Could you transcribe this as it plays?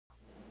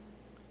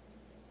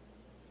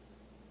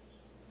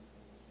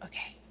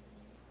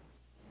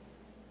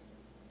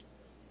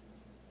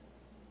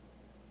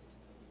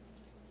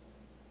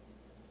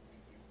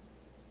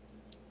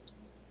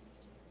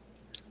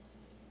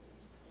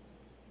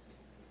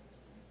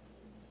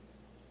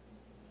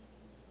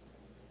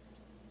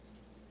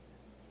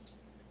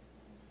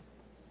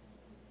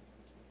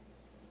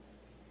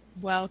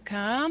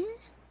Welcome.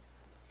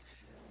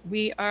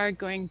 We are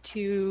going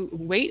to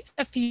wait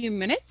a few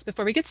minutes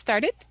before we get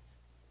started,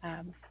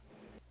 but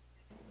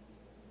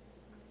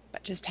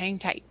just hang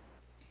tight.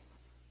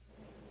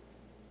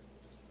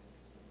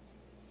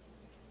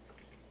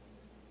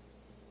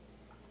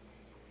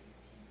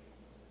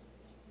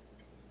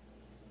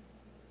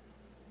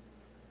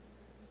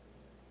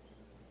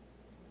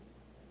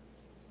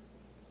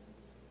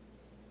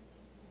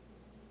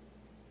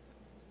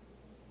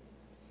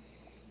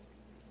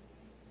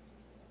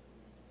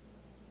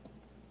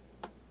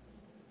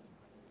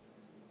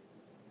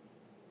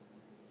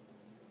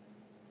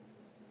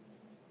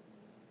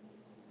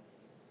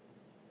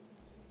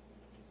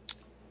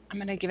 I'm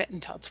going to give it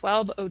until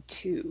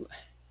 12:02,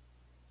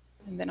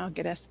 and then I'll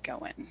get us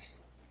going.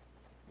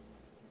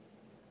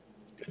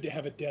 It's good to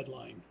have a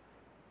deadline.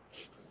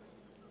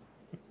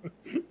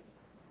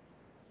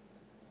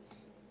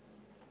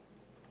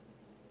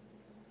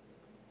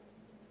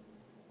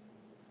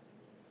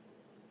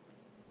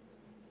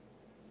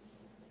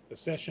 The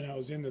session I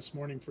was in this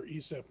morning for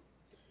ESA,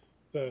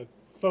 the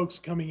folks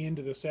coming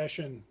into the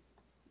session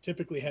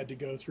typically had to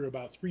go through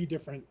about 3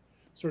 different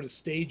sort of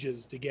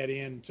stages to get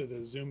into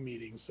the Zoom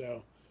meeting.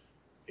 So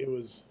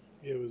there's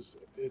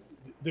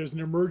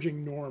an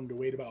emerging norm to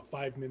wait about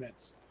 5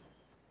 minutes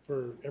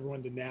for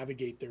everyone to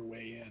navigate their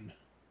way in.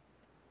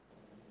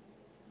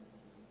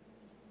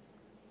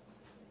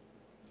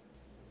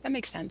 That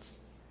makes sense.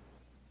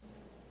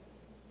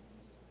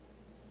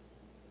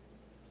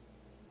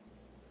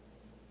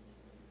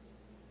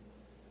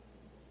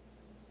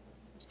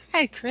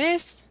 Hi,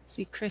 Chris.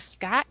 See Chris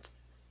Scott.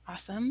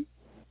 Awesome.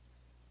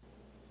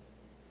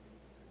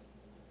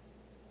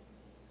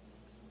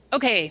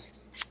 Okay,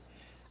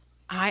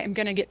 I am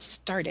going to get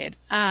started.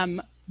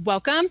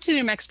 Welcome to the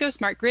New Mexico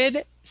Smart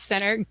Grid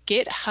Center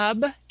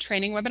GitHub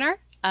Training webinar.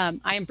 I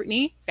am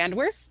Brittany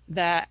Vanderwerf,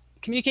 the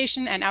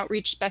Communication and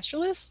Outreach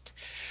Specialist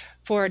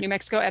for New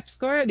Mexico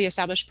EPSCoR, the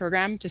established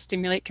program to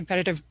stimulate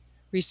competitive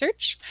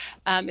research.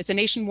 It's a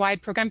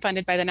nationwide program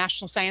funded by the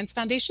National Science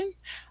Foundation.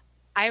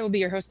 I will be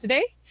your host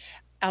today,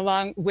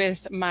 along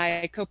with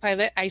my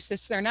co-pilot,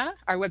 Isis Serna,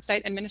 our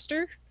website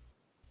administrator,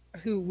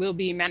 who will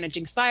be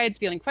managing slides,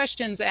 fielding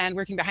questions, and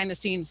working behind the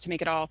scenes to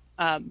make it all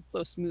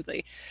flow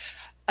smoothly.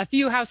 A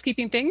few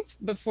housekeeping things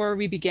before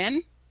we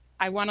begin.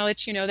 I want to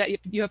let you know that if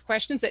you have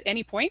questions at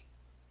any point,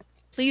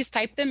 please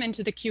type them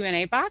into the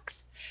Q&A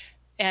box,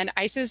 and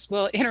Isis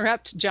will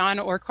interrupt John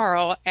or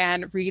Carl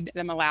and read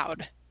them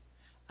aloud.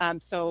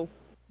 So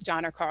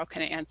John or Carl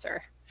can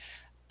answer.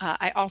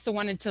 I also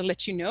wanted to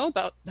let you know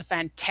about the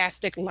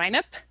fantastic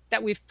lineup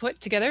that we've put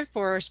together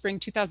for spring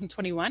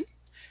 2021.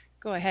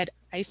 Go ahead,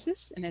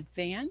 Isis, and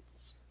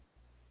advance.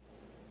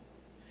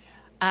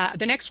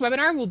 The next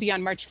webinar will be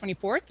on March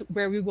 24th,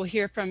 where we will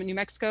hear from New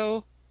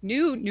Mexico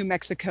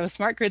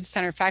Smart Grid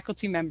Center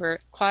faculty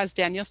member Claus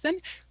Danielson,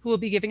 who will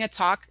be giving a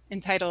talk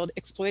entitled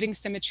Exploiting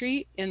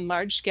Symmetry in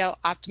Large-Scale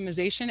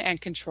Optimization and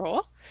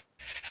Control.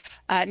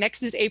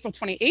 Next is April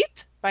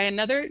 28th by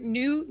another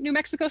New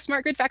Mexico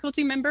Smart Grid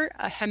faculty member,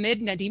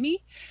 Hamid Nadimi,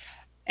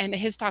 and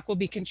his talk will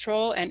be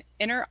Control and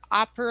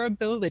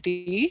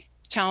Interoperability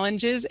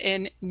Challenges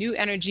in New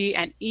Energy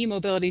and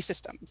E-Mobility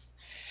Systems.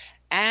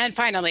 And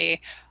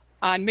finally,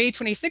 on May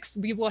 26th,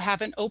 we will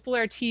have an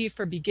OPAL-RT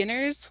for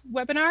Beginners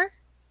webinar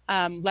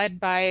led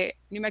by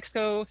New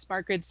Mexico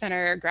Smart Grid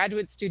Center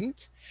graduate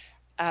student,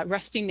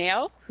 Rusty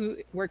Nail, who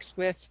works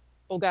with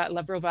Olga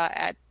Lavrova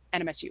at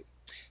NMSU.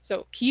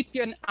 So keep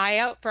an eye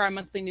out for our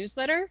monthly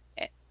newsletter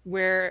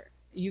where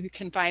you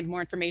can find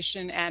more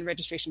information and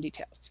registration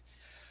details.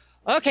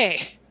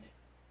 Okay,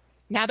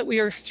 now that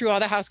we are through all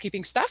the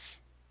housekeeping stuff,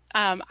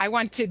 I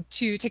wanted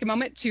to take a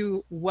moment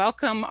to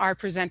welcome our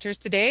presenters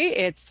today.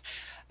 It's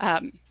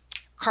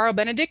Carl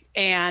Benedict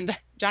and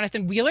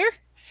Jonathan Wheeler.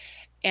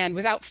 And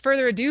without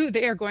further ado,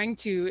 they are going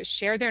to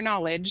share their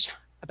knowledge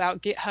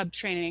about GitHub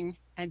training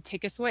and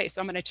take us away. So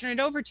I'm going to turn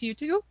it over to you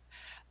two.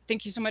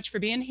 Thank you so much for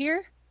being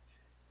here.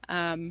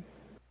 The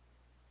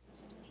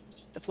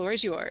floor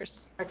is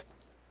yours.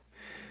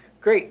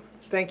 Great,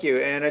 thank you.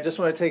 And I just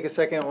want to take a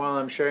second while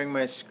I'm sharing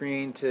my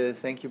screen to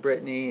thank you,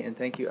 Brittany, and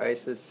thank you,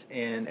 Isis,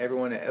 and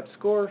everyone at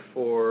EPSCoR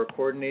for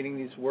coordinating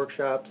these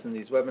workshops and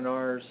these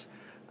webinars.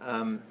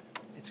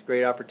 It's a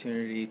great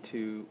opportunity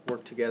to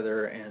work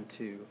together and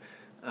to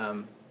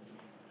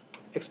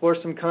explore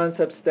some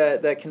concepts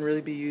that can really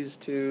be used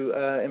to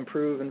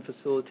improve and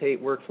facilitate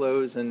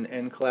workflows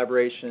and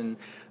collaboration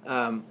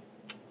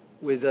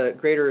with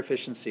greater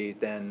efficiency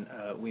than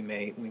we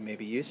may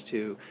be used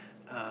to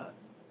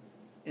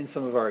in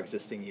some of our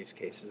existing use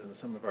cases and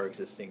some of our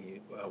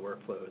existing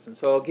workflows. And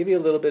so I'll give you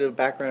a little bit of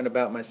background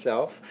about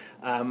myself.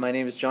 My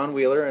name is John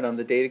Wheeler, and I'm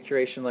the Data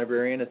Curation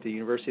Librarian at the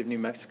University of New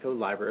Mexico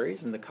Libraries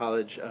and the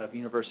College of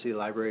University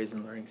Libraries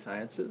and Learning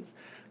Sciences.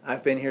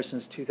 I've been here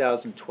since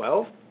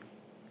 2012,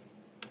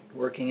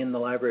 working in the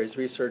library's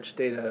Research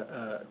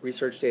Data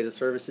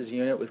Services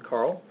unit with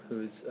Carl,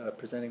 who's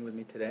presenting with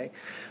me today.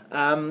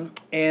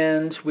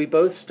 And we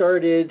both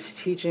started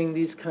teaching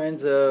these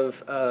kinds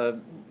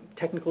of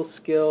technical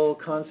skill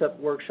concept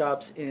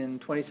workshops in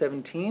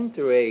 2017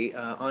 through a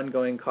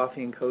ongoing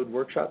Coffee and Code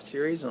workshop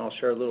series, and I'll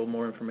share a little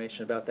more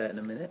information about that in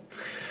a minute.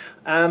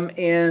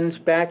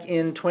 And back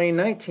in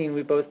 2019,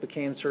 we both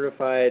became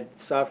certified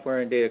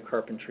software and data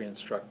carpentry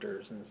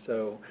instructors. And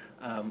so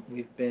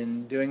we've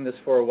been doing this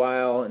for a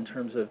while in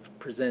terms of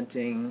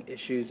presenting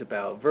issues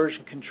about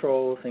version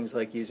control, things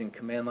like using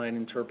command line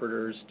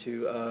interpreters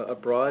to a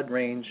broad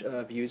range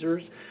of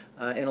users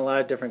in a lot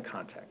of different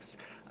contexts.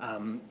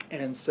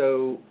 And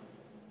so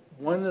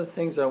one of the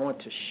things I want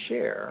to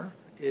share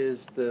is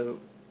the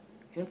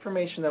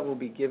information that we'll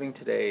be giving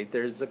today.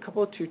 There's a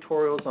couple of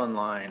tutorials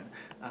online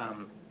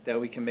that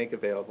we can make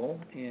available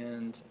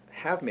and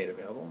have made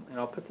available, and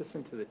I'll put this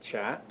into the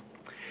chat.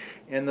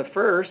 And the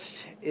first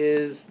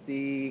is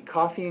the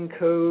Coffee and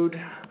Code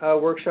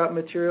workshop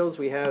materials.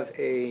 We have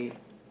a,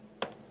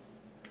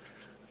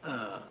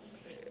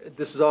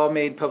 this is all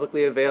made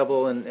publicly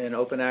available and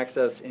open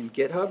access in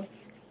GitHub.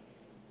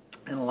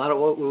 And a lot of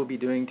what we'll be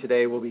doing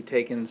today will be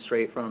taken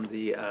straight from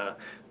the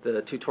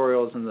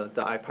tutorials and the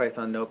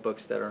IPython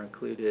notebooks that are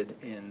included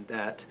in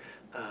that,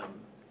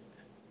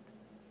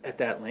 at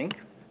that link.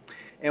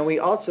 And we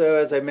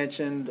also, as I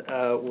mentioned,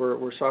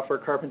 we're software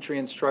carpentry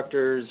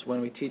instructors.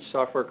 When we teach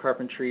software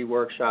carpentry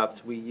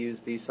workshops, we use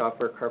the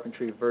software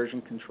carpentry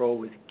version control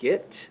with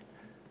Git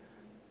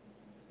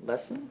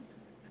lesson.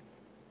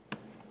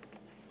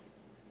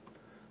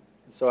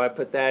 So I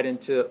put that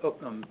into, oh,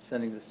 I'm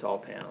sending this to all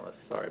panelists.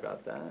 Sorry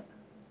about that.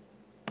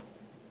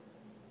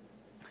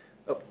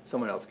 Oh,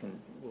 someone else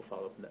will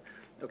follow up with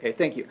that. Okay,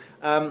 thank you.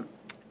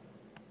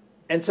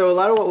 And so a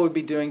lot of what we'll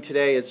be doing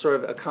today is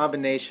sort of a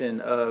combination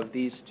of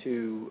these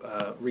two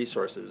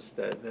resources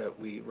that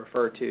we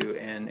refer to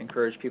and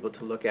encourage people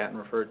to look at and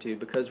refer to,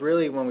 because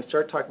really when we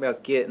start talking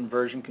about Git and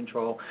version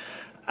control,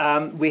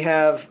 we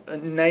have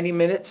 90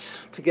 minutes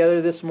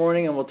together this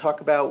morning, and we'll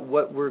talk about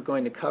what we're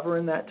going to cover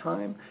in that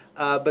time.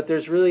 But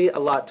there's really a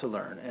lot to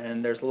learn,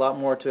 and there's a lot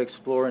more to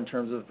explore in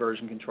terms of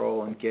version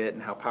control and Git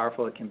and how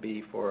powerful it can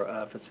be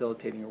for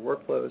facilitating your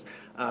workflows.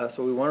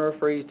 So we want to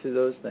refer you to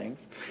those things.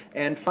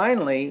 And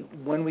finally,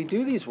 when we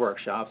do these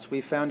workshops,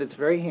 we found it's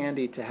very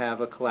handy to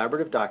have a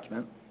collaborative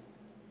document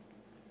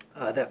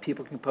that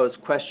people can pose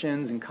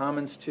questions and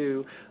comments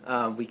to.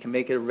 We can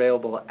make it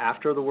available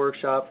after the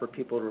workshop for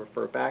people to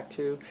refer back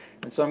to.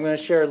 And so I'm going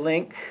to share a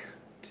link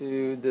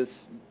to this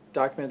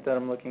document that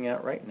I'm looking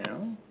at right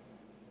now.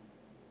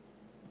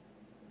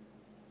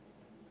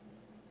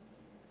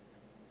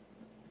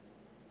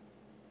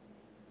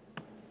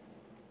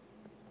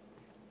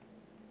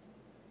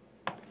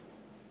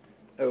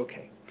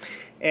 Okay.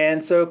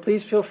 And so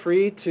please feel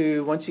free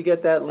to, once you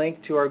get that link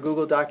to our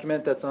Google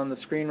document that's on the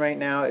screen right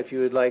now, if you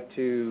would like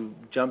to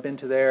jump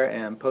into there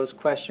and pose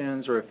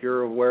questions, or if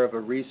you're aware of a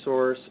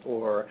resource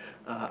or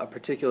a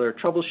particular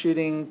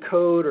troubleshooting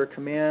code or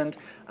command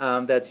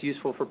that's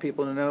useful for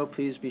people to know,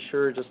 please be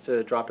sure just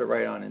to drop it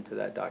right on into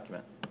that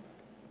document.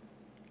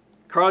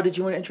 Carl, did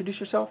you want to introduce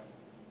yourself?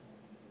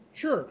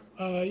 Sure.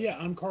 Yeah,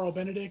 I'm Carl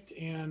Benedict,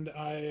 and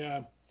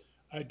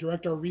I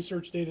direct our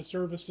research data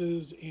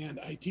services and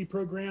IT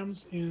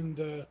programs in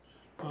the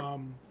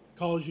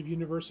College of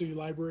University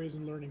Libraries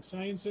and Learning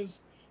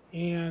Sciences.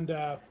 And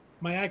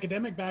my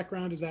academic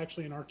background is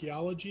actually in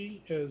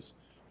archaeology, as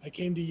I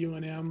came to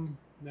UNM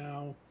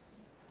now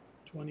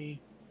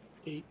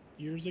 28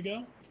 years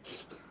ago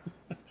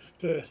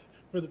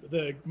for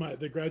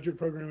the graduate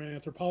program in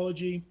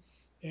anthropology,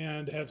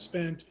 and have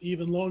spent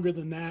even longer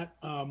than that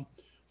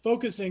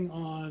focusing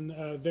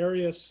on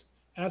various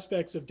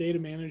aspects of data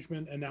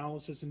management,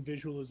 analysis, and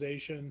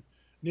visualization,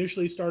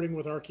 initially starting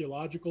with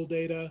archaeological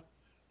data,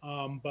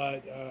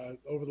 but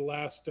over the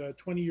last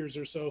 20 years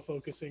or so,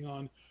 focusing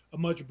on a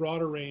much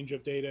broader range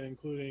of data,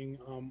 including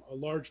a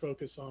large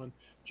focus on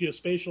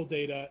geospatial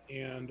data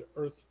and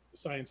earth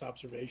science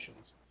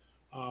observations.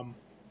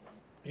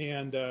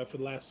 And for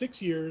the last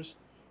 6 years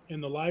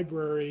in the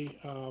library,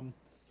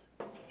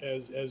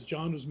 as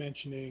John was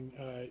mentioning,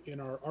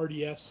 in our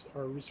RDS,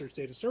 our Research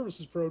Data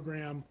Services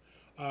program,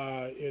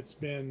 it's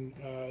been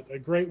a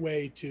great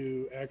way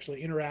to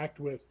actually interact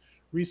with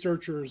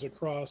researchers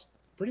across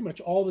pretty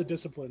much all the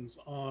disciplines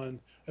on,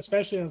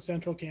 especially on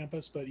Central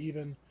Campus, but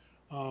even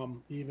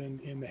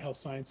in the Health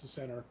Sciences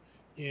Center,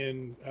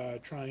 in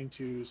trying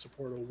to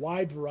support a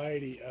wide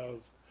variety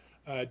of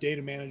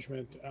data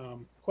management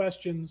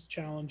questions,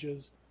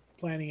 challenges,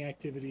 planning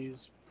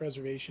activities,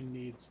 preservation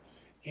needs.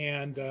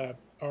 And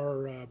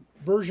our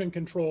version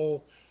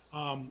control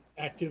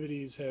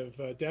activities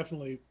have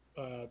definitely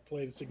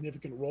played a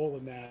significant role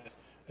in that,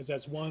 as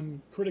that's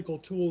one critical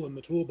tool in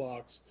the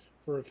toolbox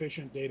for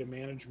efficient data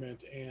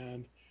management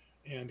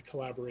and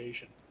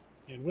collaboration.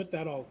 And with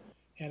that, I'll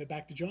hand it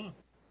back to John.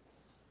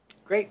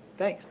 Great,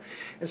 thanks.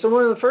 And so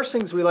one of the first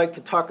things we like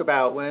to talk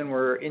about when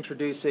we're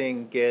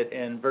introducing Git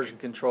and version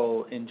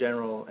control in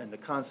general and the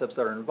concepts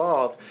that are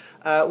involved,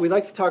 we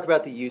like to talk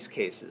about the use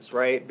cases,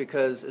 right?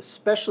 Because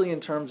especially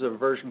in terms of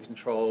version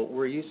control,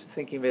 we're used to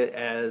thinking of it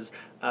as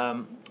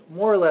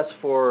more or less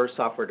for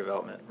software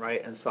development, right,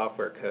 and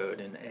software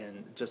code,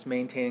 and just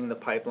maintaining the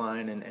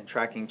pipeline and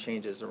tracking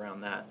changes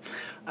around that.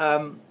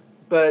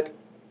 But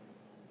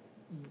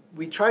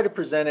we try to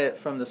present it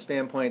from the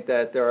standpoint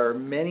that there are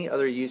many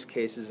other use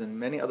cases and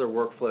many other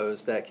workflows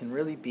that can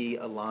really be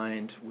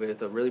aligned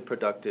with a really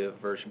productive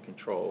version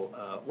control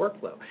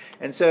workflow.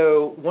 And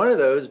so one of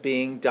those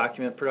being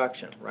document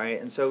production, right?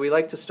 And so we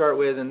like to start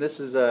with, and this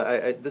is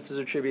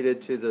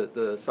attributed to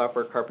the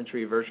software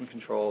carpentry version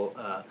control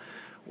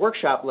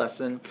workshop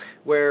lesson,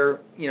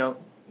 where, you know,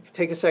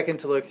 take a second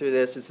to look through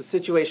this. It's a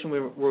situation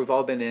we've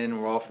all been in and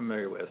we're all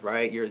familiar with,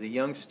 right? You're the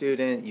young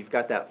student, you've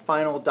got that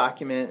final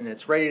document and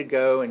it's ready to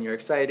go and you're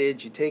excited,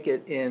 you take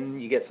it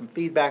in, you get some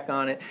feedback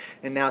on it,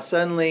 and now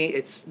suddenly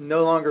it's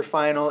no longer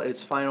final, it's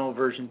final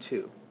version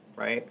 2,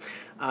 right?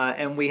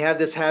 And we have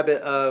this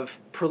habit of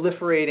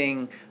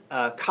proliferating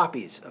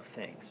copies of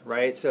things,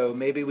 right? So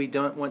maybe we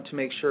don't want to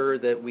make sure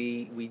that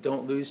we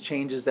don't lose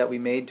changes that we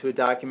made to a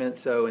document,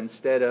 so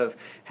instead of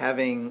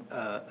having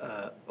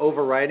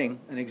overwriting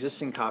an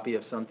existing copy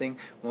of something,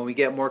 when we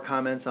get more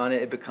comments on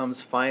it, it becomes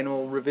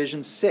final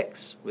revision 6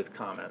 with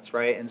comments,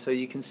 right? And so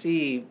you can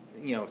see,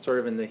 you know, sort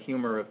of in the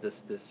humor of this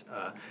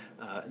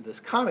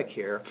comic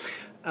here,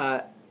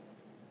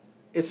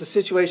 it's a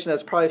situation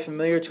that's probably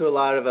familiar to a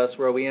lot of us,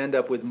 where we end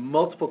up with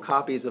multiple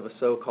copies of a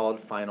so-called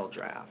final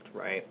draft,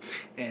 right?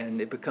 And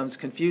it becomes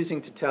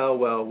confusing to tell,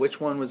 well, which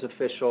one was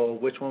official,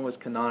 which one was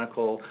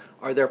canonical.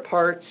 Are there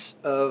parts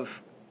of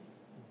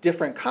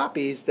different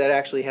copies that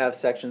actually have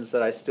sections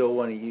that I still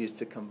want to use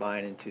to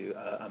combine into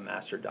a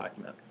master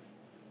document?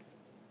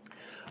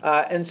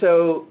 And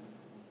so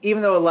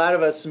even though a lot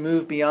of us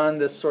move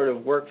beyond this sort of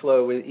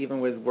workflow,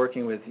 even with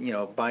working with, you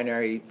know,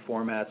 binary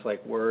formats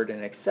like Word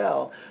and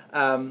Excel,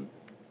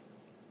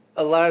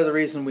 a lot of the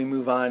reason we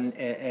move on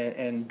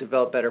and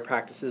develop better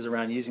practices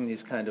around using these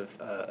kind of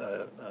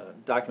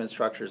document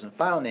structures and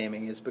file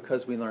naming is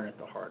because we learn it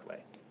the hard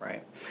way,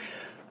 right?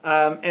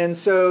 And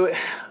so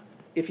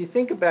if you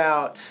think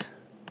about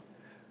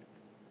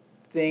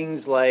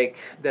things like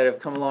that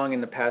have come along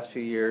in the past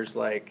few years,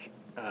 like,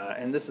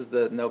 and this is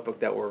the notebook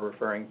that we're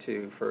referring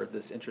to for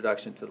this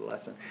introduction to the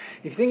lesson.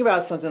 If you think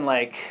about something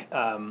like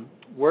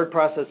word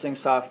processing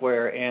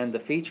software and the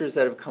features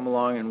that have come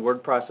along in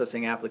word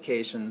processing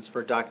applications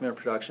for document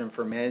production,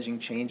 for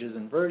managing changes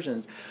and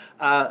versions,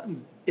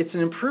 it's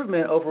an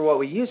improvement over what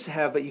we used to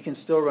have, but you can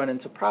still run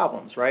into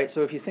problems, right?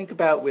 So if you think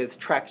about with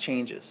track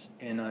changes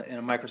in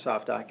a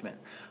Microsoft document,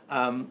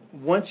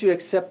 once you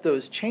accept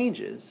those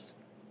changes,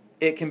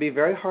 it can be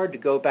very hard to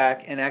go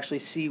back and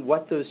actually see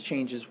what those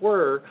changes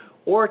were,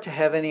 or to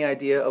have any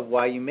idea of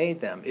why you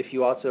made them, if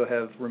you also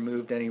have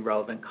removed any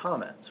relevant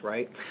comments,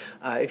 right?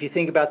 If you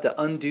think about the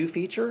undo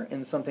feature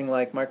in something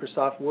like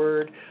Microsoft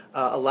Word,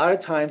 a lot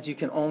of times you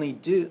can only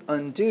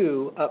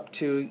undo up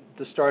to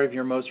the start of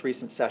your most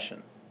recent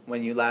session,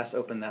 when you last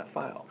opened that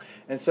file.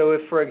 And so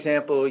if, for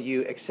example,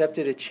 you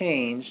accepted a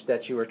change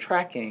that you were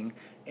tracking,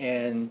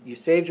 and you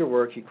saved your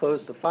work, you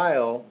closed the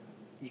file,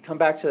 you come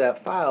back to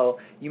that file,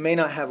 you may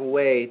not have a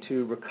way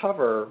to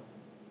recover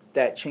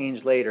that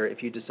change later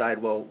if you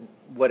decide, well,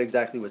 what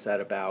exactly was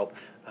that about?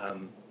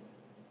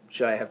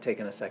 Should I have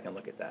taken a second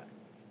look at that,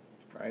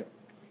 right?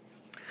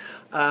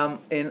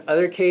 In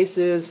other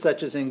cases,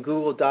 such as in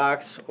Google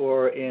Docs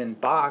or in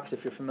Box, if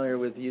you're familiar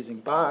with using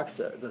Box,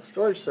 the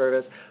storage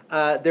service,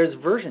 there's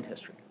version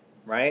history,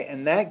 right?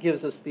 And that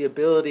gives us the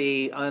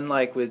ability,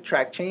 unlike with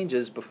track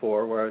changes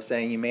before, where I was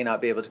saying you may not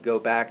be able to go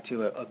back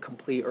to a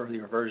complete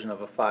earlier version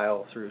of a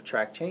file through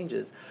track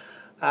changes.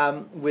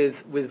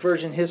 With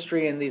version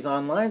history and these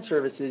online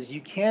services,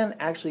 you can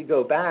actually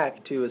go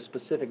back to a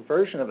specific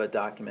version of a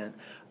document,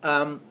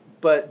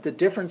 but the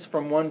difference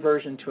from one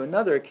version to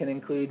another can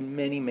include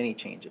many, many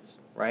changes,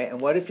 right?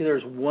 And what if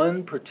there's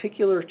one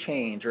particular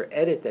change or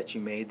edit that you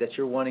made that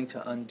you're wanting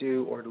to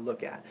undo or to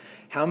look at?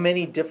 How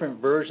many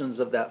different versions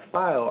of that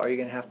file are you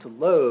going to have to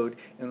load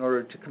in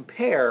order to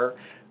compare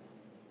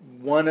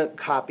one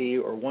copy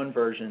or one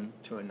version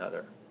to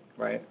another,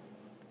 right?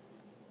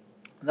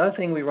 Another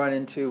thing we run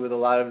into with a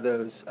lot of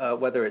those,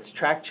 whether it's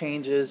track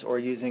changes or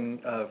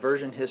using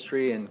version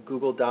history in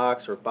Google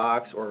Docs or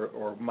Box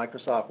or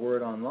Microsoft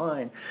Word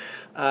Online,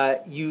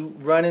 you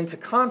run into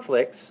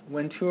conflicts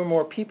when 2 or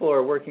more people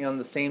are working on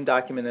the same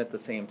document at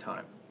the same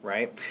time,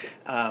 right?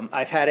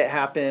 I've had it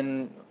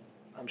happen,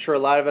 I'm sure a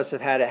lot of us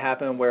have had it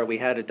happen, where we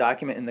had a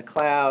document in the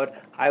cloud,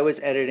 I was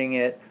editing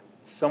it,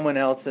 someone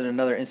else at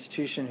another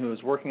institution who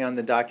was working on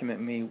the document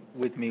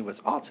with me was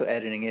also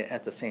editing it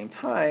at the same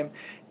time,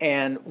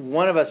 and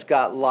one of us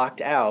got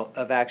locked out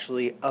of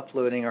actually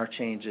uploading our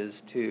changes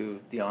to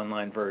the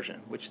online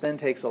version, which then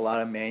takes a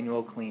lot of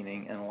manual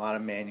cleaning and a lot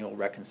of manual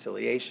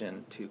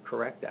reconciliation to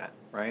correct that,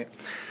 right?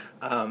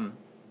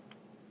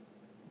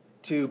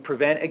 To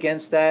prevent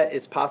against that,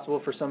 it's possible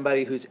for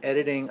somebody who's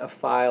editing a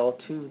file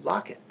to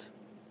lock it,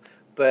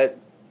 but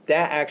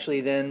that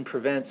actually then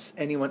prevents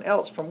anyone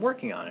else from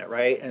working on it,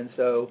 right? And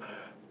so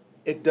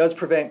it does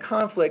prevent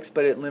conflicts,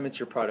 but it limits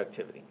your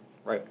productivity,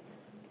 right?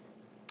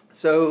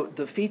 So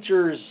the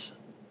features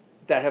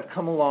that have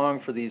come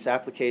along for these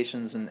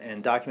applications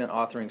and document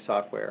authoring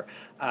software,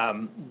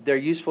 they're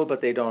useful,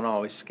 but they don't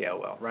always scale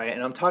well, right?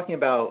 And I'm talking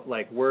about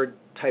like Word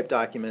type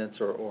documents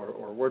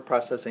or word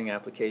processing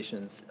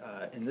applications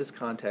in this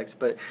context,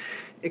 but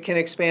it can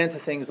expand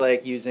to things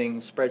like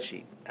using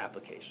spreadsheet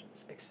applications,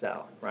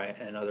 Excel, right,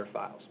 and other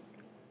files.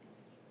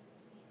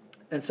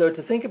 And so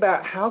to think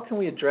about how can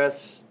we address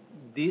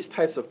these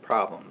types of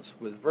problems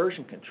with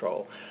version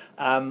control,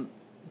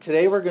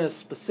 today we're going to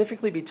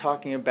specifically be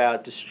talking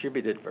about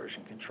distributed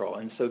version control,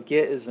 and so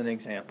Git is an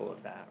example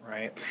of that,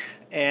 right?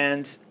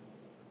 And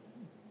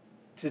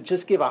to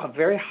just give a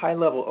very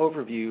high-level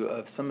overview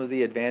of some of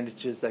the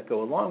advantages that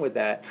go along with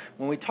that,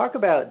 when we talk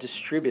about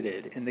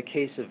distributed in the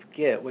case of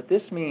Git, what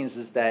this means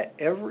is that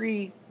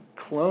every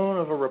clone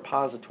of a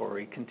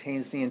repository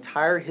contains the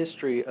entire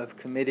history of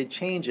committed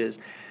changes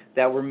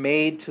that were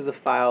made to the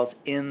files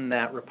in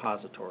that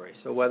repository.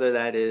 So whether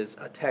that is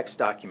a text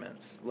document,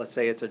 let's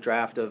say it's a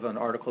draft of an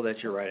article that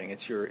you're writing,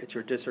 it's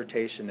your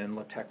dissertation in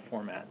LaTeX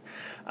format.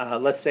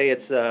 Let's say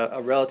it's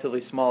a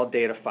relatively small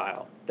data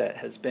file that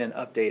has been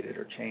updated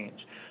or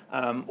changed.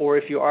 Or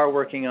if you are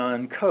working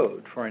on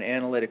code for an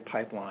analytic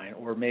pipeline,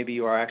 or maybe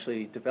you are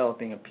actually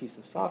developing a piece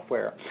of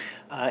software.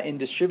 In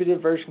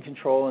distributed version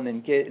control and in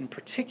Git in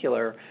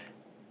particular,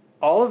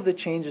 all of the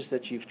changes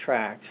that you've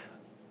tracked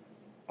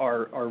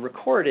are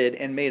recorded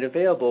and made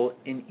available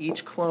in each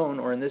clone,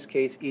 or in this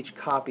case, each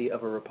copy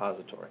of a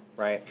repository,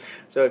 right?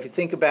 So if you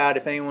think about,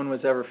 if anyone was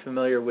ever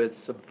familiar with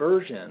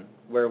Subversion,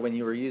 where when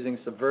you were using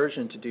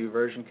Subversion to do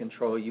version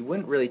control, you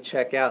wouldn't really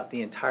check out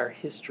the entire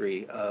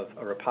history of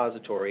a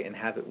repository and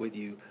have it with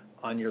you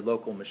on your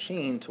local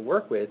machine to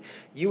work with.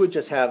 You would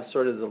just have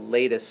sort of the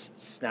latest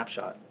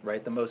snapshot,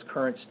 right? The most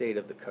current state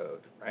of the code,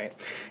 right?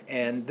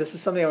 And this is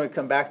something I'm going to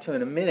come back to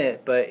in a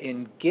minute, but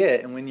in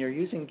Git, and when you're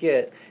using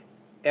Git,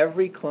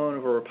 every clone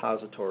of a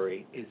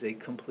repository is a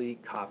complete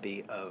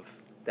copy of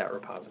that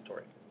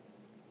repository.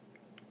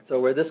 So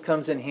where this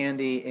comes in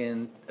handy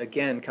in,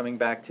 again, coming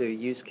back to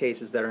use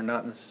cases that are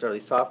not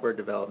necessarily software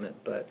development,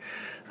 but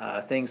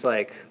things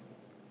like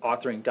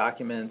authoring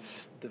documents,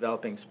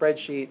 developing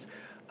spreadsheets,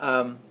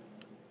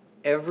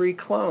 every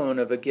clone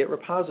of a Git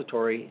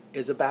repository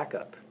is a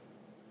backup.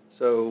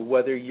 So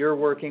whether you're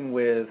working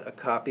with a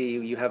copy,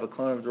 you have a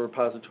clone of the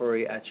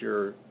repository at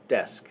your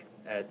desk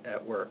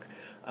at work,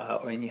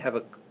 and you have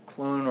a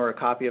clone or a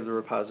copy of the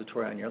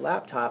repository on your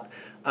laptop,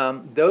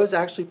 those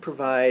actually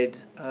provide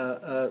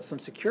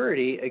some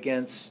security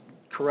against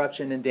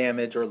corruption and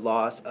damage or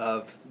loss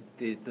of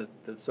the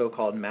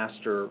so-called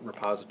master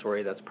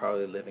repository that's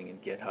probably living in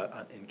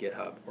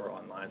GitHub or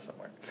online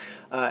somewhere.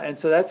 And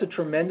so that's a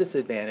tremendous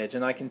advantage,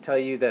 and I can tell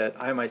you that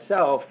I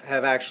myself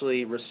have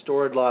actually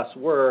restored lost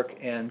work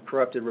and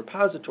corrupted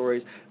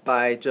repositories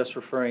by just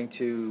referring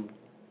to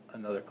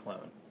another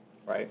clone,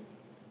 right?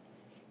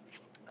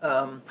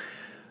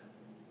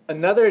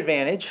 Another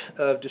advantage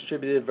of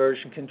distributed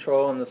version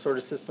control and the sort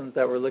of systems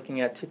that we're looking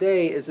at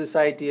today is this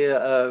idea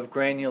of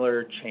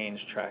granular change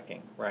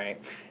tracking, right?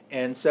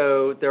 And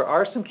so there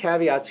are some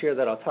caveats here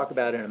that I'll talk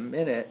about in a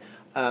minute,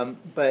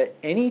 but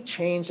any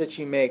change that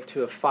you make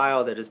to a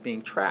file that is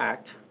being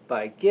tracked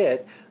by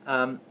Git,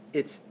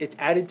 it's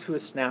added to a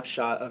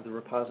snapshot of the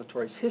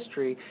repository's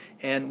history,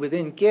 and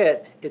within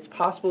Git, it's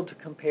possible to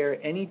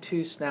compare any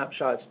two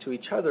snapshots to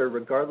each other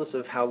regardless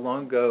of how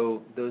long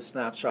ago those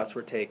snapshots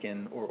were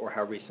taken or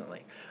how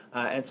recently.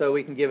 And so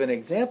we can give an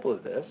example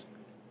of this.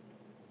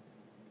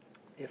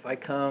 If I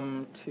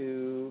come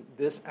to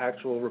this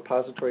actual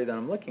repository that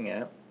I'm looking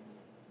at,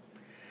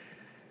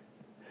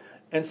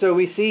 and so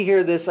we see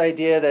here this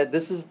idea that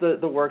this is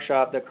the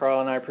workshop that Carl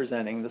and I are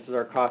presenting. This is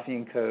our coffee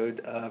and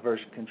code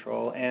version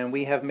control, and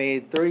we have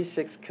made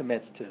 36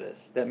 commits to this.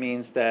 That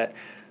means that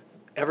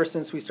ever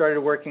since we started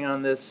working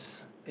on this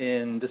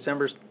in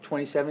December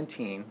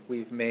 2017,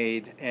 we've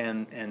made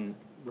and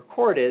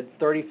recorded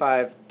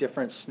 35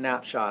 different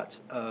snapshots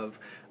of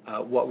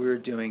what we were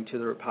doing to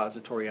the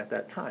repository at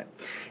that time.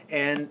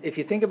 And if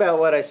you think about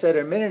what I said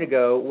a minute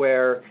ago,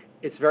 where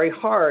it's very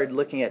hard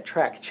looking at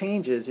track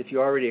changes if you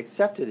already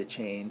accepted a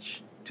change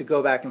to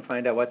go back and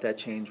find out what that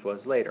change was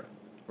later,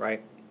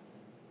 right?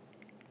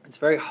 It's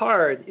very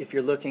hard if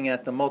you're looking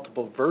at the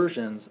multiple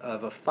versions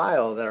of a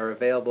file that are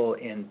available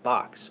in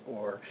Box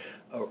or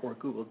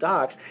Google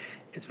Docs.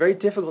 It's very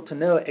difficult to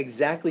know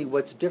exactly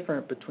what's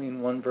different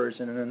between one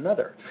version and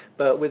another.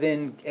 But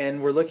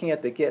and we're looking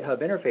at the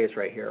GitHub interface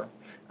right here.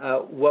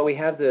 What we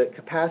have the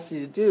capacity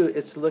to do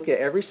is to look at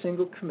every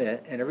single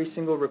commit and every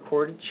single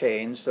recorded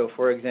change. So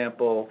for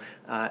example,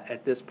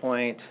 at this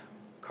point,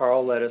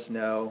 Carl let us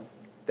know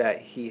that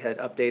he had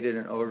updated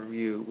an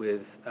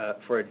overview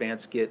for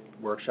Advanced Git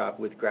workshop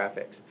with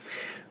graphics.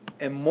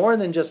 And more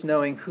than just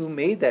knowing who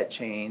made that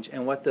change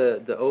and what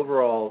the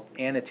overall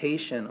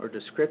annotation or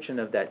description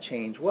of that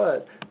change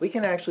was, we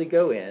can actually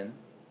go in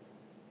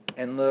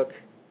and look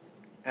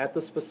at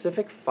the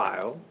specific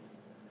file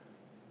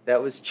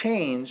that was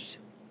changed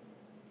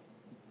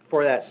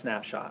for that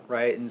snapshot,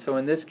 right? And so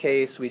in this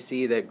case, we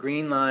see that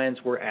green lines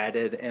were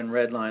added and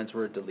red lines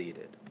were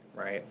deleted,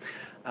 right?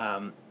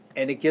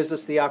 And it gives us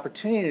the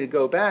opportunity to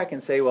go back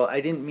and say, well, I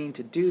didn't mean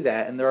to do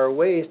that. And there are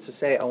ways to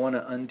say, I want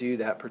to undo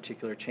that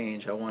particular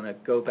change. I want to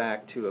go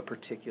back to a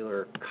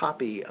particular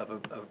copy of a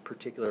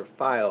particular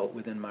file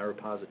within my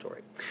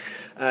repository.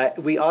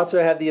 We also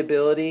have the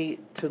ability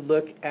to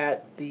look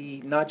at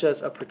not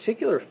just a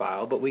particular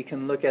file, but we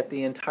can look at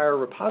the entire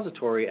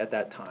repository at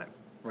that time,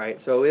 right?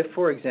 So if,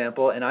 for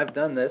example, and I've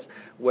done this,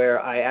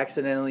 where I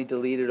accidentally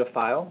deleted a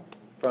file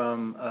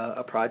from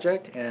a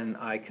project, and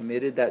I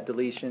committed that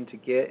deletion to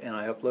Git, and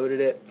I uploaded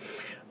it,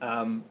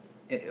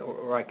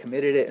 or I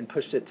committed it and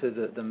pushed it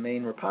to the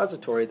main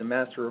repository, the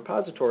master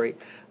repository.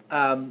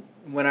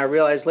 When I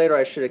realized later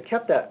I should have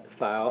kept that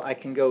file, I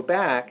can go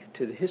back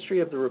to the history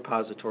of the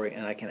repository,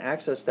 and I can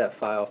access that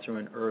file through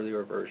an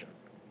earlier version.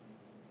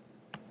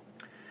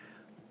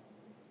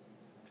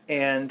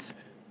 And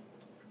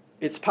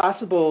it's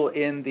possible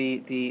in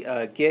the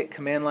Git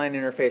command line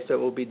interface that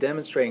we'll be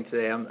demonstrating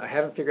today. I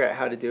haven't figured out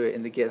how to do it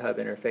in the GitHub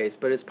interface,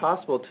 but it's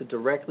possible to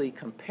directly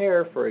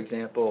compare, for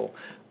example,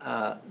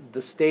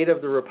 the state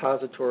of the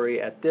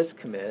repository at this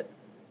commit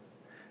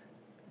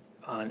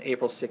on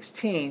April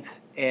 16th,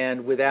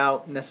 and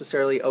without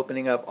necessarily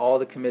opening up all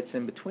the commits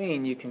in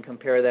between, you can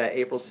compare that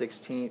April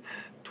 16th,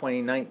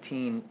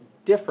 2019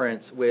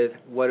 difference with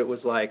what it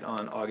was like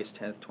on August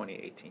 10th,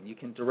 2018. You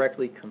can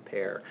directly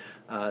compare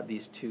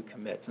these two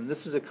commits. And this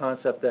is a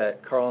concept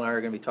that Carl and I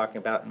are going to be talking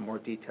about in more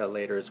detail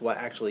later, is what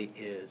actually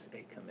is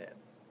a commit.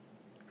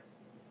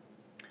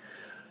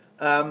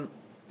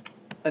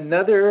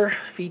 Another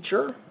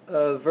feature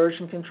of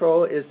version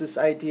control is this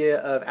idea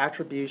of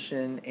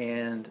attribution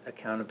and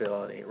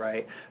accountability,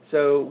 right?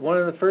 So one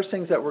of the first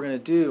things that we're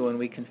going to do when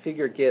we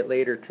configure Git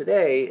later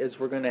today is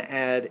we're going to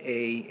add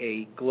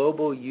a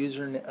global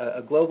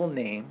a global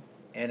name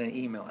and an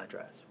email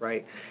address,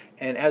 right?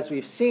 And as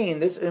we've seen,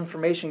 this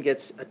information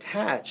gets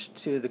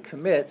attached to the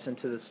commits and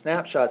to the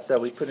snapshots that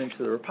we put into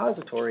the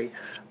repository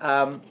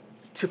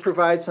to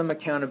provide some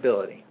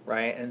accountability,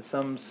 right? And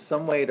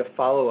some way to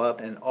follow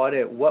up and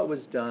audit what was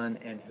done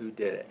and who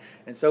did it.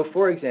 And so,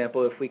 for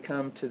example, if we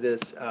come to this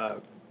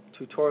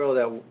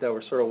tutorial that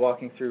we're sort of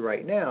walking through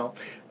right now,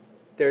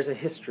 there's a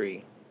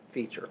history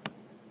feature.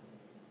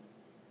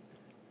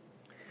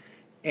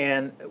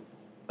 And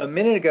a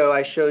minute ago,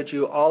 I showed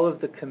you all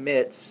of the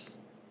commits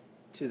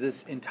to this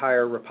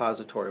entire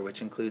repository, which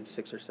includes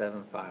 6 or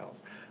 7 files.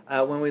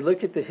 When we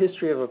look at the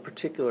history of a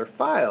particular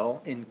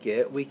file in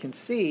Git, we can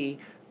see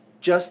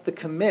just the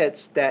commits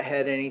that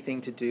had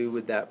anything to do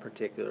with that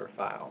particular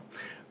file,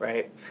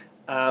 right?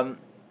 And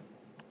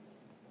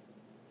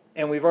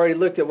we've already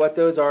looked at what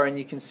those are, and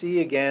you can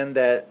see again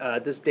that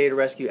this Data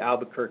Rescue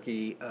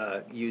Albuquerque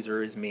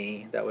user is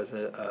me. That was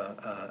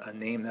a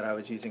name that I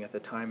was using at the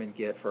time in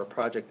Git for a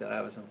project that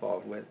I was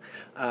involved with.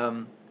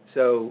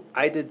 So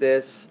I did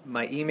this.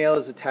 My email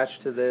is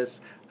attached to this,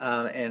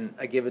 and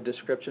I give a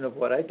description of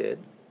what I did.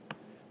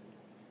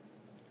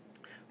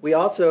 We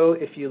also,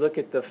 if you look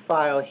at the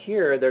file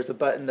here, there's a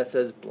button that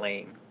says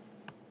blame,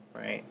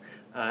 right?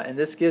 And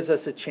this gives us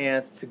a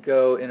chance to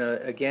go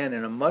again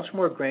in a much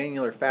more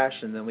granular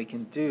fashion than we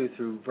can do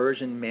through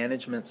version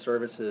management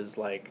services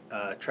like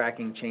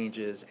tracking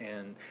changes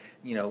and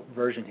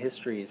version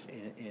histories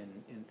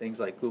in things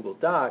like Google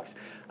Docs.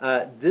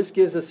 This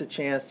gives us a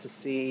chance to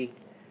see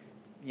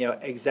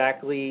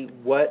exactly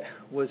what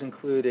was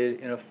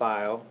included in a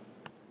file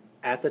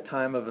at the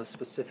time of a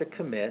specific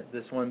commit,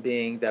 this one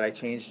being that I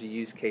changed the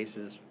use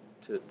cases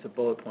to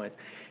bullet points.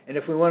 And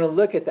if we want to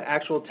look at the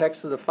actual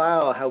text of the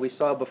file, how we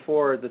saw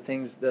before,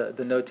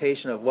 the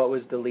notation of what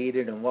was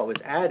deleted and what was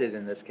added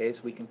in this case,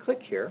 we can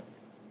click here.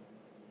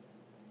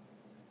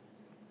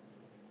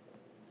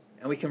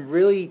 And we can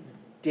really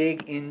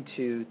dig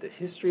into the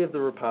history of the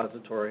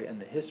repository and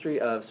the history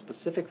of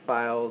specific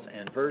files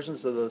and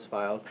versions of those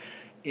files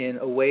in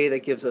a way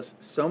that gives us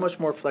so much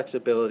more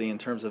flexibility in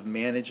terms of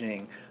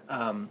managing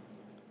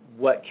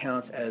what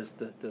counts as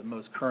the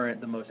most current,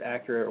 the most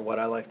accurate, or what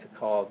I like to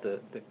call the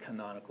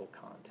canonical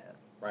content,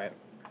 right?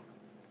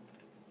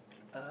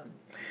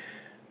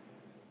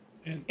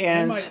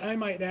 And I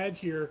might add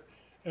here,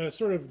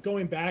 sort of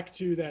going back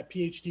to that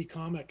PhD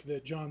comic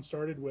that John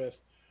started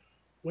with,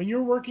 when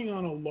you're working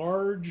on a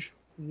large,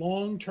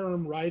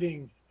 long-term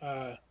writing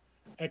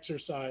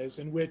exercise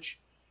in which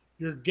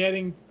you're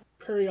getting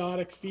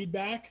periodic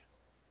feedback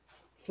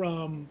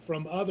from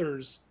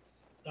others,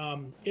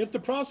 if the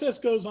process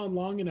goes on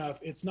long enough,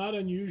 it's not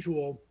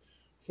unusual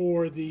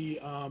for the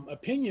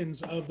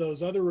opinions of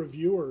those other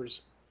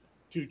reviewers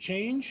to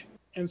change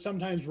and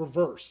sometimes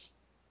reverse.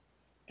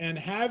 And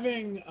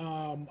having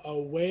a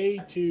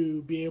way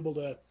to be able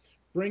to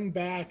bring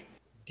back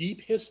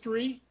deep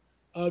history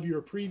of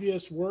your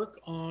previous work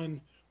on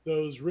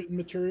those written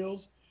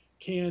materials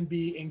can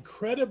be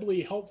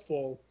incredibly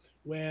helpful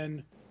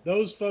when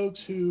those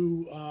folks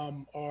who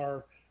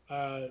are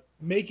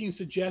making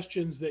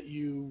suggestions that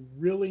you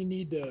really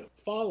need to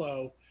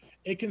follow,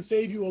 it can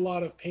save you a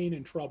lot of pain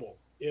and trouble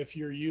if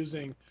you're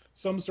using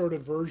some sort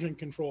of version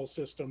control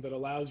system that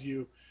allows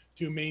you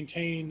to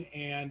maintain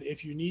and,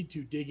 if you need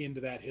to, dig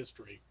into that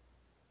history.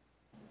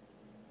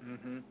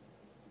 Mm-hmm.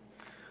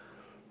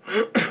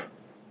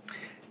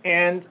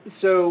 And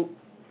so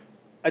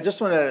I just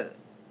want to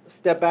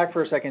step back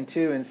for a second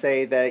too and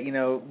say that, you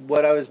know,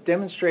 what I was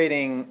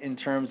demonstrating in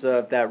terms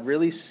of that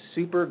really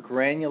super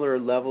granular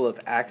level of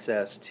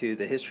access to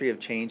the history of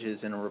changes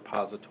in a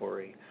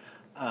repository,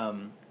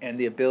 and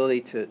the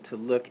ability to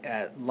look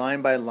at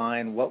line by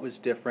line what was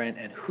different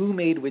and who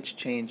made which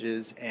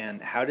changes and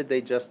how did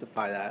they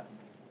justify that.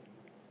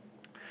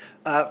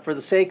 For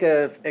the sake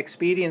of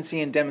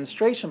expediency and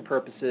demonstration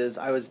purposes,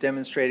 I was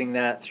demonstrating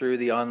that through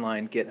the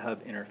online GitHub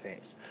interface.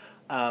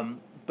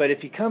 But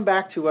if you come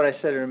back to what I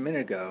said a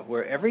minute ago,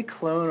 where every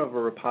clone of a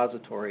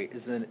repository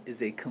is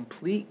a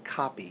complete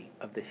copy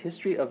of the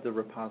history of the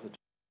repository.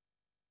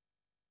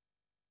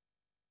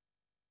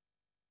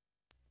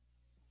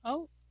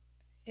 Oh,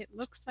 it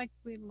looks like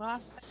we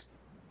lost.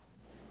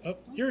 Oh,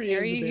 here he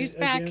is He's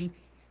back. again.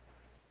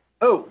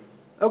 Oh,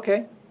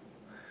 okay.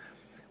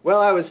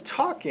 Well, I was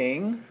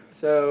talking,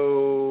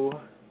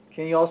 so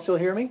can you all still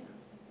hear me?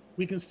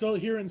 We can still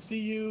hear and see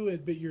you,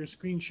 but your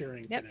screen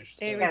sharing finished.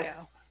 There so. we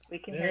go. We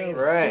can hear you.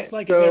 Right. Just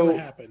like it never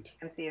happened.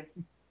 I see you.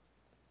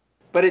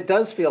 But it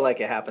does feel like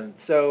it happened.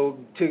 So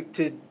to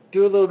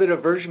do a little bit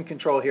of version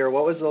control here,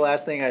 what was the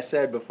last thing I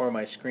said before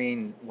my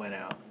screen went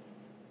out?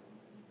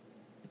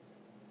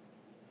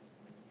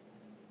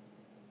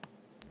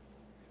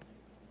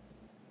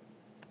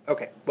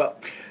 Okay, well,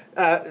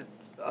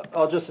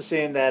 I'll just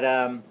assume that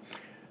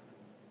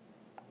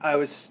I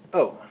was,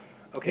 oh,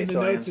 okay. In the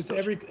so notes, it's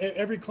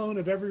every clone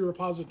of every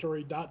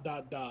repository, ...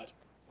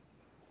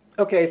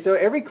 Okay, so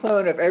every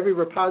clone of every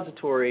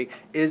repository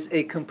is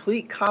a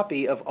complete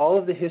copy of all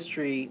of the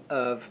history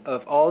of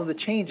all of the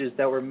changes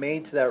that were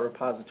made to that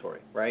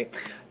repository, right?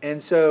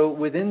 And so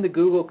within the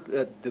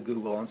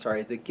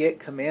the Git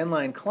command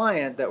line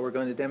client that we're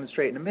going to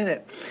demonstrate in a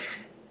minute,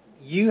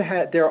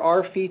 there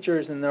are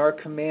features and there are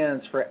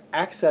commands for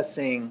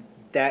accessing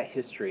that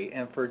history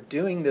and for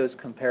doing those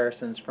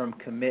comparisons from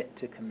commit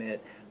to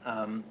commit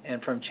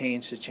and from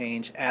change to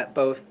change at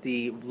both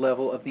the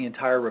level of the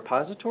entire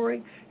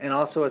repository and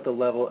also at the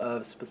level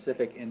of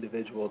specific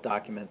individual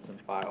documents and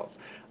files.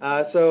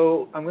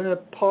 So I'm going to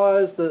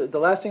pause. The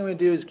last thing I'm going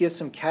to do is give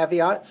some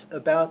caveats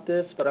about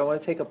this, but I want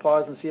to take a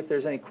pause and see if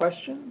there's any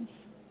questions.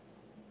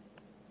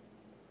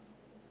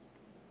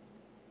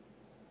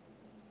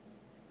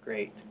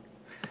 Great.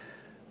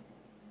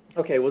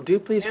 Okay, well, do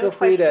please feel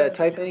free to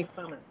type any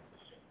comments.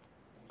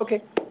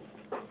 Okay.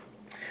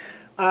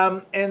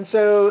 And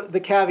so the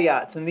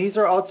caveats, and these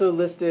are also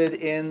listed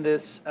in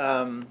this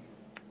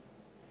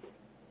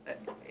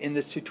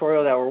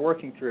tutorial that we're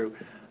working through.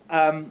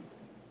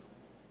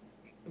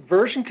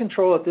 Version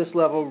control at this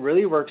level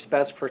really works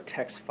best for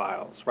text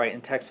files, right,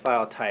 and text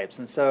file types.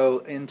 And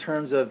so in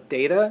terms of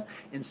data,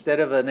 instead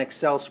of an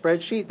Excel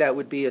spreadsheet, that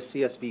would be a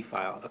CSV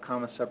file, a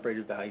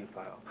comma-separated value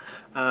file.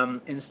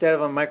 Instead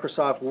of a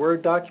Microsoft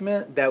Word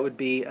document, that would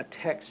be a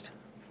text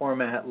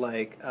format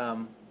like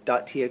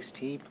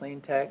 .txt,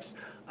 plain text,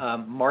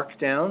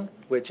 Markdown,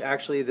 which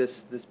actually this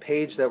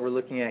page that we're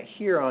looking at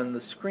here on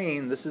the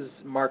screen, this is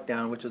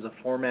Markdown, which is a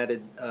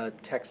formatted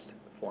text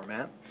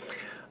format.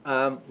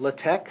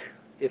 LaTeX,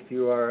 if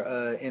you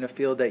are in a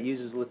field that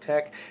uses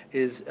LaTeX,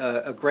 is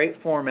a great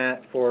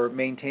format for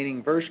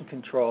maintaining version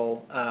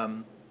control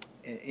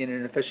in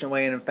an efficient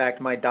way. And in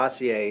fact, my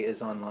dossier is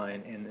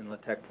online in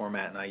LaTeX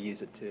format, and I use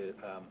it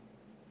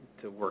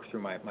to work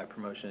through my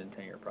promotion and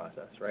tenure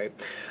process, right?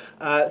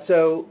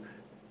 So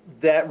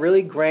that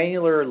really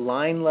granular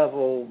line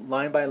level,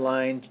 line by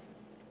line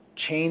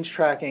change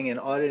tracking and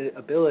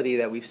auditability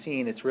that we've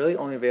seen, it's really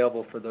only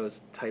available for those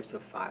types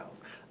of files.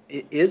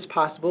 It is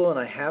possible, and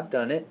I have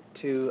done it,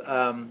 to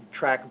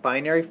track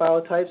binary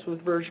file types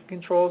with version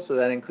control. So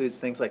that includes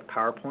things like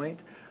PowerPoint,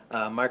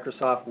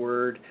 Microsoft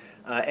Word,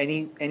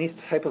 any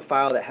type of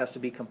file that has to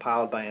be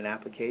compiled by an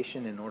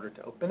application in order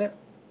to open it.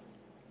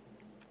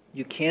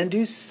 You can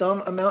do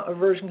some amount of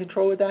version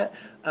control with that.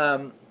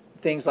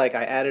 Things like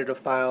I added a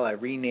file, I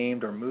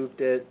renamed or moved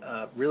it,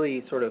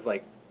 really sort of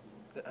like,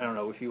 I don't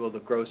know, if you will, the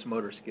gross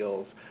motor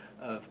skills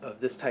of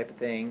this type of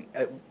thing.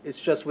 It's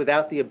just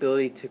without the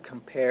ability to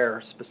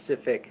compare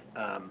specific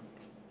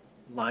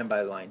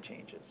line-by-line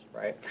changes,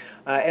 right?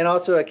 And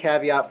also a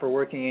caveat for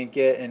working in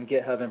Git and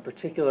GitHub in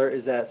particular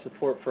is that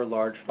support for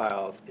large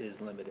files is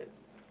limited.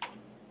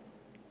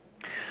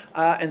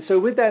 And so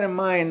with that in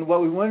mind,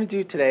 what we want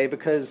to do today,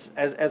 because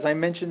as I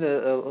mentioned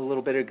a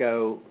little bit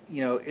ago,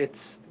 you know, it's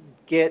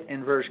Git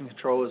and version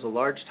control is a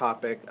large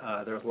topic.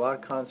 There's a lot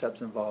of concepts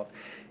involved.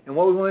 And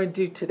what we want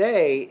to do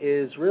today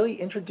is really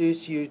introduce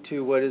you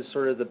to what is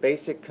sort of the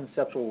basic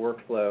conceptual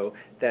workflow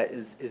that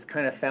is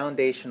kind of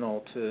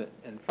foundational to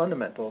and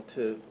fundamental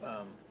to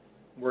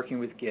working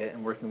with Git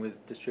and working with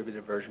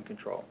distributed version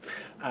control.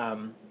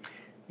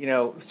 you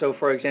know, so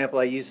for example,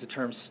 I used the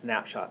term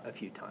snapshot a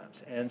few times.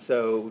 And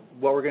so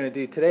what we're going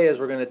to do today is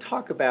we're going to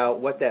talk about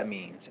what that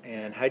means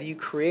and how do you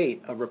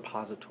create a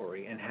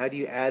repository and how do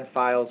you add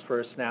files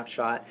for a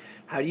snapshot,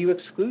 how do you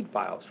exclude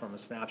files from a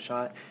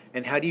snapshot,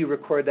 and how do you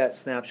record that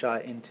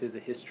snapshot into the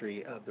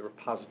history of the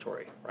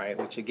repository, right?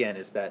 Which again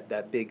is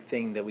that big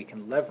thing that we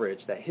can leverage,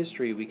 that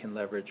history we can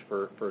leverage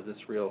for this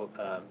real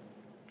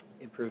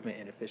improvement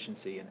in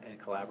efficiency and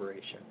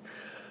collaboration.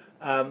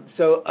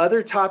 So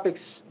other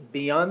topics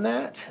beyond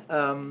that,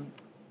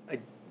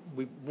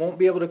 we won't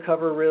be able to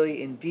cover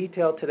really in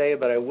detail today,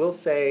 but I will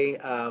say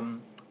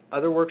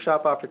other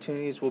workshop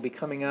opportunities will be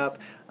coming up.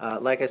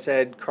 Like I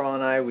said, Carl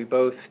and I, we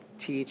both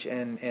teach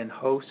and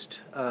host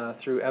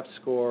through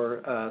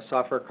EPSCoR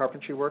software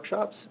carpentry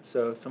workshops.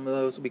 So some of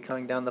those will be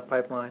coming down the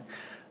pipeline.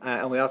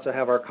 And we also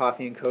have our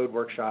coffee and code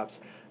workshops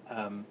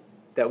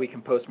that we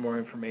can post more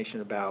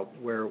information about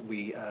where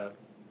we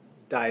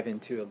dive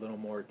into a little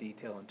more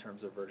detail in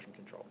terms of version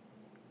control.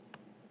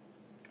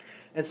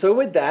 And so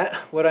with that,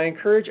 what I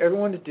encourage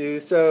everyone to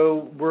do,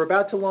 so we're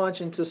about to launch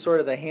into sort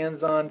of the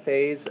hands-on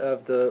phase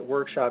of the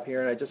workshop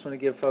here, and I just want to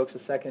give folks a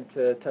second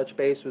to touch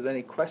base with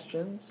any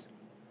questions.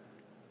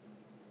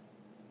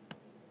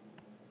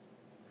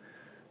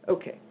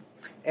 Okay,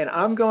 and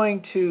I'm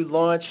going to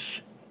launch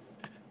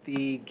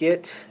the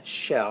Git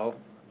shell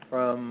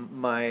from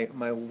my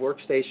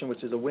workstation,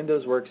 which is a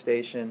Windows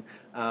workstation.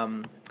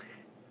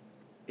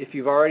 If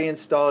you've already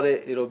installed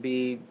it, it'll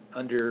be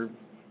under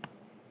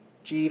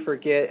G for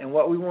Git. And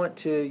what we want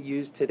to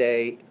use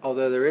today,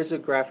 although there is a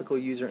graphical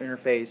user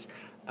interface,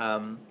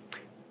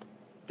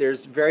 there's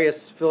various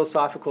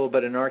philosophical,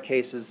 but in our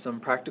cases, some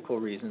practical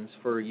reasons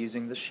for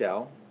using the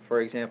shell. For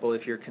example,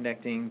 if you're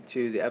connecting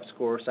to the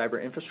EPSCoR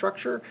cyber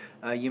infrastructure,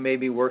 you may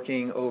be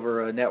working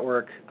over a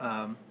network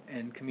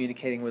and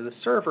communicating with a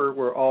server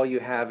where all you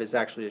have is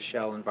actually a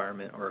shell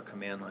environment or a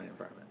command line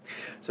environment.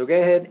 So go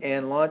ahead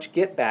and launch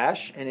Git Bash,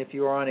 and if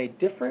you are on a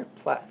different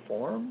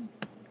platform,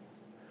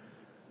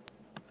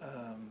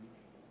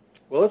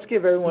 well, let's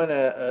give everyone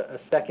a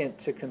second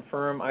to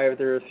confirm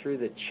either through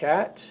the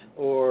chat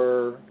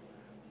or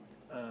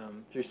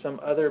through some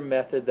other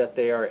method that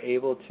they are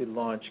able to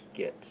launch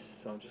Git.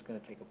 So I'm just going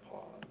to take a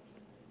pause.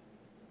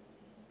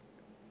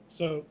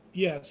 So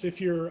yes, if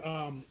you're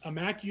a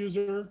Mac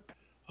user,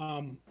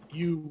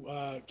 you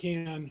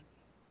can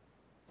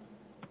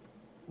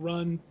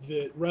run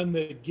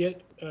the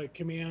Git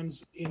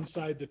commands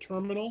inside the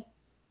terminal,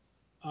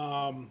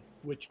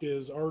 which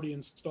is already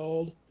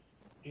installed,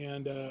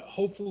 and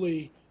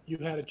hopefully you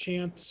had a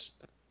chance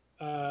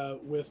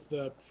with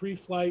the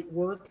pre-flight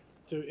work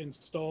to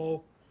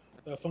install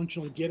a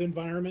functional Git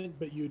environment,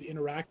 but you'd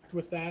interact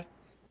with that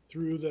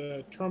through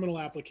the terminal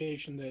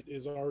application that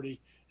is already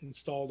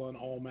installed on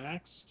all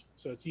Macs.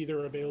 So it's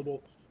either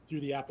available through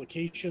the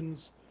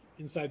applications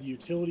inside the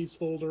utilities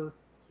folder,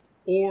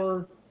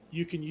 or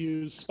you can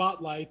use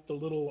Spotlight, the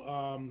little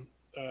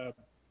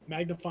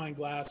magnifying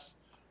glass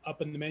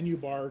up in the menu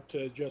bar,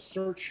 to just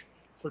search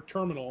for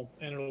terminal,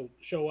 and it'll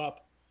show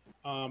up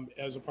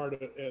as a part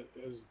of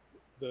as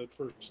the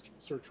first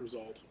search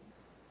result.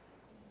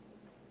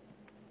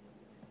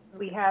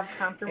 We have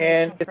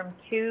confirmation from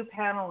two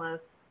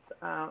panelists,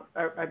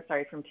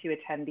 from two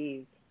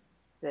attendees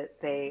that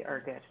they are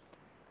good.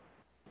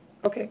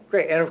 Okay,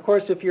 great. And of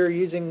course, if you're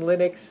using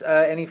Linux,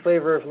 any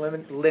flavor of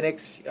Linux,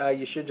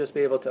 you should just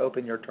be able to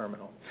open your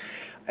terminal.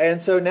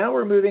 And so now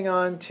we're moving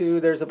on to,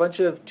 there's a bunch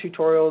of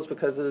tutorials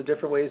because of the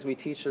different ways we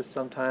teach this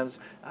sometimes.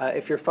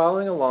 If you're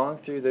following along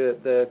through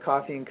the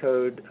Coffee and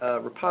Code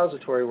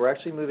repository, we're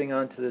actually moving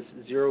on to this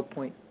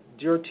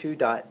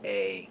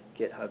 0.02.a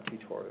GitHub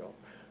tutorial,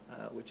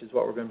 which is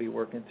what we're going to be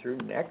working through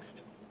next.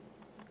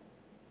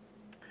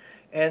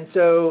 And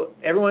so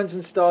everyone's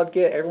installed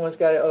Git, everyone's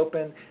got it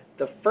open.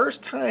 The first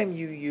time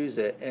you use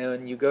it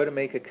and you go to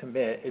make a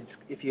commit,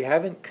 if you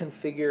haven't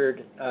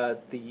configured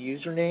the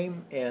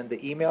username and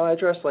the email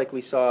address like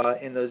we saw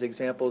in those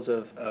examples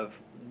of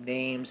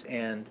names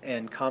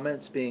and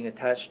comments being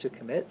attached to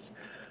commits,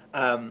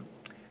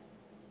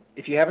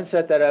 if you haven't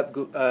set that up,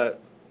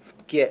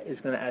 Git is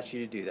going to ask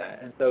you to do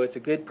that. And so it's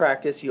a good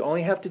practice. You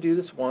only have to do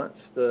this once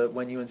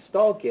when you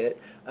install Git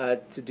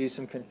to do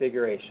some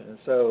configuration. And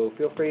so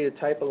feel free to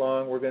type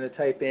along. We're going to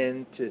type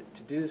in to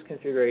do this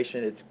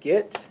configuration. It's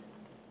git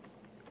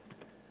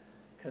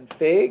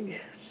config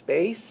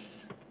space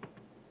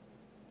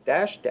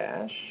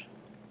 --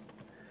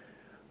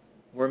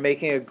 we're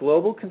making a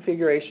global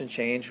configuration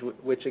change,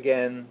 which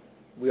again,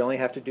 we only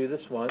have to do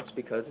this once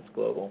because it's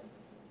global.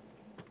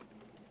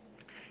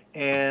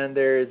 And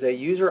there's a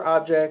user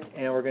object,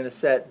 and we're going to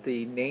set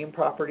the name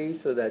property,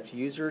 so that's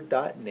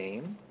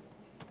user.name.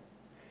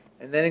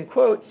 And then in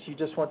quotes, you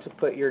just want to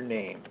put your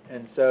name.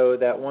 And so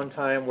that one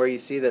time where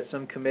you see that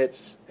some commits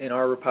in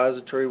our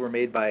repository were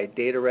made by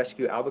Data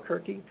Rescue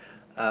Albuquerque,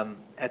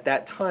 at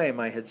that time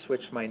I had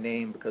switched my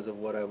name because of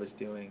what I was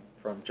doing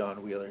from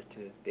John Wheeler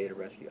to Data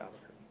Rescue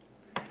Albuquerque.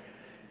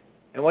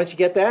 And once you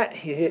get that,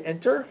 you hit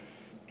enter,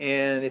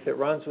 and if it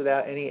runs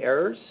without any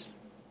errors,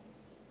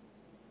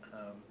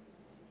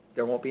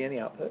 there won't be any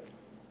output.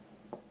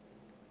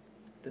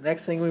 The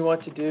next thing we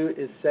want to do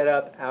is set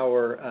up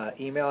our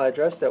email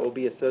address that will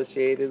be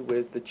associated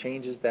with the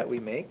changes that we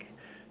make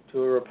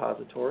to a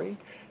repository.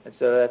 And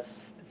so that's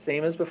the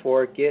same as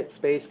before, git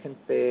space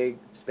config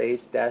space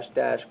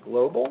 --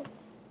 global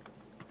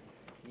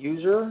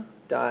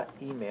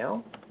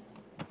user.email.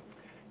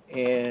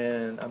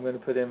 And I'm going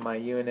to put in my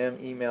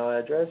UNM email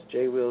address,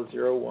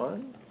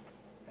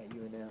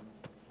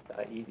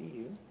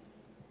 jwheel01@unm.edu.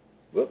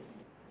 Whoop,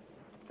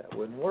 that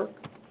wouldn't work.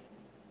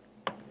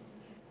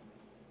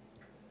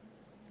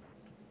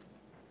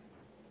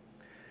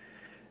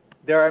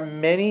 There are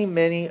many,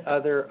 many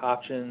other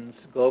options,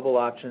 global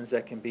options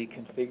that can be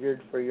configured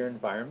for your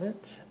environment.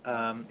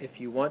 If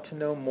you want to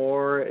know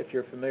more, if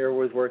you're familiar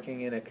with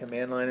working in a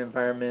command line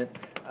environment,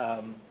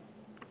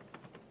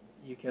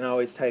 you can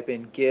always type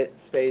in git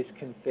space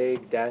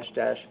config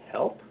 --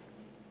 help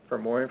for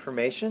more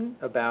information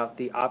about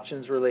the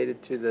options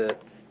related to the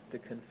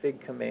config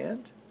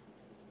command.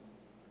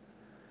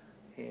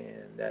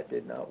 And that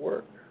did not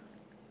work.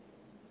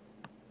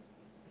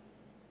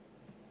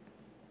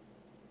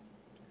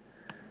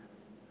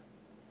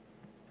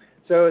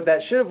 So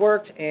that should have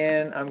worked,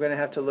 and I'm going to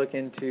have to look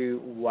into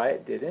why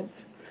it didn't.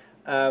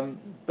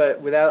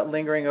 But without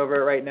lingering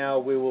over it right now,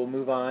 we will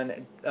move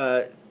on.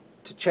 To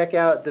check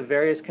out the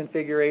various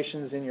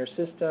configurations in your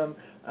system,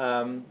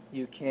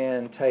 you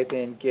can type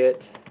in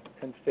git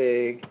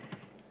config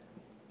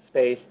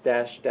space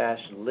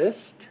 -- list.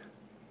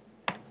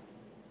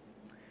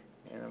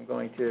 And I'm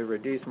going to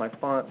reduce my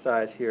font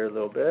size here a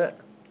little bit.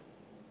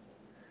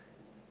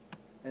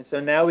 And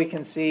so now we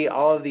can see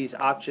all of these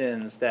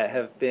options that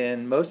have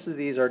been, most of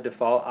these are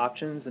default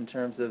options in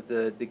terms of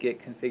the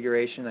Git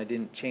configuration. I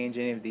didn't change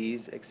any of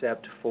these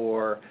except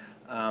for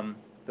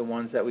the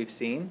ones that we've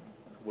seen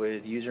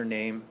with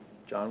username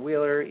John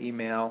Wheeler,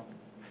 email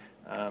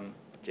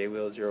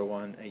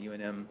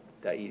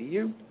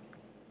jwheel01@unm.edu.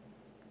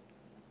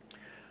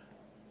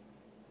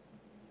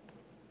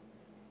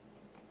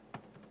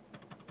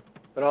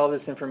 But all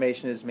this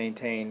information is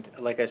maintained,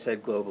 like I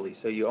said, globally,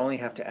 so you only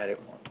have to add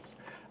it once.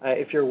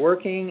 If you're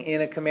working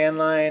in a command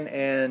line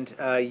and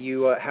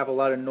you have a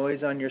lot of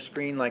noise on your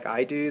screen like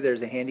I do,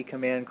 there's a handy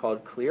command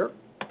called clear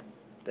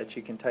that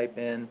you can type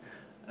in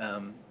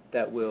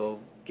that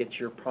will get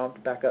your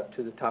prompt back up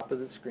to the top of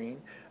the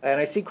screen. And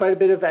I see quite a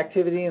bit of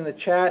activity in the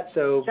chat,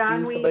 so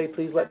John, somebody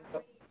please let me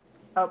know.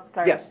 Oh,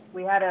 sorry. Yes.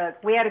 We had a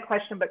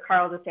question, but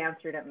Carl just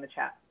answered it in the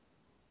chat.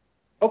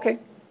 Okay.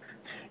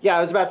 Yeah,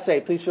 I was about to say,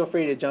 please feel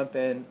free to jump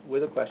in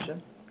with a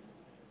question.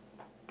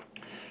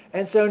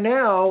 And so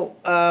now,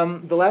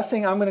 the last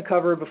thing I'm going to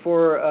cover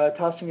before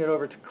tossing it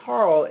over to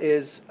Carl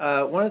is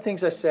one of the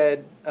things I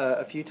said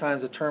a few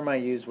times, a term I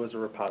used was a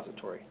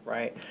repository,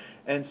 right?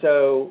 And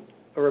so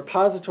a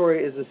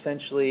repository is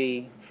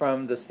essentially,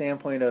 from the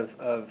standpoint of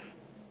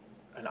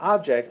an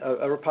object,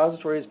 a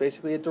repository is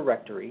basically a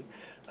directory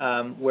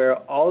where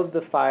all of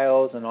the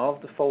files and all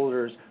of the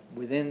folders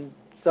within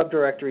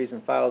subdirectories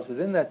and files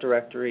within that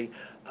directory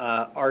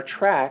are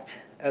tracked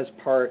as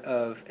part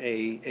of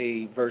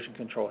a version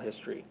control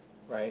history,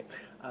 right?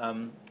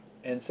 And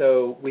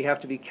so we have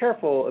to be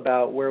careful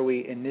about where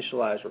we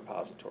initialize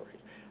repositories.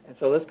 And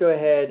so let's go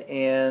ahead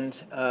and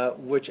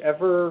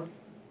whichever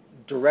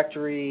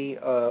directory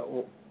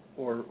or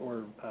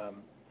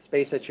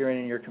space that you're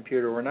in your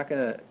computer, we're not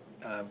going to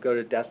go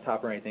to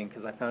desktop or anything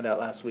because I found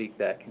out last week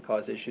that can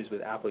cause issues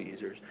with Apple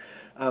users.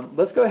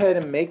 Let's go ahead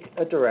and make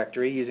a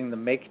directory using the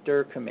make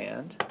dir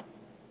command,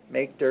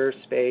 make dir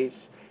space,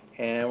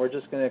 and we're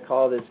just going to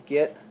call this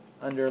git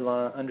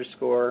 _demo.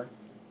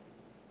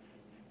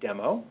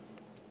 And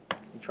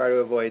try to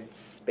avoid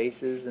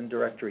spaces and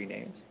directory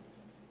names.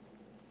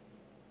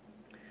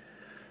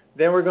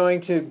 Then we're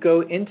going to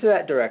go into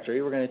that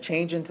directory. We're going to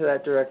change into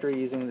that directory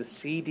using the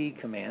cd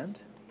command.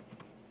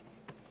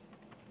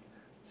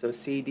 So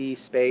cd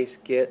space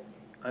git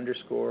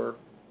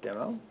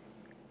 _demo.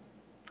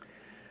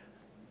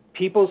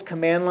 People's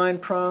command line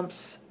prompts,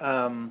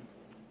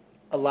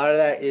 a lot of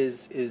that is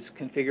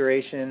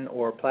configuration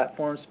or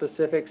platform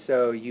specific,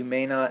 so you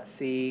may not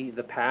see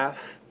the path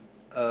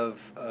of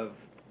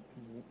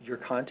your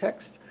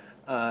context.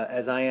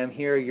 As I am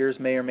here, yours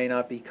may or may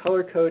not be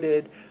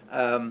color-coded.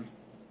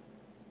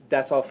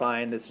 That's all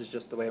fine. This is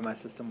just the way my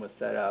system was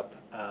set up,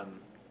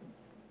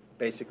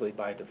 basically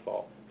by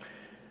default.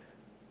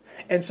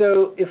 And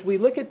so if we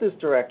look at this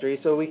directory,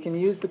 so we can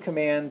use the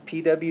command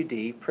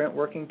pwd, print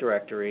working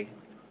directory,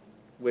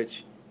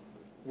 which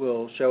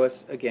will show us,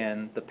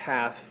 again, the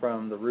path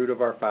from the root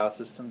of our file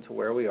system to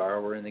where we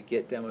are. We're in the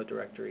git demo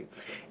directory.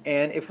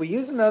 And if we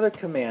use another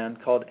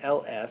command called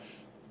ls,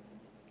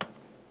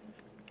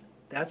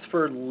 that's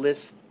for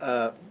list,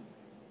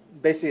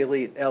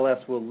 basically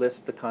ls will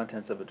list the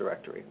contents of a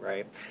directory,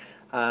 right?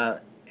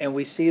 And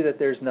we see that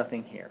there's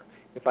nothing here.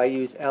 If I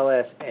use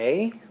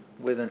lsa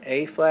with an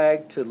A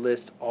flag to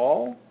list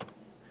all,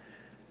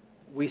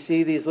 we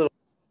see these little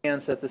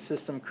commands that the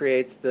system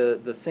creates.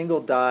 The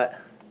single dot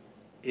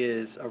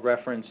is a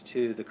reference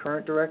to the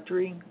current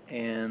directory,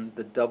 and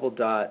the double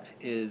dot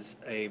is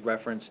a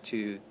reference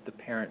to the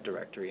parent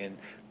directory. And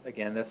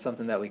again, that's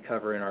something that we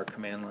cover in our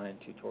command line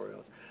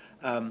tutorials.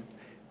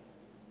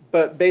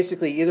 But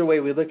basically, either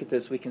way we look at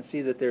this, we can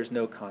see that there's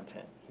no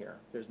content here.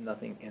 There's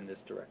nothing in this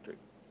directory.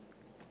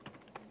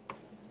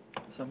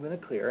 So I'm going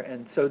to clear.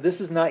 And so this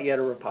is not yet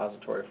a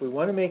repository. If we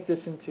want to make this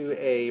into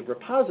a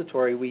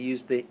repository, we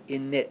use the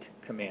init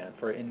command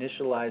for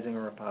initializing a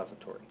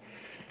repository.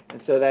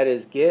 And so that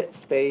is git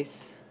space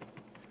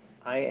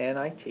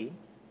init.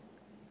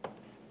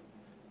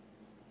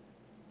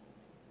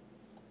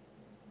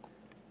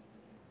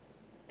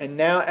 And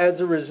now, as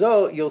a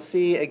result, you'll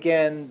see,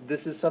 again,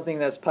 this is something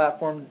that's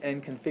platform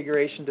and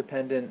configuration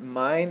dependent.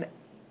 My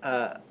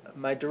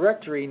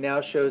directory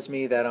now shows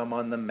me that I'm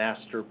on the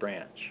master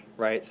branch,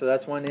 right? So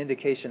that's one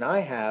indication I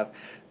have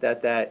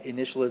that that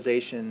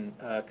initialization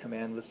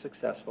command was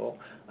successful.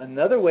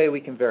 Another way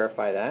we can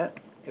verify that,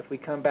 if we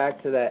come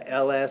back to that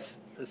ls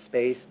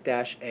space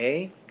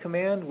 -a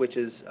command, which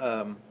is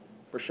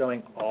for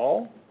showing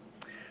all,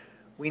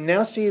 we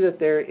now see that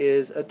there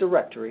is a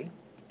directory.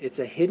 It's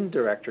a hidden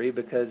directory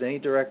because any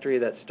directory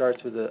that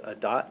starts with a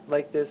dot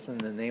like this and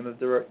the name of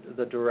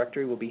the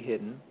directory will be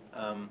hidden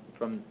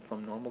from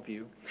normal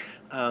view.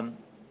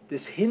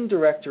 This hidden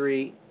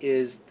directory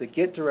is the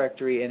Git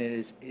directory, and it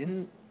is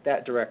in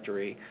that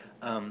directory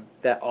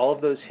that all of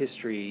those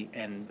history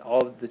and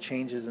all of the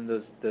changes in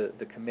those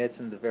the commits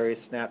and the various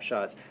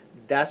snapshots,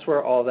 that's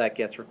where all that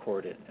gets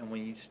recorded. And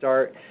when you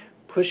start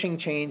pushing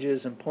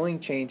changes and pulling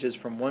changes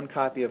from one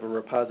copy of a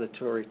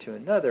repository to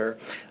another,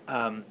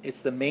 it's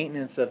the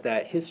maintenance of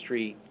that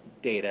history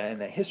data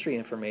and that history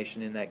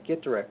information in that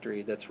Git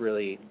directory that's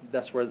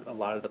where a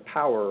lot of the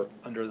power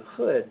under the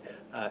hood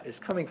is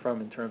coming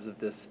from in terms of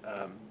this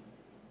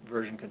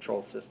version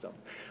control system.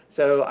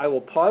 So I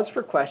will pause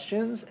for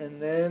questions,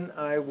 and then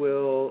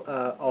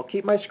I'll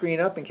keep my screen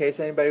up in case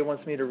anybody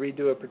wants me to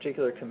redo a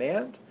particular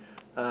command.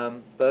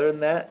 But other than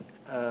that,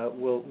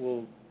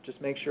 we'll just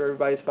make sure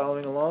everybody's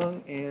following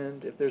along,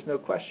 and if there's no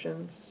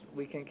questions,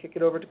 we can kick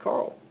it over to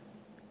Carl.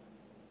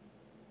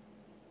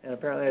 And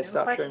apparently I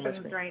stopped sharing my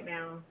screen. Right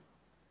now.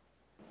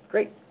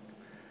 Great.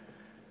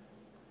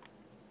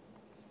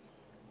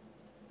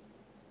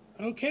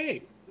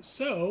 Okay,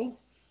 so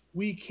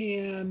we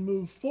can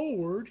move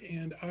forward,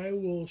 and I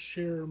will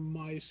share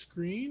my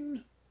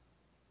screen.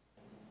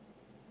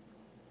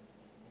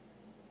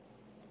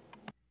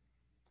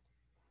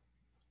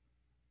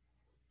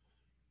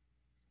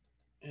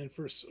 And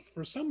for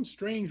some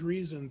strange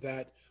reason,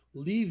 that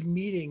leave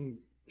meeting,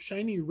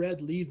 shiny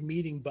red leave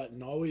meeting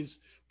button always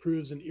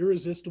proves an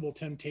irresistible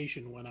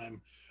temptation when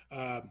I'm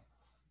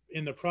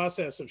in the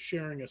process of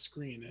sharing a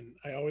screen, and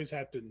I always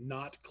have to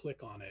not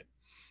click on it.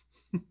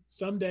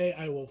 Someday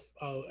I will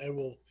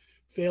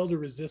fail to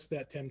resist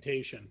that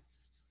temptation.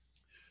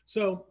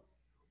 So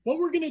what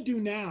we're going to do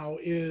now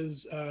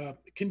is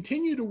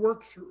continue to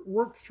work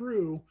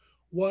through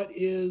what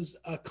is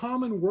a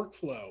common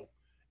workflow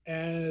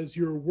as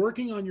you're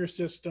working on your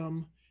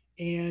system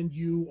and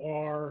you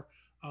are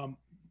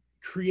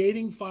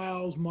creating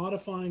files,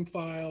 modifying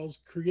files,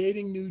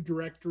 creating new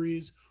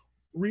directories,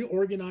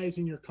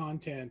 reorganizing your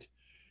content,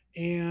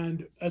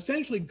 and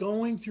essentially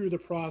going through the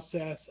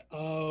process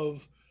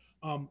of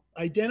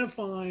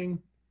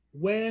identifying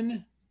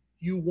when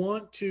you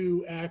want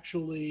to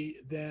actually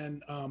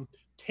then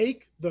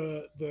take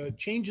the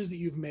changes that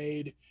you've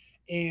made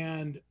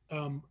and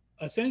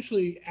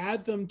essentially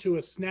add them to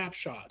a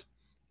snapshot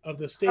of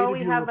the state of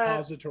your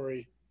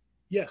repository.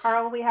 Yes.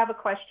 Carl, we have a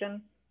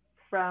question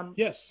from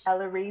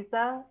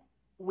Elariza.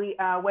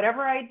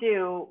 Whatever I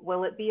do,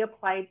 will it be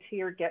applied to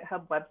your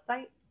GitHub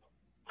website?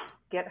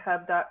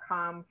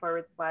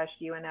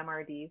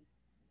 github.com/UNMRDs.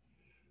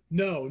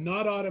 No,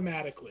 not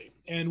automatically.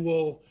 And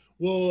we'll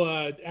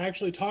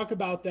actually talk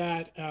about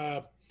that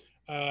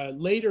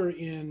later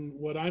in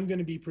what I'm going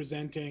to be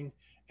presenting,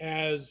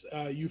 as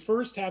you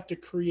first have to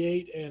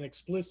create an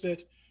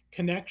explicit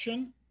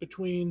connection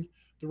between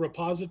the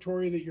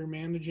repository that you're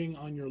managing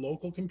on your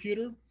local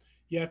computer.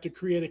 You have to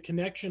create a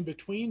connection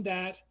between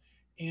that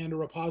and a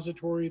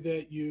repository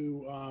that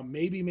you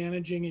may be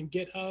managing in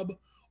GitHub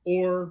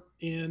or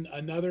in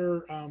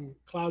another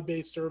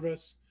cloud-based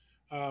service.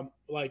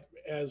 Like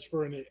as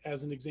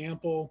an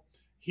example,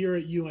 here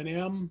at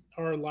UNM,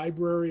 our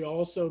library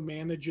also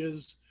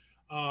manages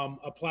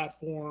a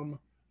platform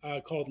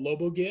called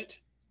LoboGit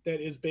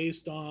that is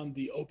based on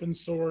the open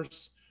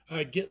source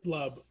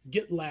GitLab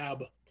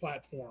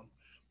platform.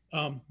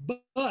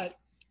 But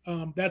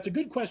that's a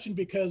good question,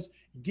 because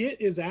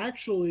Git is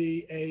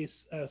actually a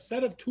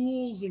set of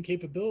tools and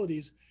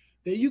capabilities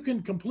that you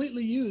can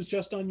completely use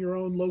just on your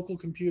own local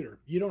computer.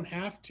 You don't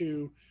have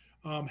to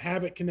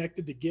have it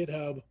connected to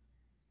GitHub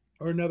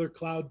or another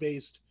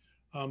cloud-based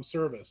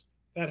service.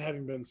 That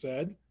having been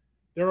said,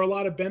 there are a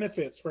lot of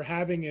benefits for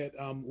having it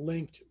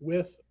linked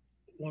with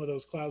one of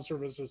those cloud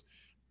services,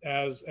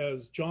 as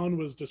John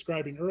was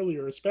describing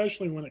earlier,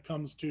 especially when it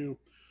comes to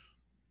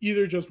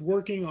either just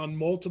working on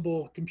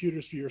multiple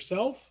computers for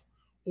yourself,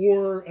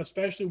 or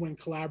especially when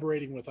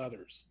collaborating with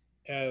others,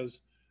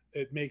 as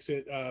it makes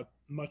it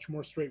much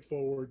more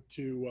straightforward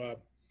to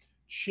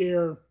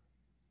share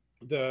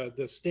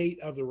the state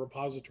of the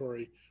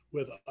repository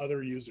with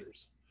other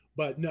users.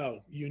 But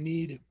no, you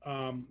need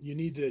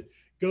to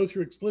go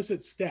through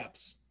explicit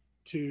steps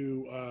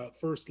to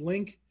first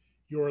link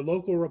your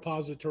local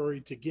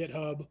repository to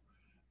GitHub,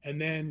 and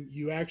then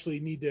you actually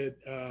need to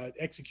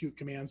execute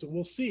commands that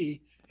we'll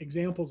see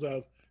examples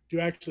of to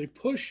actually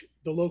push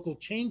the local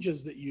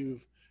changes that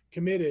you've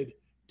committed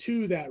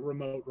to that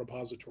remote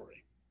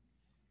repository.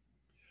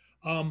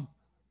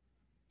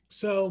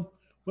 So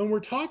when we're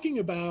talking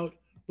about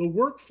the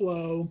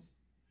workflow,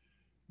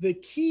 the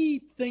key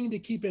thing to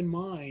keep in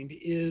mind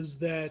is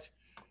that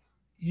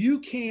you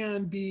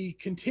can be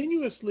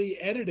continuously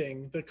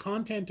editing the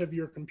content of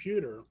your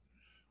computer,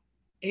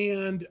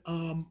 and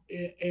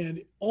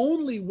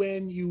only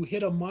when you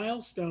hit a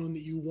milestone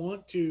that you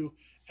want to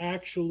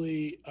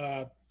actually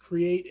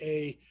create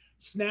a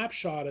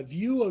snapshot, a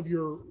view of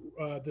your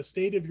the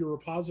state of your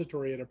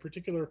repository at a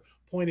particular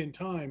point in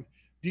time,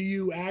 do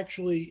you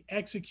actually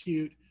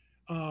execute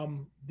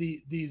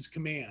these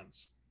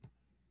commands.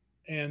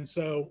 And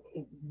so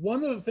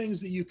one of the things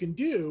that you can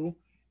do,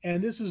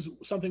 and this is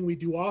something we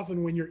do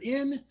often when you're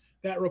in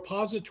that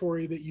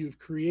repository that you've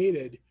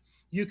created,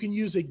 you can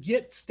use a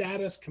git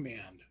status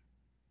command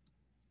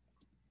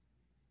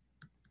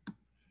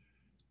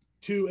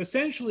to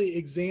essentially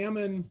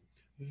examine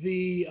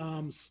the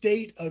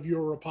state of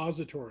your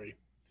repository.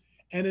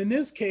 And in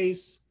this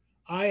case,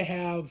 I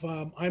have,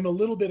 I'm a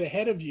little bit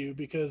ahead of you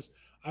because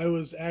I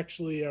was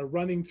actually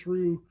running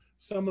through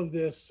some of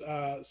this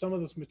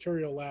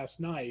material last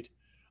night.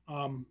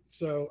 And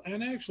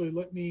actually,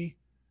 let me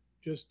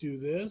just do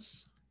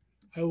this.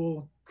 I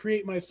will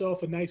create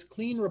myself a nice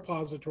clean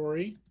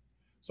repository.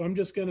 So I'm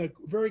just going to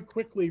very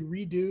quickly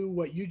redo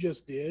what you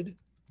just did.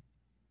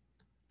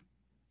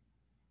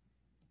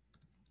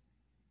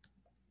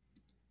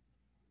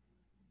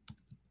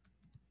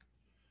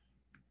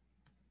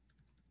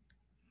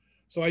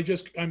 So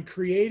I'm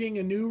creating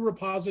a new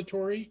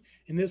repository,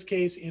 in this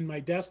case in my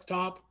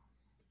desktop,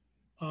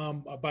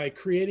 by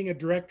creating a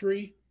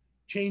directory,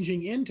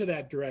 changing into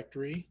that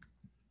directory,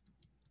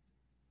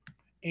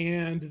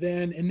 and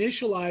then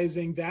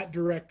initializing that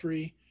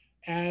directory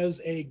as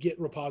a Git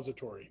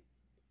repository.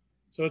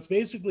 So it's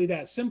basically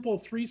that simple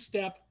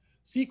 3-step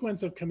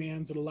sequence of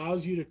commands that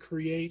allows you to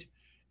create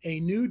a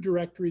new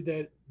directory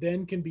that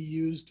then can be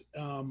used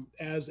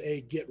as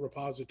a Git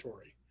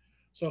repository.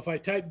 So if I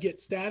type git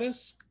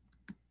status,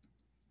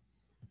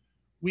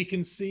 we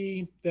can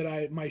see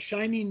that my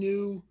shiny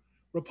new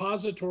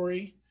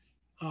repository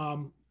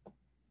I'm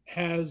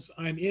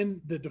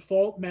in the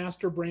default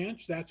master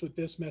branch. That's what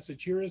this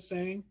message here is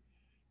saying.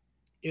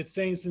 It's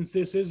saying since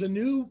this is a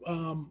new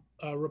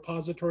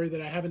repository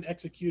that I haven't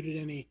executed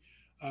any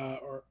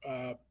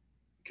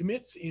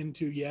commits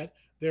into yet,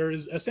 there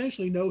is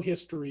essentially no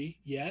history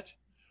yet.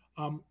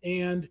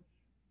 And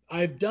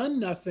I've done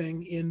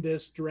nothing in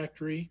this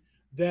directory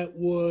that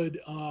would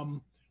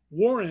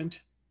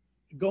warrant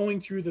going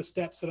through the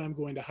steps that I'm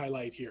going to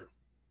highlight here.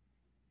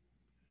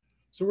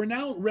 So we're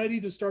now ready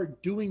to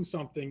start doing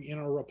something in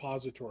our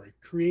repository,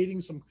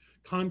 creating some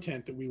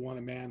content that we want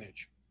to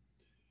manage.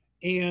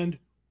 And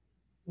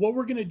what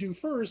we're going to do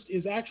first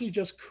is actually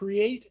just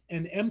create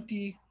an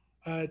empty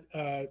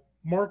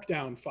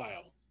Markdown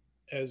file.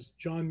 As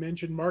John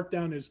mentioned,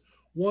 Markdown is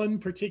one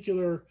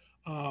particular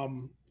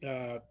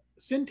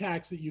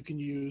syntax that you can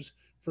use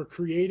for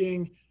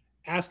creating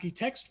ASCII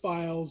text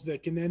files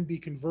that can then be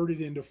converted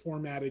into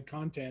formatted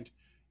content,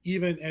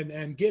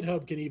 and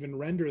GitHub can even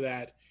render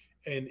that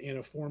in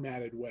a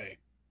formatted way.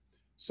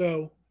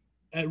 So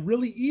a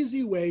really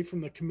easy way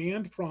from the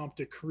command prompt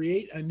to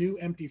create a new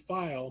empty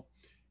file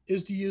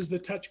is to use the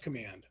touch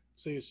command.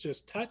 So it's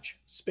just touch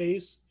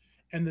space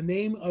and the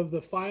name of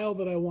the file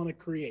that I want to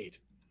create.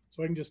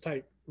 So I can just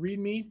type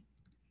readme.md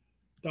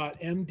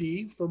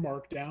for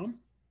Markdown.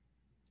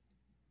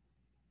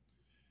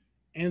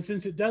 And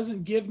since it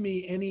doesn't give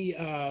me any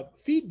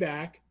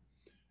feedback,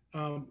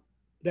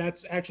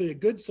 that's actually a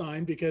good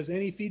sign, because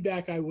any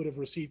feedback I would have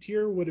received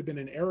here would have been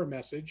an error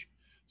message.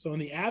 So in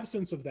the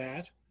absence of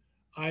that,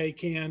 I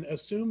can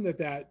assume that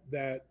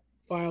that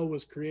file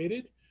was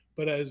created.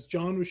 But as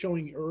John was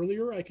showing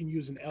earlier, I can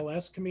use an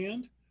ls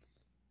command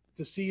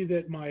to see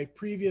that my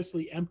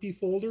previously empty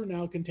folder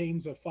now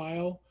contains a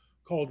file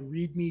called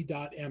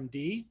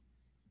readme.md.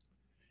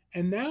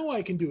 And now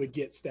I can do a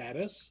git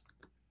status.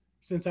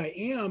 Since I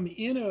am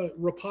in a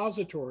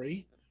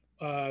repository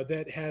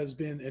that has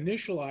been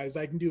initialized,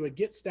 I can do a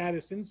git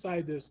status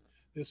inside this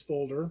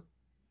folder.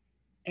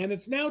 And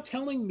it's now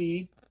telling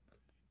me,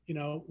 you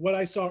know, what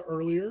I saw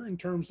earlier in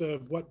terms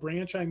of what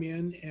branch I'm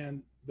in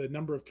and the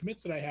number of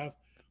commits that I have.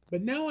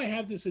 But now I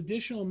have this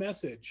additional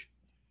message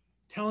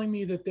telling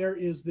me that there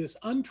is this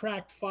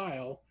untracked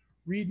file,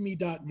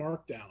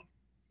 readme.markdown,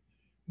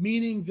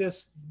 meaning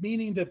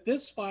that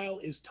this file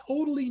is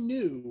totally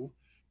new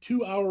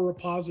to our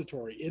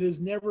repository. It has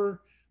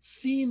never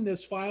seen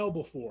this file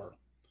before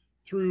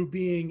through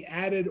being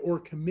added or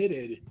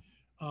committed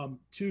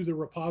to the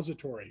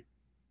repository.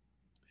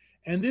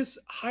 And this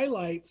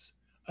highlights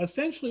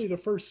essentially the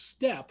first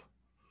step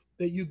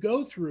that you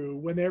go through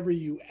whenever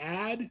you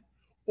add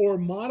or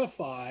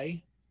modify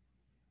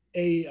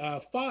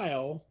a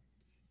file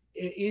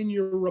in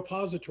your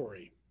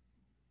repository.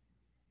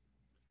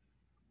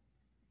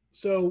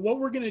 So what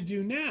we're going to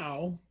do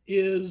now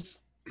is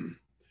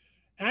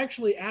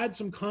actually add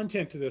some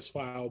content to this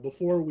file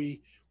before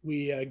we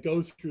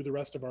go through the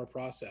rest of our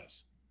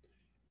process.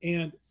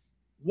 And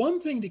one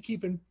thing to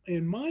keep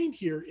in mind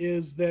here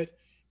is that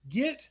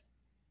Git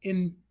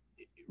in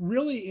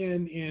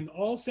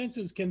all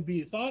senses can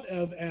be thought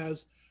of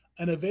as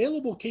an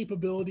available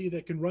capability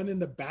that can run in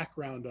the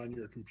background on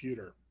your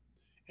computer.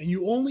 And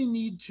you only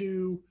need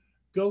to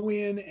go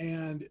in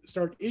and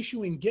start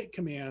issuing Git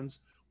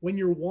commands when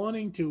you're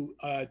wanting to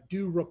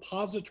do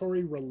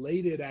repository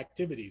related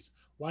activities,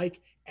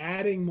 like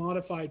adding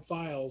modified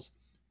files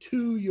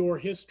to your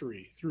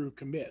history through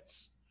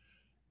commits.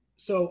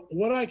 So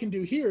what I can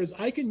do here is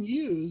I can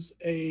use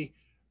a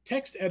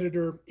text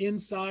editor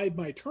inside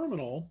my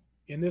terminal.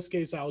 In this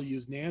case, I'll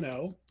use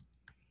nano.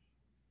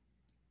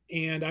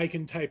 And I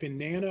can type in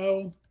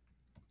nano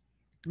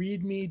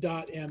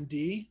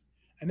readme.md.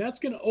 And that's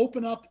going to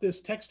open up this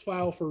text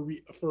file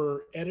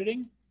for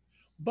editing.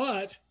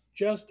 But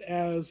just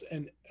as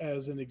an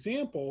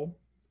example,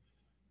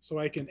 so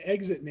I can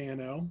exit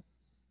nano,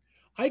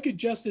 I could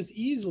just as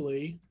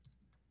easily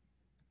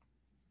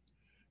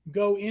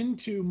go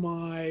into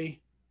my,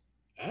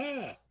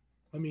 let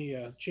me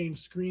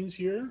change screens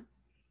here.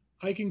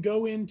 I can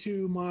go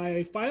into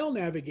my file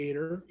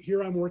navigator.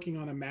 Here I'm working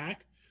on a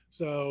Mac.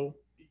 So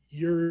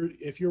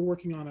if you're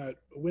working on a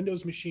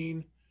Windows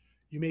machine,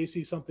 you may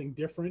see something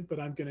different, but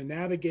I'm going to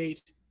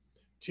navigate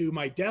to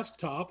my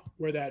desktop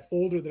where that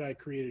folder that I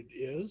created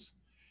is.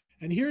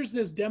 And here's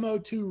this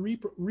demo2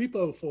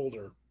 repo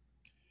folder.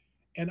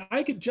 And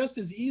I could just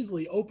as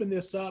easily open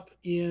this up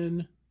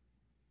in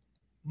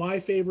my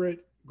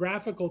favorite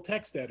graphical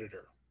text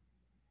editor.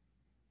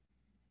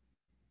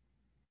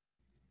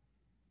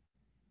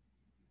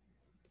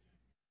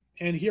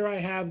 And here I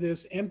have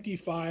this empty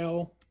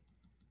file,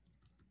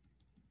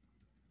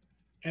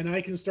 and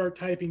I can start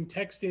typing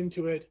text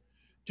into it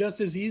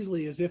just as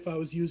easily as if I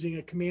was using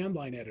a command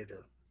line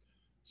editor.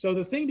 So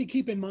the thing to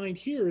keep in mind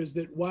here is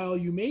that while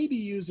you may be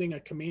using a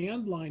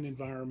command line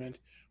environment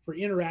for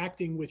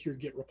interacting with your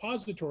Git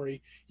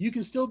repository, you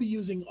can still be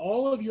using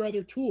all of your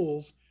other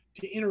tools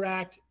to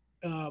interact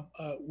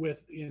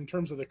with in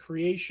terms of the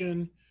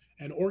creation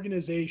and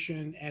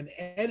organization and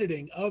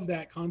editing of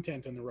that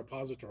content in the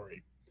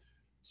repository.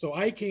 So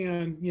I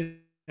can,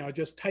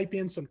 just type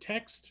in some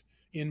text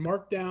in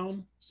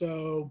Markdown.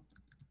 So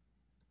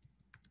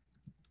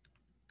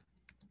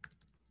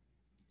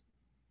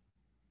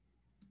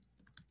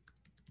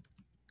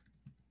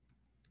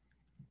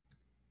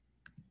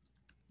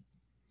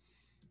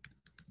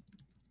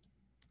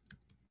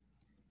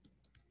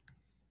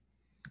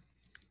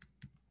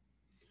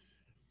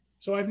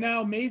I've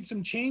now made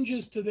some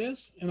changes to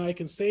this, and I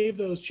can save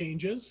those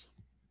changes.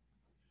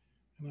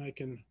 And I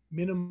can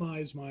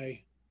minimize my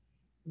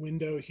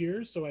window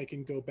here so I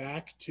can go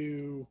back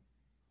to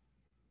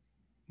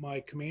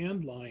my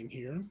command line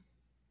here.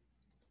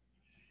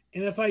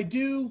 And if I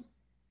do,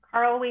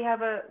 Carl, we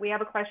have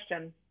a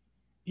question.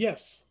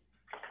 Yes.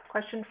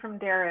 Question from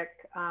Derek.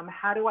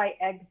 How do I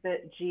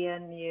exit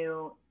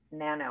GNU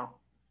Nano?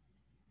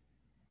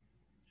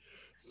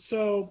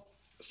 So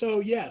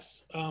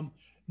yes,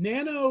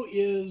 Nano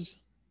is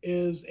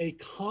a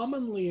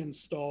commonly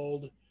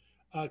installed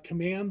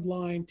command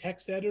line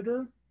text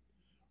editor,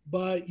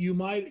 but you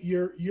might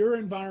your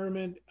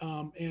environment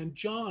and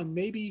John,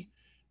 maybe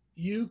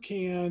you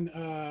can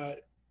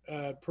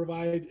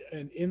provide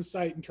an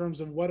insight in terms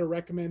of what a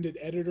recommended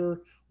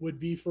editor would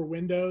be for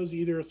Windows,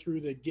 either through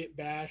the Git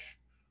Bash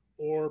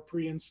or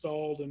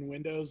pre-installed in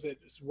Windows that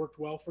has worked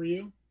well for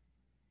you.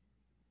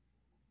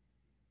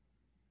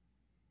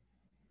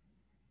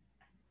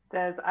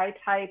 Says I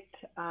typed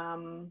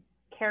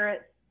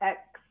 *X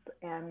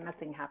and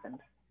nothing happened.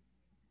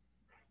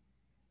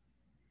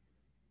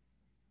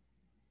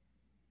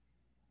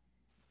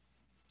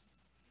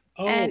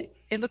 Oh. And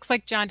it looks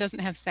like John doesn't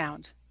have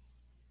sound.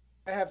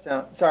 I have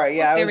sound. Sorry,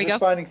 yeah, there I was we go.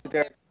 responding to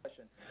Derek's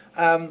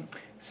question.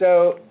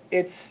 So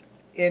it's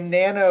in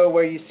Nano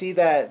where you see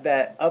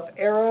that up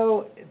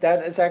arrow,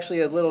 that is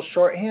actually a little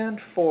shorthand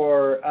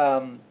for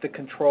the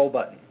control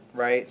button,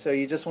 right? So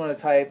you just want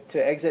to type, to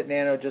exit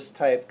Nano, just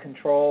type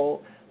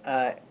control,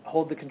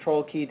 hold the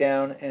control key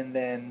down, and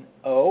then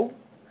O.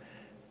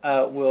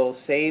 Will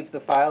save the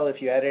file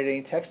if you added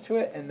any text to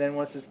it, and then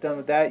once it's done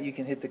with that, you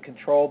can hit the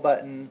control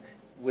button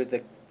with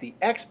the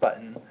X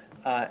button,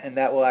 and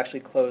that will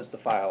actually close the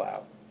file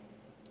out.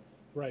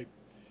 Right.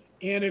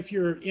 And if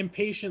you're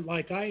impatient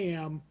like I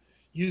am,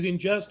 you can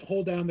just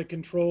hold down the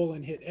control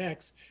and hit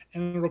X,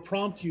 and it'll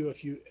prompt you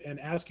and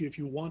ask you if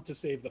you want to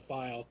save the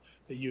file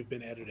that you've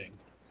been editing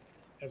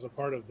as a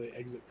part of the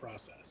exit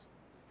process.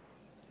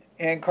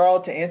 And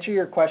Carl, to answer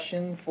your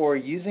question, for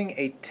using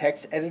a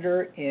text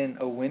editor in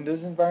a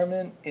Windows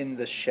environment in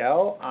the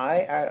shell,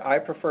 I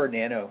prefer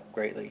Nano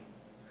greatly.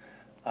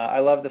 I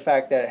love the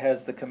fact that it has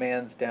the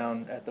commands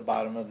down at the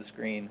bottom of the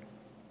screen.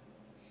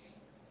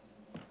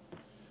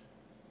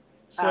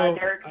 So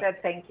Derek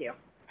said thank you.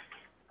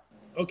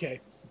 Okay,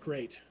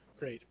 great.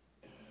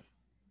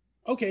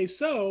 Okay,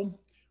 so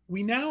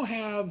we now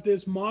have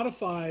this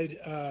modified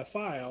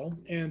file,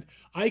 and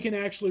I can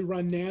actually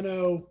run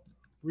nano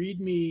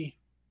readme.md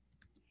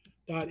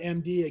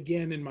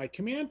again in my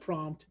command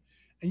prompt,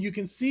 and you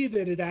can see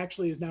that it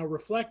actually is now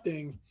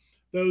reflecting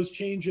those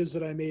changes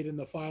that I made in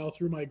the file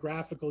through my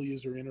graphical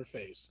user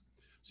interface.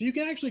 So you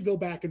can actually go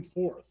back and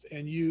forth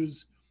and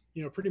use,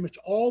 pretty much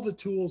all the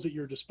tools at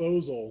your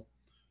disposal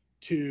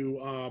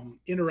to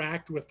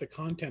interact with the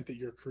content that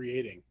you're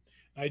creating.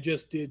 I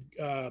just did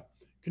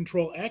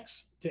Control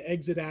X to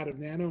exit out of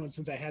Nano, and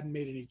since I hadn't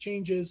made any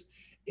changes,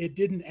 it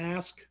didn't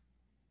ask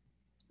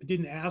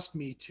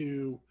me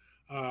to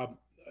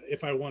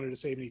if I wanted to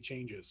save any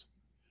changes.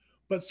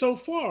 But so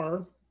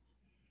far,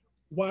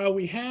 while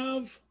we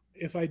have,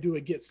 if I do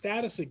a git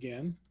status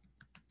again,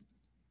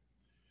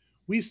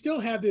 we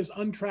still have this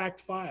untracked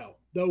file,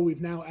 though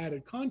we've now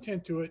added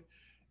content to it.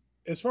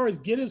 As far as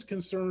Git is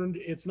concerned,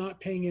 it's not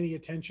paying any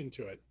attention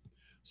to it.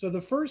 So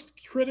the first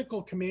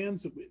critical command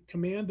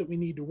that we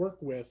need to work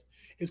with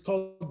is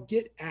called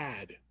git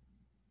add.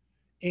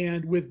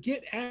 And with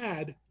git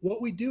add,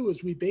 what we do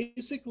is we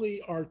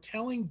basically are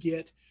telling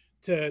Git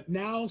to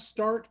now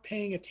start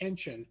paying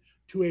attention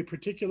to a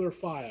particular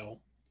file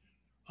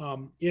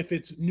if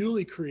it's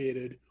newly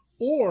created,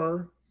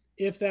 or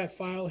if that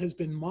file has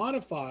been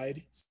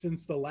modified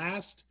since the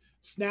last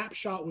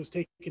snapshot was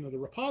taken of the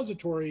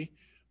repository,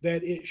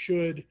 that it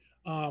should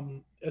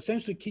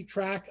essentially keep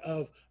track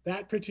of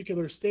that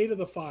particular state of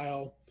the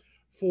file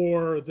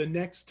for the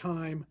next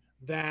time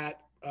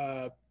that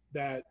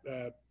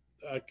the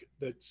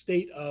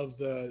state of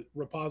the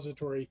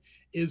repository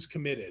is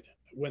committed,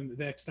 when the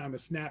next time a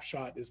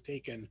snapshot is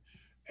taken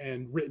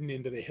and written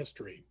into the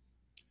history.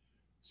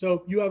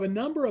 So you have a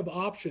number of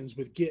options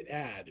with git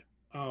add,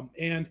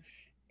 and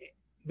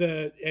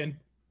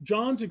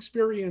John's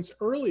experience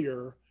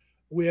earlier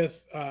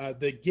with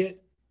the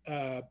git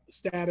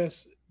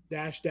status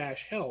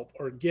 -- help,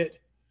 or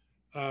git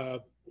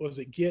config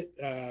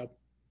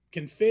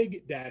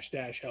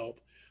 --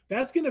 help,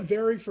 that's going to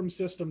vary from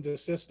system to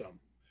system,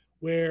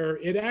 where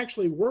it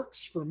actually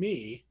works for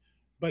me,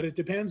 but it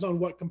depends on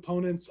what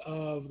components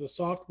of the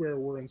software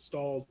were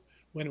installed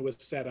when it was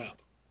set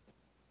up.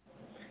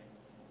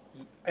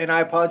 And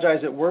I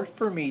apologize, it worked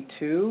for me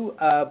too,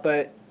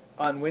 but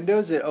on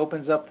Windows it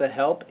opens up the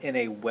help in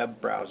a web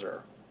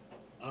browser.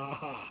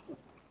 Aha.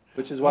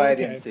 Which is why I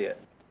didn't see it.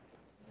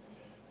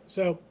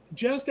 So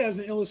just as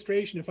an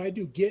illustration, if I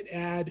do git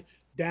add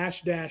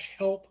 --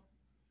 help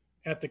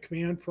at the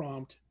command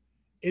prompt,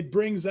 it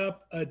brings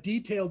up a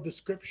detailed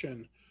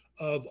description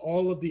of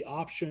all of the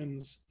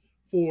options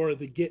for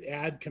the git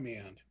add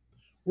command.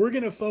 We're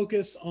going to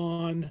focus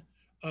on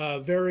a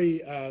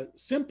very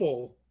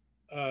simple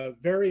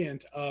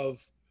variant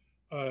of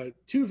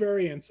two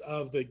variants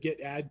of the git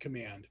add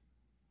command.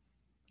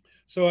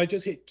 So I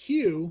just hit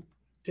Q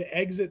to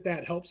exit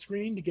that help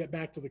screen to get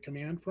back to the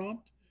command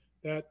prompt.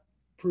 That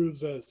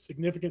proves a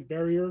significant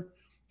barrier,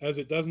 as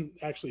it doesn't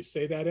actually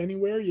say that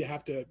anywhere. You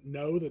have to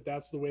know that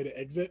that's the way to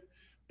exit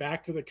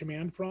back to the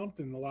command prompt,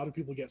 and a lot of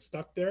people get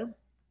stuck there.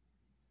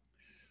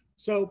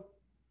 So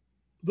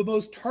the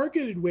most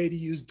targeted way to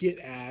use git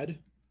add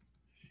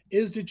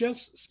is to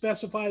just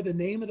specify the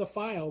name of the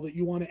file that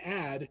you want to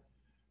add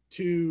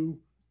to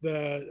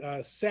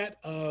the set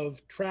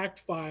of tracked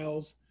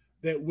files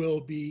that will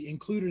be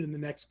included in the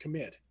next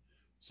commit.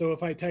 So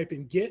if I type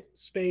in git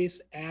space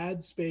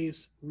add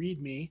space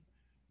readme,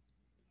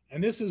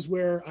 and this is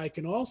where I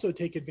can also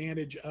take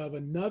advantage of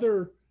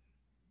another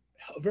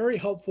very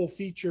helpful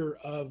feature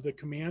of the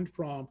command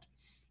prompt,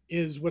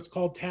 is what's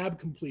called tab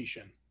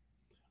completion.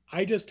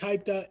 I just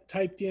typed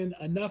in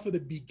enough of the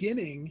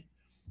beginning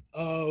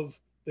of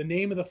the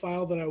name of the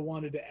file that I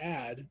wanted to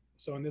add.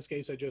 So in this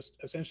case, I just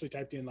essentially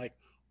typed in like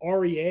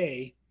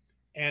REA,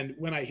 and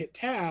when I hit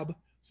tab,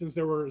 since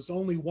there was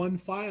only one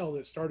file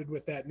that started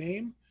with that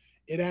name,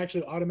 it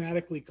actually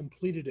automatically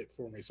completed it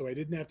for me. So I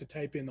didn't have to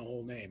type in the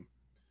whole name.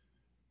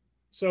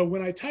 So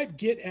when I type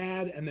git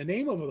add and the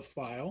name of the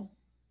file,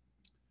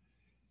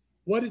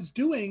 what it's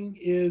doing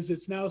is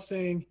it's now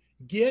saying,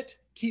 Git,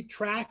 keep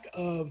track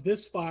of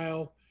this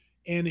file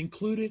and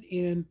include it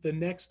in the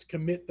next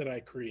commit that I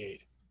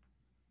create.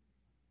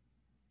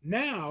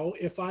 Now,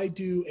 if I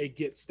do a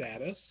git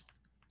status,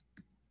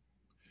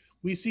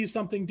 we see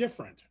something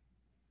different.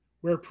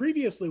 Where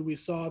previously we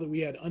saw that we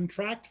had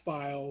untracked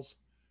files,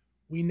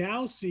 we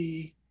now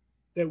see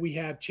that we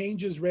have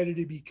changes ready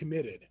to be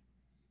committed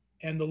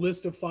and the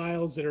list of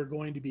files that are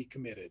going to be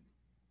committed.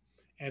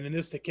 And in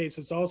this case,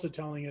 it's also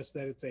telling us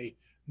that it's a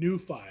new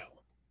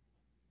file.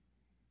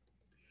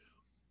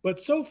 But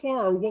so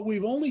far, what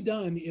we've only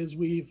done is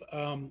we've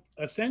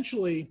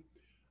essentially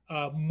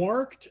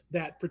marked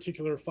that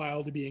particular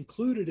file to be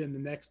included in the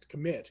next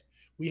commit.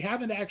 We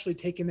haven't actually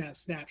taken that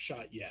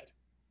snapshot yet.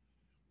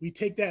 We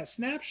take that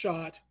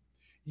snapshot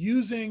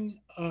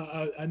using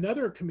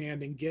another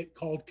command in Git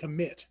called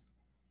commit.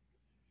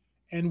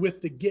 And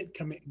with the git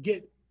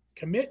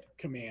commit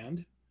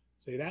command,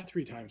 say that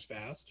 3 times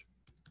fast,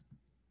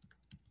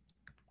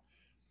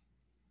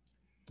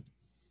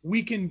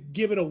 We can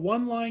give it a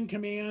one-line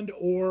command,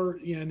 or,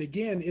 and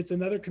again, it's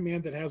another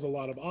command that has a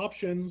lot of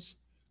options.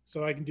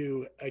 So I can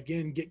do,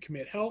 again, git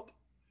commit help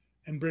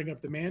and bring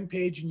up the man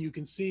page, and you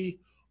can see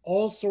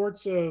all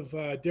sorts of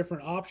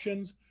different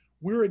options.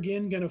 We're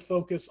again going to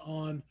focus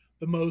on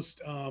the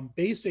most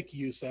basic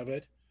use of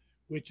it,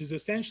 which is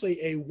essentially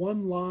a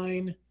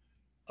one-line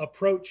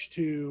approach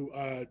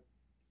to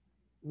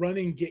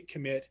running git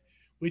commit,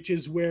 which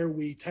is where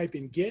we type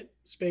in git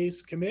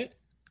space commit.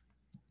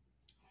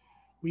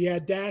 We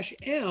add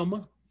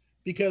 -m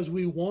because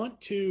we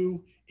want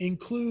to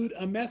include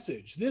a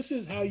message. This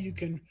is how you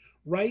can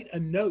write a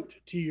note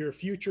to your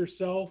future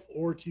self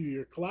or to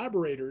your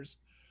collaborators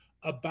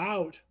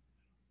about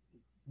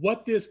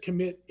what this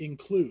commit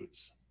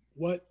includes.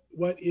 What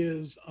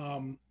is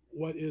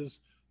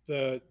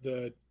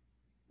the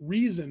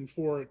reason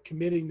for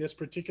committing this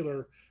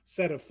particular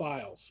set of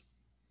files?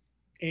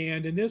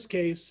 And in this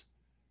case,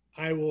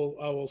 I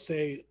will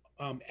say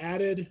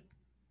added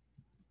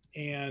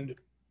and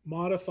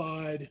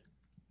modified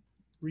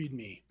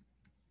README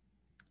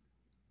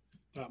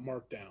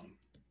 .markdown.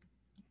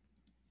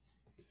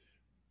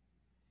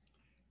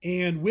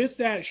 And with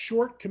that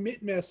short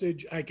commit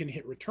message, I can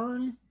hit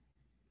return,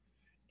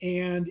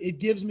 and it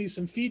gives me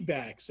some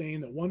feedback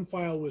saying that one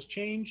file was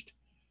changed.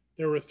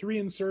 There were 3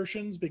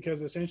 insertions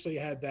because essentially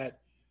it had that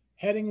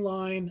heading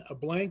line, a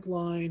blank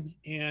line,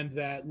 and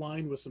that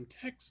line with some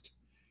text.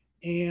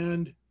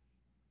 And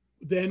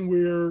then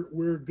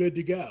we're good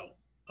to go.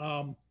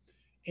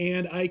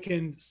 And I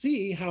can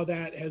see how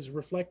that has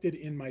reflected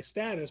in my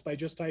status by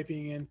just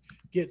typing in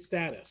git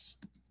status.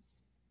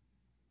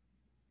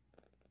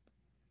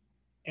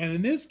 And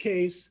in this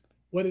case,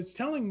 what it's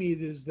telling me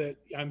is that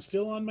I'm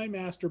still on my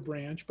master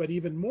branch, but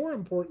even more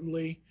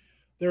importantly,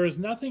 there is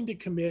nothing to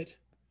commit.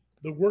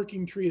 The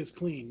working tree is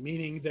clean,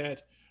 meaning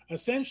that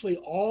essentially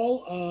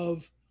all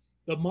of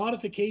the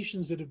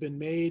modifications that have been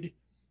made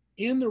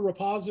in the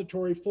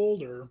repository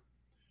folder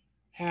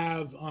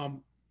have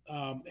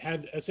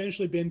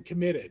essentially been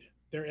committed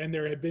there, and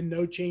there have been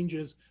no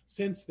changes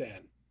since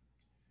then.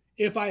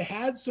 If I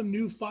had some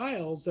new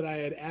files that I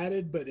had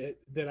added,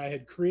 that I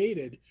had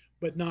created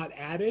but not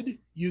added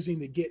using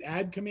the git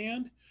add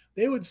command,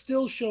 they would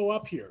still show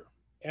up here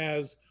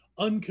as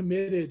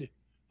uncommitted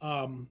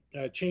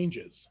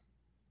changes.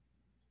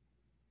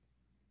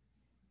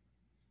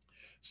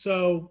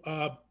 So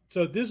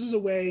this is a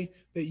way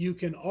that you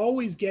can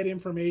always get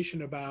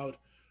information about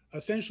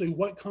essentially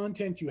what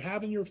content you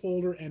have in your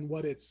folder and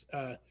what its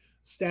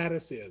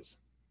status is.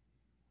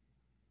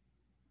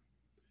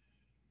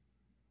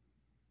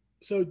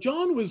 So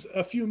John was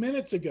a few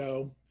minutes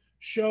ago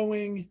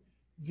showing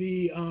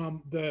the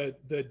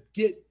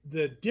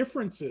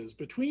differences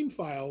between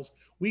files.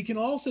 We can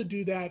also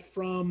do that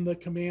from the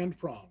command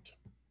prompt.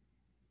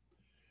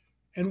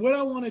 And what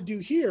I want to do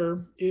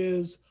here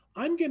is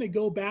I'm going to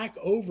go back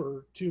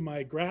over to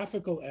my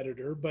graphical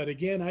editor, but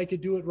again, I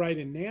could do it right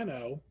in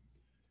Nano,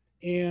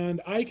 and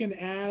I can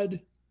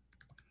add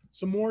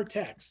some more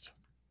text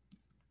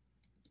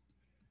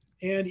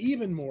and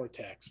even more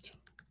text,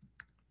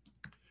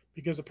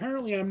 because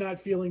apparently I'm not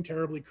feeling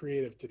terribly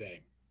creative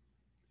today.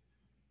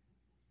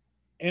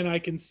 And I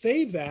can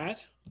save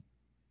that.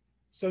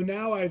 So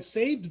now I've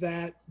saved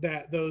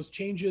those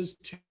changes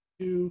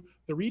to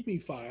the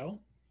README file.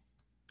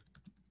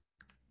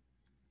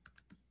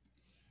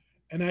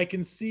 And I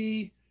can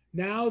see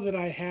now that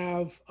I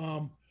have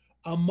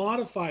a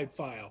modified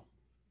file.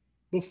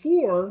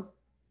 Before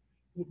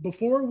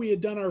we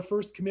had done our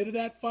first commit of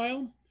that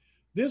file,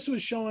 this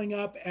was showing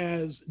up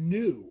as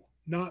new,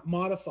 not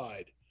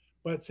modified.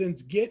 But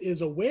since Git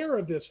is aware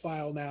of this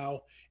file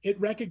now, it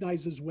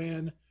recognizes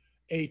when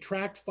a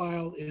tracked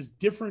file is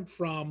different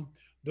from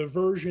the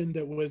version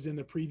that was in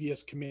the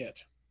previous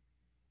commit.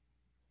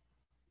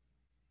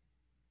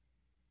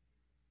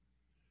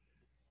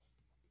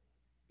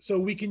 So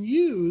we can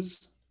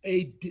use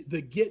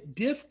the git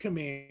diff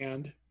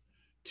command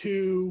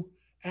to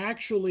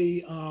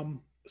actually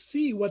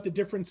see what the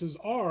differences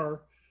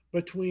are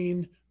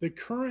between the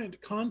current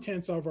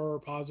contents of our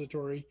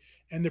repository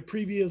and the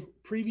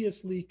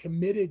previously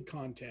committed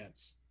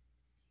contents.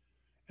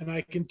 And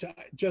I can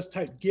just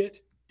type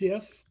git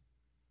diff,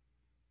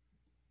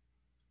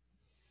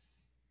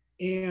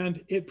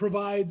 and it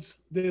provides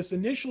this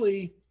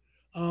initially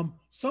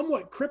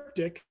somewhat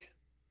cryptic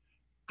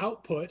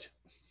output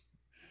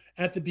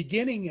at the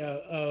beginning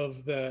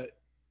of the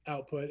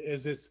output,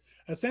 as it's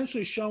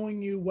essentially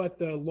showing you what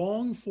the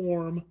long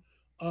form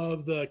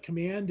of the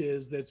command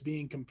is that's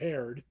being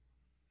compared.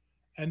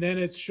 And then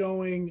it's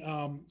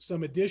showing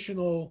some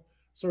additional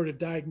sort of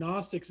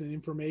diagnostics and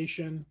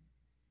information.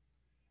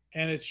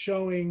 And it's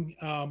showing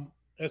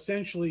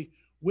essentially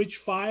which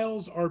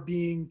files are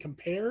being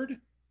compared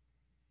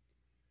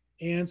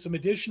and some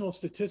additional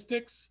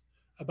statistics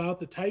about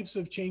the types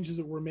of changes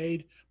that were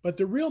made. But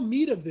the real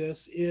meat of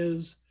this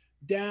is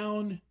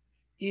down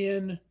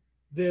in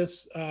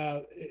this,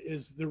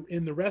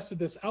 in the rest of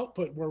this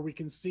output, where we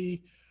can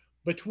see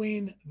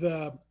between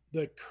the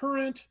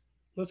current,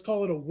 let's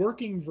call it a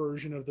working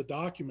version of the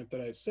document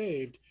that I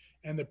saved,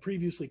 and the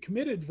previously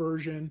committed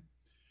version,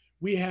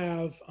 we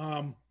have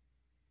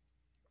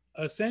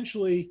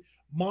essentially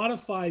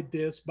modified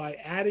this by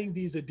adding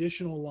these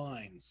additional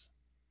lines.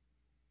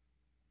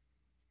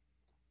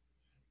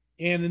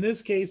 And in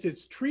this case,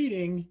 it's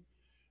treating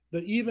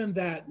even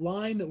that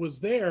line that was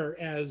there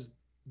as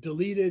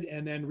deleted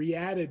and then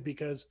re-added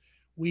because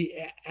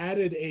we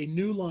added a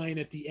new line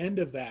at the end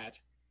of that.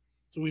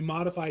 So we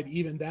modified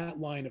even that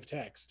line of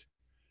text.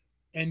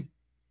 And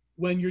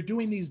when you're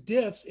doing these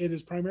diffs, it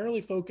is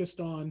primarily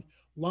focused on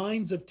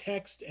lines of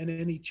text and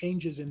any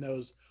changes in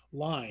those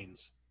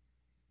lines.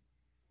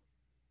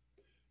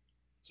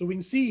 So we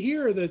can see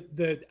here that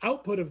the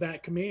output of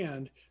that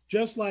command,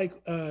 just like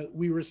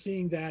we were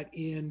seeing that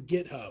in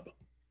GitHub.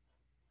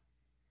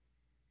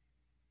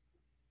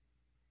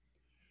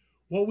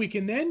 What we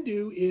can then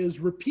do is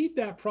repeat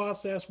that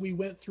process we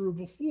went through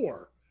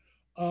before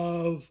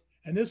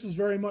and this is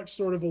very much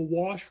sort of a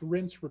wash,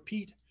 rinse,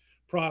 repeat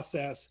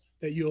process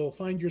that you'll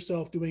find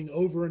yourself doing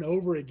over and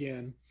over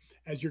again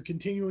as you're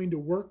continuing to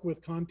work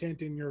with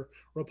content in your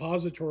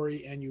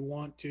repository and you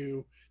want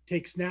to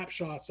take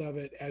snapshots of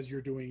it as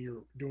you're doing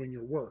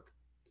your work.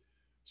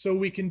 So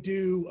we can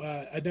do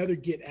another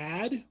git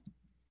add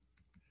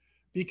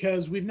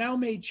because we've now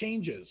made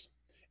changes.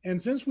 And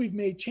since we've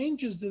made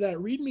changes to that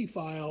README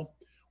file,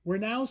 we're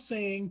now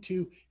saying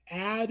to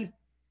add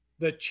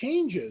the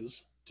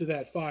changes to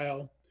that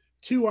file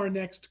to our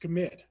next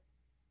commit.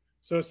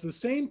 So it's the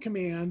same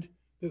command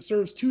that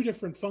serves two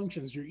different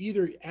functions. You're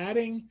either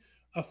adding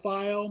a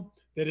file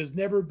that has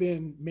never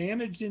been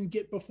managed in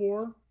Git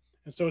before,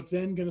 and so it's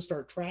then going to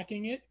start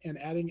tracking it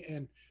and adding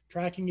and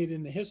tracking it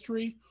in the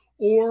history,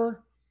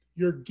 or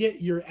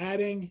you're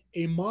adding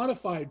a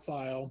modified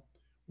file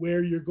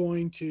where you're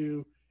going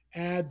to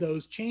add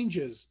those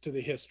changes to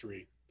the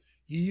history.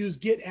 You use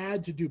git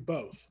add to do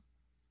both.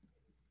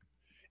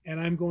 And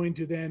I'm going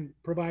to then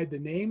provide the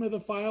name of the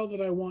file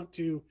that I want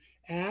to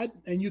add,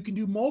 and you can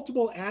do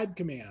multiple add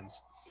commands.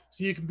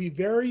 So you can be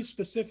very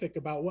specific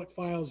about what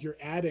files you're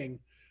adding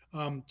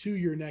to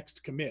your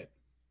next commit.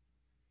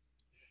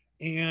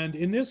 And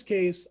in this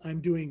case,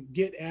 I'm doing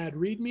git add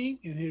readme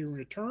and hitting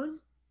return.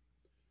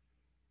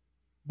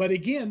 But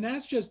again,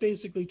 that's just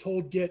basically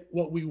told Git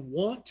what we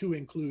want to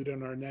include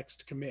in our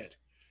next commit.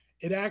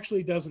 It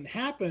actually doesn't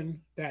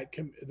happen, that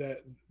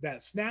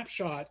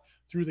snapshot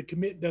through the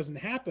commit doesn't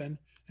happen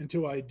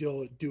until I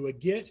do a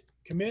git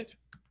commit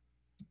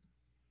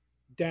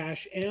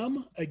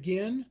 -m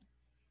again,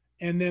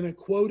 and then a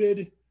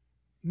quoted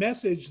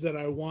message that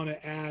I want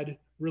to add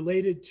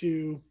related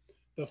to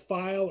the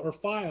file or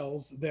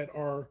files that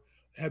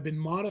have been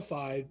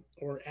modified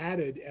or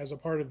added as a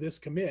part of this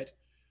commit.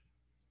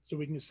 So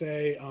we can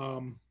say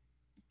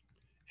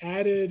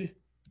added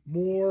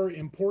more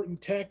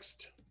important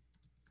text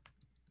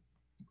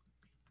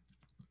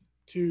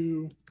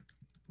to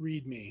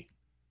README.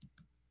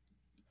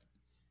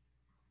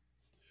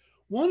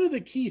 One of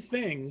the key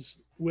things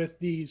with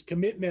these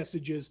commit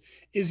messages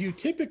is you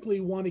typically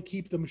want to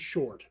keep them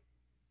short.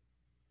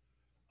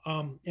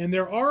 And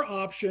there are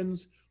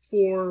options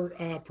for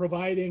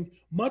providing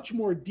much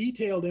more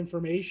detailed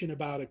information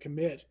about a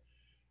commit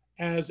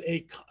as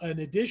an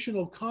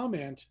additional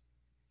comment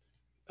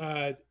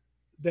that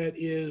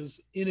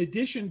is in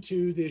addition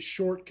to this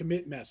short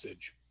commit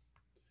message.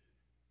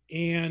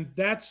 And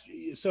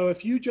so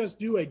if you just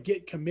do a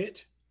git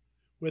commit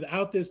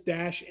without this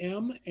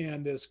 -m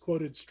and this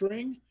quoted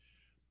string,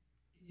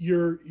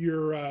 your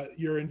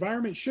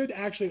environment should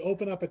actually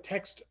open up a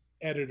text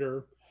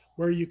editor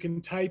where you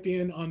can type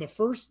in on the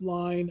first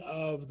line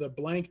of the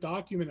blank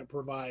document it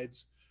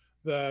provides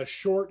the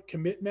short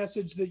commit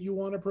message that you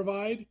want to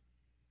provide.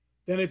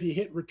 Then if you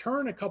hit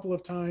return a couple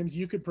of times,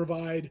 you could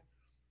provide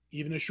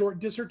even a short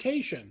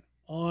dissertation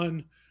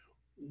on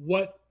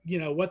what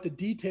the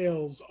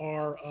details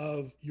are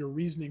of your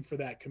reasoning for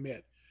that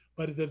commit.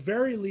 But at the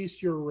very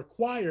least, you're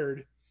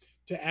required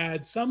to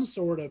add some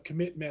sort of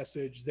commit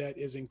message that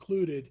is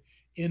included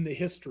in the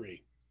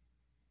history.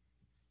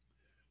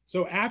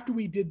 So after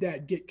we did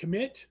that git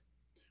commit,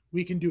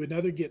 we can do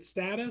another git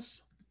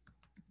status.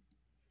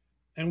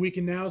 And we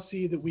can now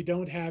see that we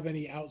don't have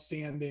any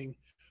outstanding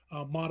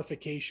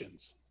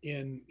modifications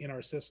in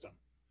our system.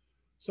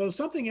 So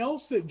something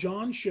else that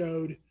John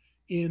showed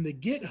in the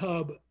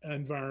GitHub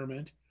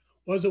environment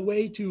was a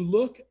way to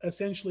look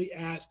essentially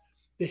at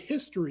the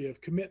history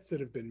of commits that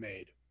have been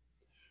made.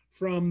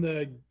 From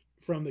the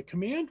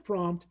command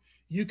prompt,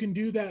 you can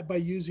do that by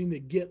using the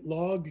git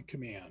log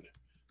command.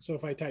 So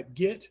if I type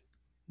git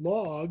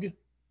log,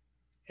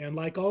 and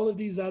like all of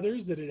these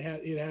others, that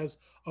it has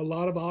a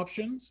lot of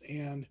options.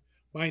 And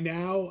by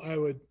now, I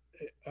would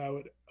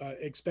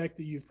expect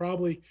that you've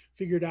probably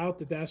figured out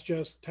that that's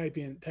just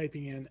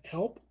typing in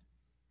help.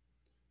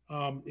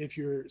 If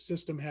your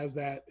system has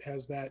that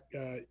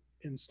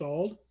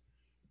installed.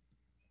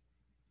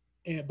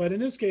 But in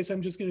this case,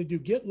 I'm just going to do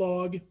git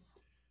log,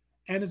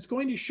 and it's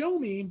going to show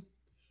me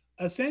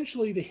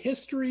essentially the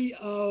history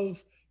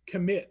of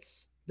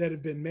commits that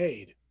have been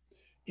made,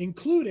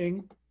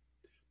 including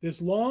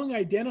this long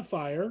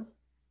identifier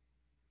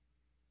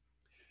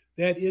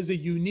that is a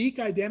unique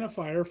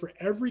identifier for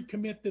every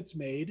commit that's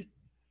made.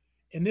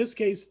 In this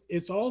case,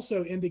 it's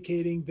also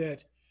indicating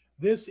that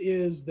this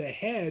is the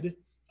head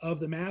of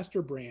the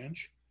master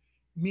branch,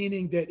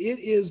 meaning that it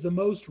is the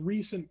most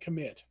recent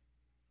commit.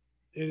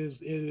 It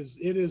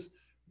is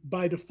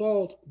by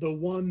default the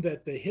one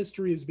that the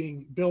history is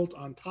being built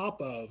on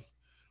top of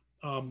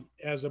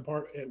as a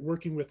part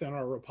working within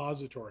our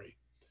repository.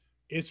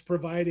 It's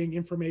providing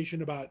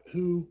information about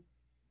who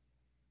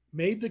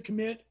made the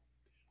commit,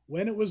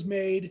 when it was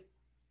made,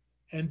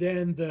 and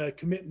then the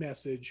commit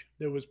message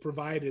that was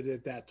provided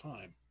at that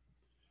time.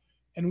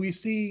 And we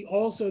see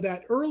also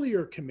that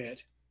earlier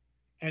commit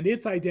and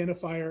its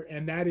identifier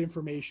and that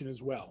information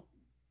as well.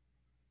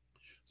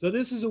 So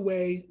this is a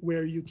way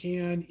where you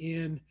can,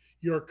 in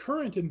your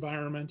current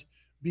environment,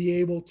 be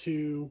able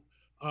to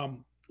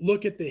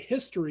look at the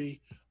history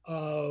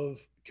of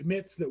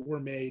commits that were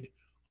made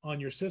on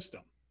your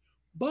system.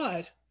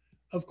 But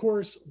of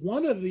course,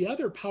 one of the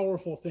other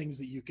powerful things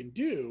that you can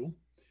do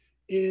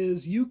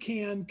is you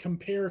can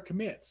compare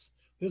commits.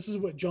 This is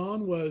what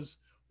John was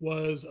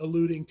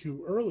alluding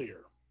to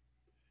earlier.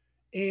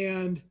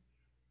 And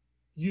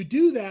you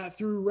do that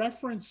through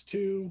reference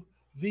to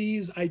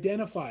these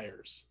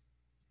identifiers,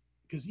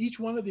 because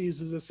each one of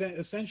these is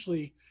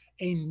essentially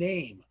a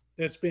name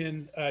that's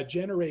been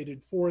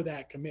generated for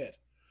that commit.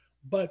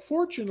 But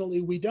fortunately,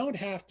 we don't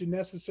have to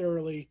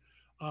necessarily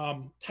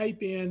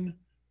type in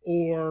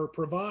or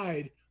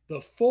provide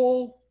the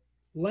full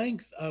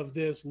length of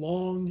this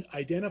long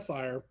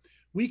identifier.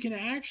 We can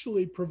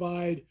actually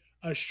provide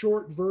a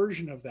short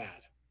version of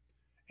that.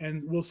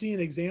 And we'll see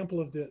an example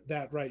of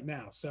that right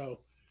now. So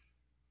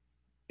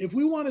if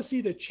we want to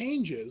see the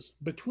changes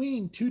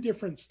between two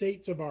different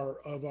states of our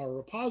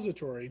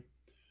repository,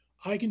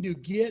 I can do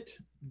git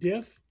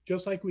diff,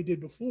 just like we did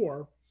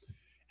before.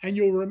 And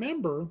you'll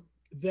remember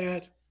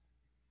that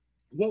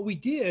what we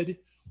did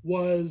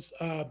was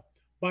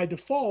by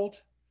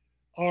default,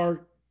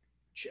 our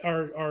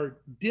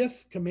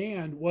diff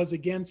command was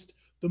against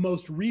the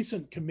most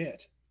recent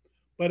commit.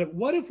 But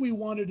what if we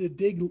wanted to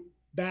dig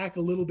back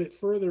a little bit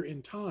further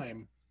in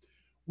time?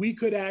 We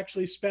could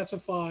actually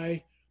specify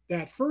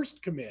that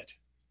first commit,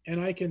 and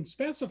I can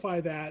specify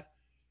that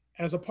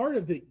as a part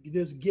of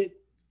this git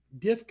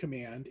diff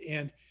command.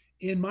 And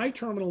in my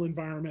terminal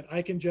environment,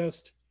 I can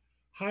just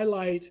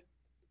highlight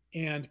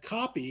and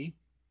copy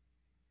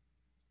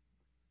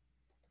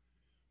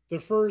the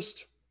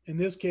first. In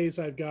this case,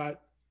 I've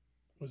got,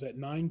 was that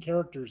 9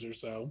 characters or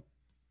so,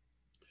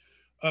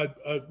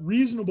 a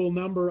reasonable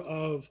number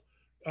of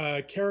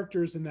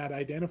characters in that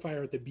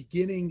identifier at the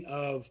beginning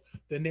of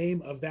the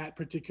name of that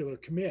particular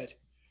commit.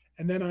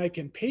 And then I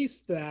can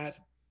paste that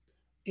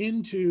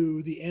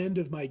into the end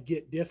of my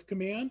git diff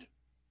command.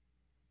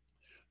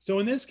 So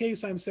in this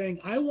case, I'm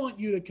saying, I want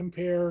you to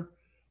compare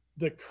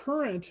the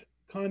current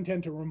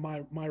content of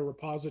my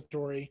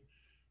repository,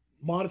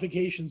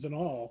 modifications and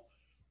all,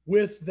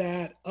 with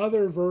that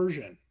other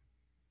version,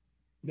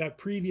 that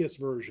previous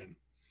version.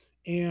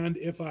 And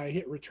if I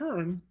hit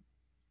return,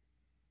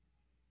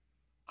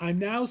 I'm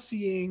now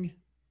seeing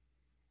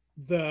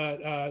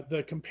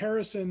the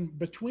comparison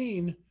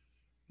between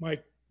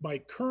my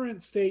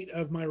current state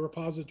of my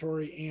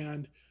repository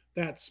and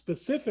that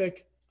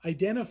specific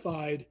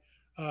identified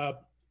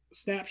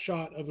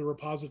snapshot of the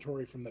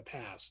repository from the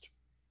past.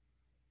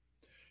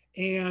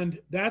 And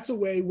that's a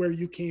way where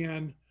you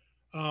can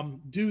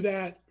do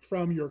that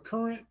from your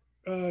current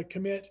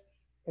commit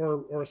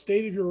or a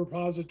state of your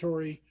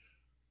repository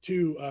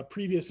to a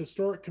previous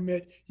historic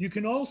commit. You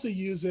can also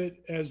use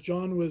it, as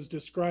John was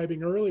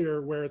describing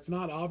earlier, where it's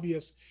not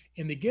obvious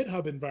in the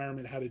GitHub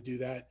environment how to do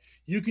that.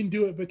 You can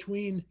do it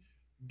between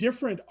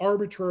different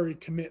arbitrary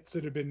commits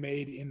that have been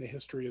made in the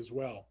history as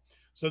well.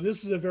 So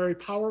this is a very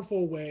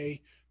powerful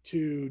way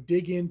to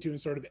dig into and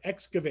sort of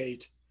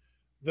excavate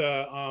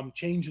the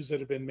changes that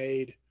have been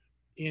made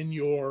in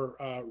your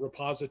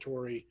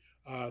repository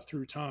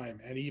through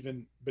time, and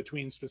even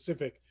between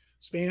specific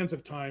spans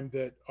of time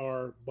that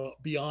are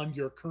beyond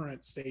your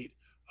current state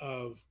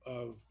of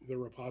the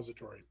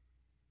repository.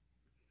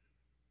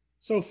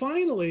 So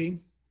finally,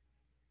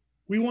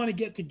 we want to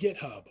get to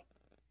GitHub.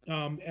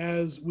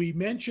 As we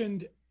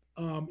mentioned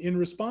in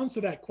response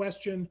to that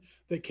question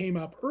that came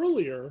up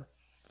earlier,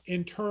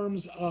 in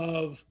terms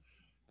of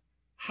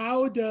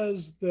how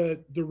does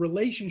the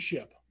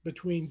relationship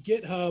between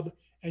GitHub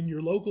and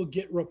your local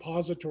Git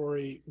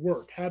repository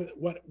work? How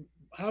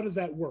does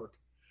that work?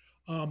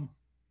 I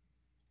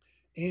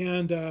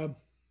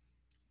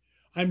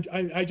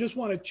just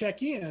want to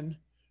check in.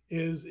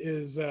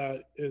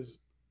 Is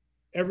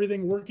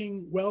everything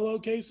working well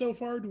okay so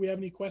far? Do we have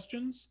any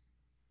questions?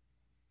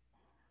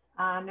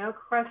 No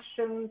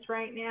questions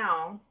right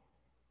now.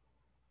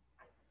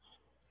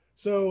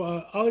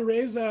 So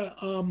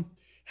Alireza,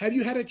 have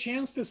you had a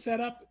chance to set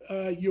up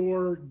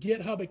your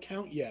GitHub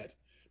account yet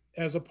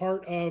as a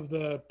part of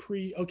the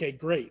okay,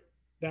 great.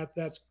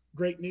 That's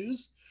great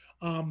news,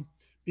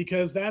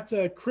 because that's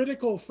a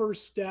critical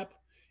first step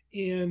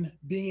in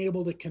being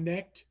able to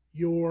connect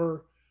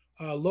your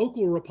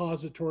local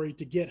repository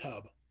to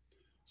GitHub.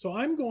 So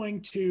I'm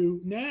going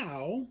to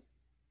now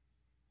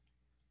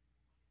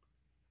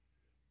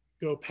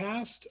go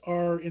past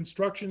our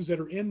instructions that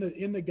are in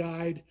the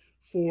guide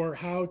for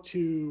how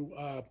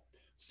to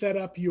set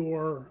up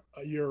your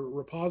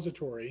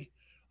repository.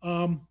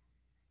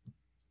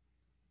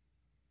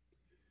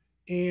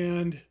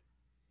 And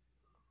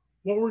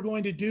what we're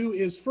going to do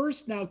is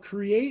first now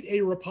create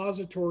a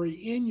repository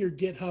in your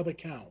GitHub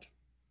account.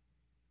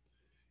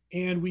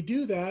 And we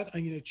do that.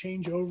 I'm going to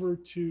change over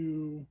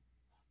to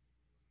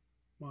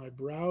my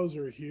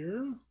browser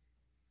here.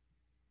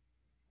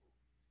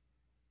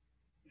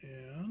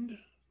 And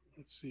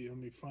let's see, let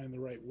me find the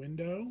right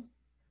window.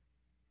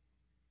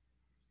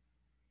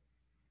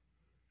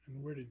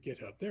 And where did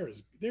GitHub? There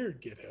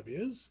GitHub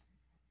is.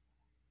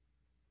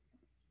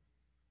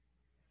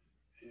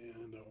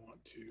 And I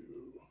want to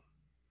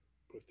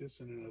put this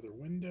in another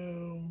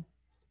window.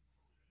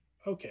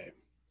 Okay.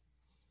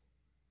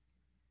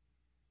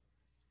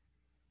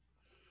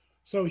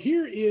 So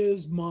here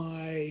is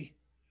my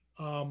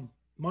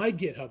my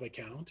GitHub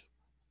account,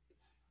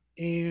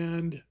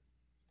 and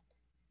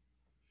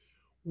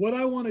what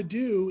I want to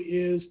do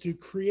is to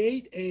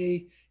create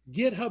a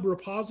GitHub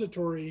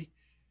repository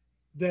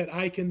that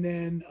I can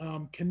then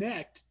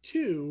connect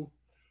to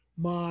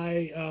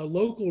my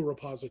local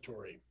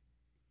repository.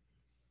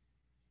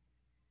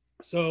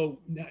 So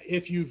now,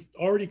 if you've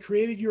already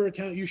created your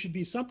account, you should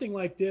be something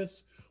like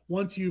this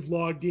once you've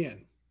logged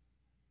in.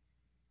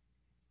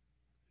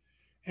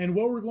 And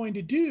what we're going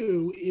to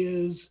do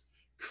is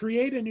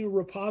create a new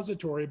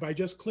repository by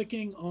just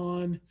clicking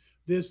on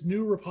this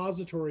new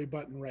repository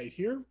button right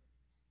here.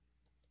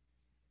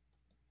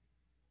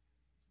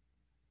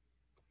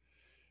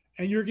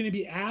 And you're going to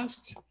be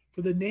asked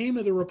for the name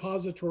of the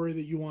repository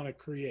that you want to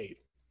create.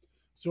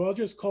 So I'll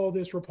just call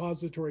this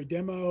repository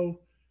demo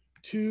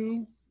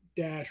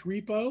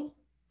 2-repo.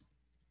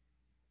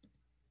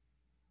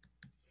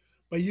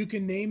 But you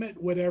can name it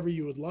whatever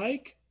you would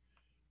like.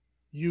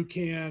 You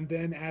can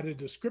then add a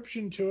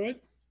description to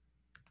it.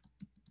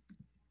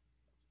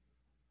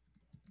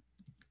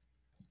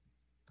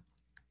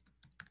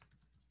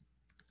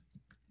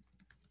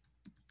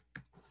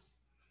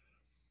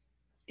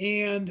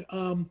 And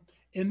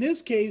in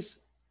this case,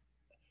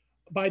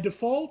 by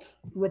default,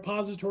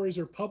 repositories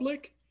are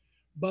public,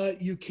 but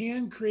you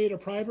can create a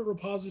private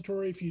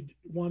repository if you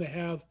want to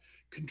have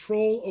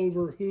control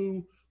over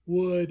who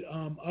would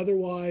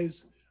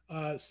otherwise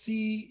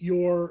see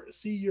your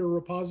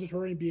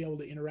repository and be able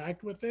to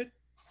interact with it.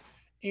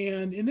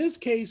 And in this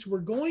case, we're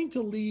going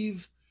to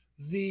leave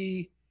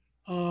the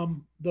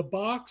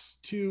box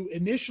to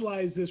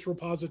initialize this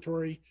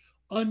repository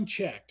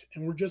unchecked,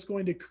 and we're just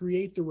going to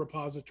create the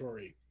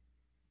repository.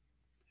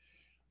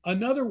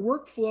 Another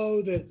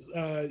workflow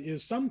that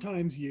is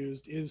sometimes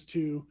used is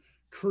to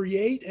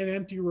create an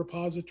empty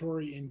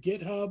repository in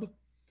GitHub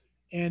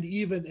and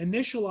even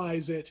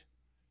initialize it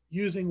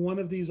using one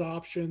of these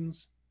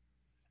options,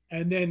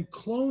 and then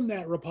clone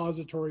that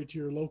repository to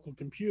your local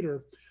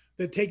computer.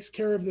 That takes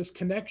care of this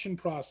connection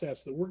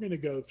process that we're going to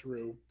go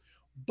through.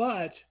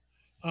 But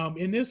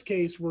in this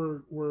case,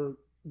 we're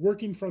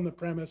working from the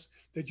premise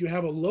that you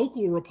have a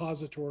local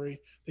repository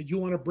that you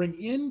want to bring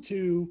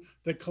into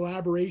the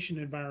collaboration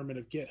environment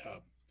of GitHub.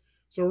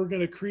 So we're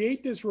going to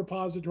create this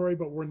repository,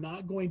 but we're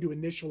not going to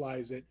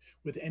initialize it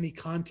with any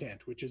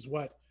content, which is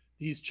what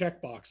these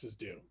checkboxes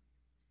do.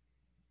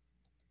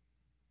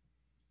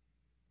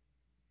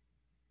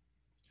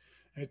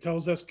 And it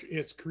tells us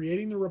it's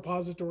creating the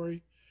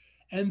repository.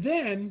 And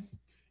then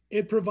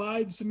it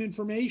provides some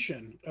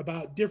information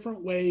about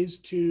different ways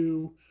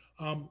to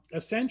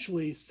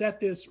essentially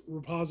set this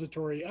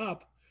repository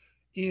up,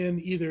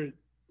 in either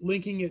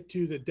linking it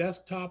to the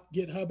desktop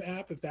GitHub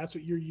app, if that's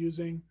what you're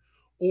using,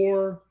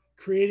 or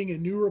creating a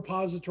new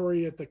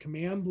repository at the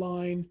command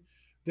line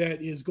that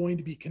is going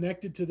to be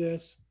connected to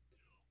this.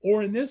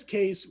 Or in this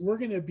case, we're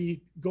going to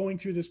be going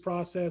through this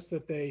process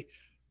that they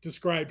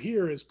describe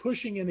here as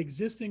pushing an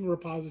existing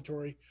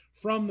repository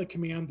from the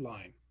command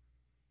line.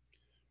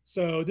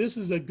 So this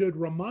is a good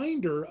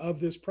reminder of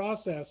this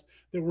process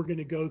that we're going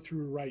to go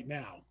through right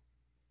now.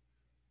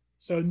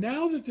 So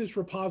now that this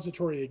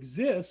repository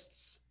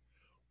exists,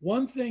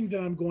 one thing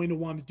that I'm going to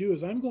want to do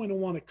is I'm going to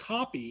want to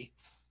copy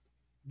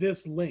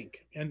this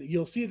link. And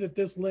you'll see that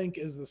this link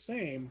is the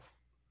same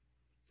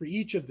for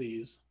each of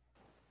these.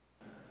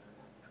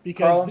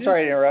 Because Carl, I'm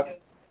sorry to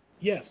interrupt.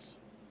 Yes.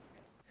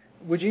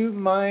 Would you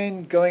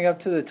mind going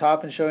up to the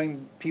top and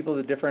showing people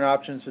the different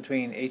options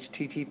between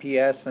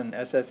HTTPS and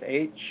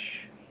SSH?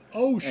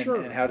 Oh,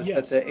 sure. And how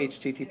to set the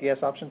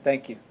HTTPS option?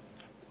 Thank you.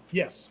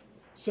 Yes.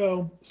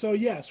 So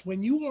yes,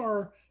 when you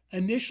are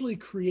initially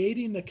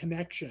creating the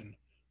connection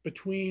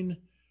between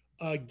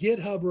a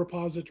GitHub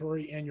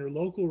repository and your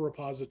local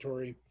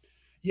repository,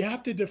 you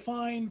have to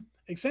define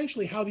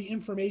essentially how the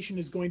information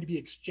is going to be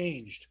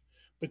exchanged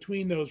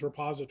between those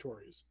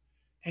repositories.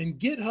 And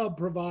GitHub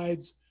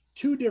provides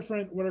two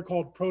different what are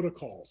called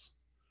protocols.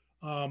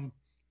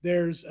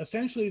 There's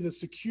essentially the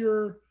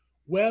secure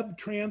web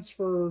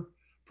transfer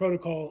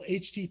protocol,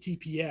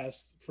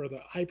 HTTPS, for the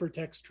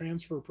hypertext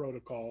transfer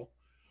protocol.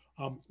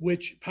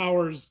 which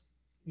powers,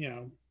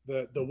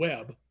 the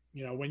web.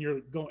 When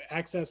you're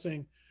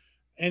accessing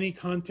any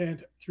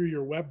content through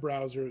your web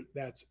browser,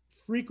 that's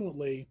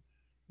frequently,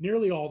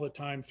 nearly all the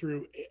time,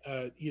 through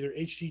either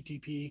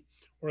HTTP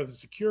or the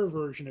secure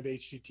version of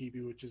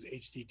HTTP, which is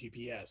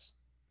HTTPS.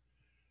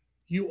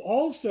 You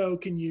also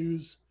can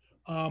use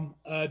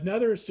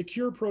another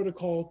secure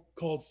protocol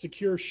called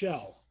Secure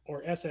Shell,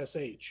 or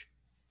SSH,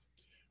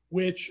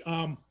 which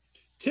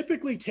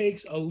typically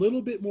takes a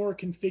little bit more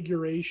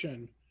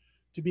configuration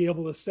to be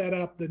able to set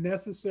up the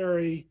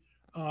necessary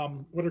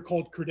what are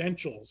called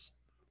credentials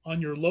on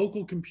your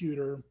local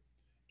computer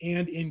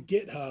and in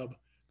GitHub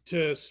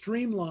to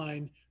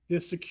streamline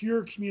this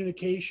secure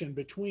communication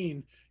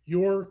between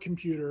your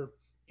computer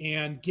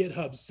and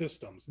GitHub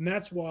systems. And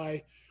that's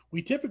why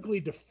we typically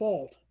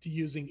default to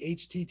using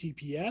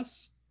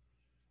HTTPS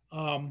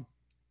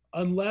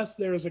unless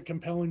there is a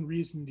compelling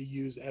reason to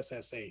use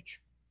SSH.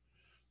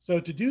 So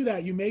to do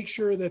that, you make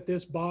sure that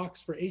this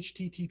box for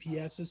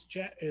HTTPS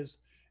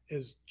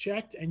is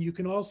checked, and you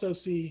can also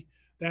see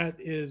that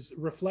is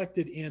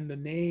reflected in the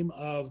name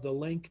of the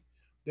link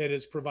that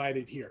is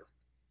provided here.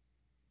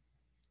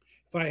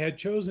 If I had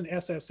chosen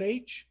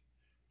SSH,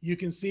 you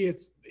can see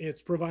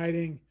it's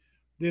providing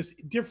this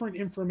different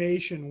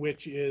information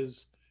which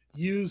is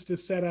used to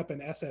set up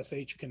an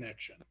SSH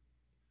connection.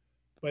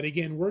 But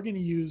again, we're going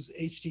to use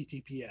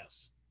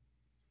HTTPS.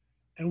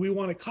 And we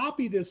want to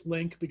copy this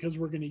link because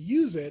we're going to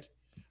use it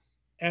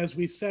as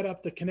we set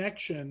up the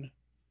connection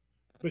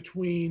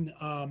between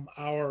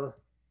our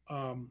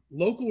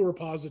local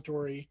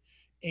repository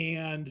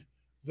and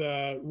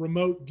the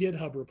remote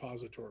GitHub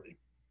repository.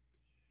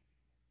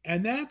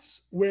 And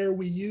that's where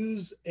we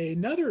use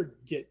another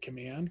Git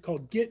command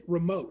called git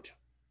remote.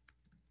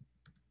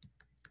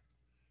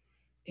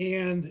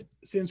 And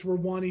since we're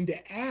wanting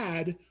to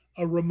add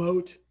a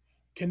remote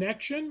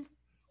connection,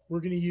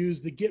 we're going to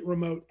use the git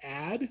remote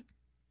add.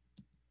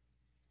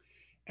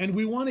 And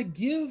we want to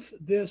give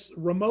this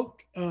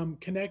remote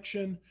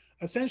connection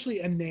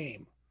essentially a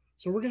name.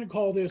 So we're going to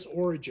call this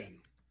origin.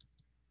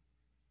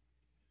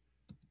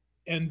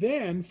 And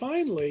then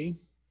finally,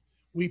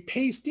 we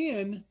paste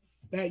in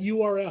that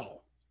URL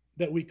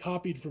that we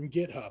copied from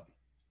GitHub.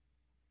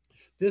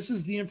 This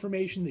is the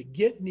information that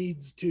Git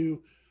needs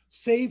to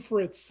save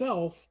for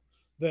itself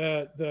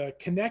the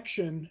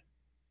connection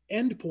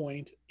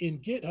endpoint in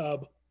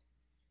GitHub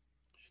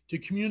to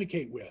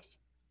communicate with.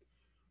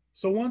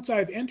 So once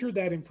I've entered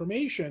that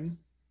information,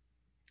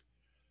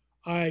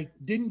 I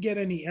didn't get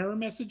any error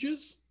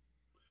messages.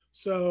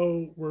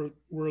 So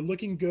we're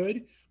looking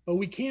good, but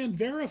we can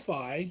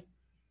verify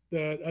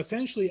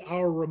essentially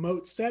our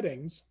remote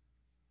settings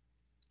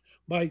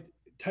by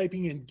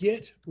typing in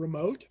git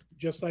remote,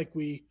 just like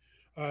we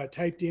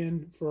typed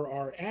in for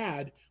our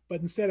add,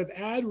 but instead of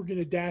add, we're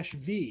going to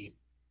 -v,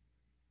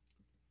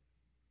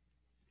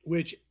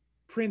 which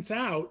prints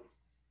out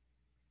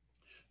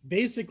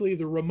basically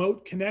the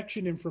remote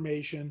connection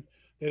information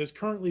that is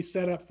currently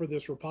set up for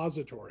this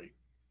repository.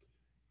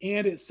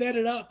 And it set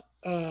it up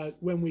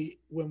when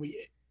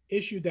we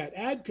issued that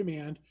add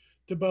command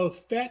to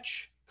both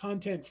fetch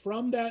content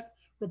from that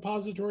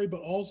repository,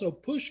 but also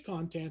push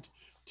content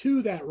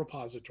to that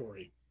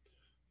repository.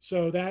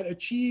 So that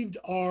achieved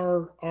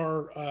our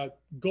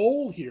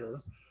goal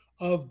here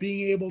of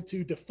being able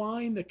to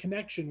define the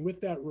connection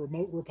with that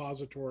remote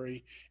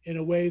repository in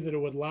a way that it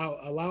would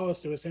allow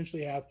us to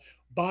essentially have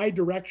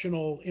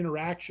bi-directional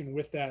interaction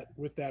with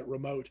that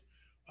remote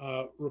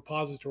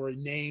repository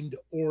named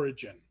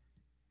origin.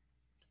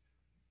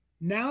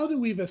 Now that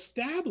we've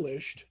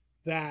established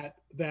that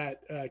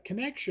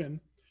connection,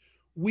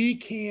 we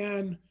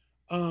can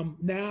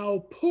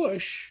now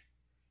push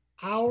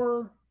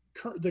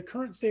the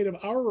current state of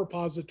our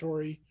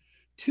repository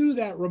to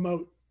that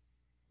remote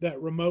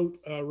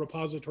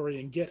repository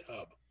in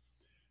GitHub.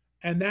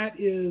 And that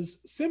is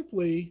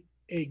simply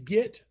a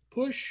git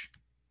push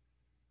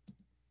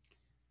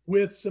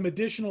with some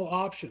additional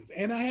options.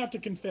 And I have to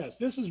confess,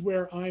 this is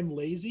where I'm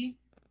lazy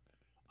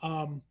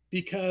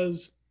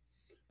because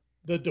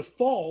the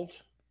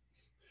default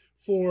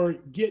for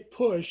git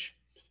push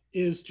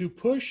is to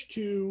push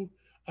to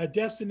a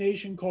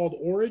destination called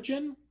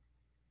origin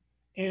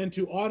and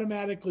to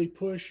automatically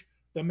push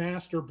the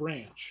master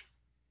branch.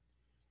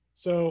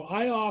 So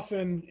I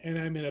often, and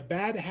I'm in a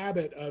bad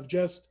habit of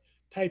just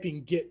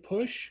typing git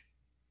push,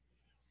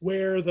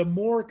 where the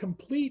more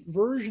complete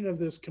version of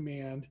this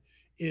command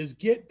is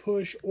git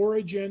push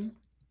origin,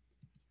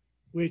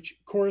 which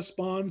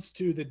corresponds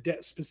to the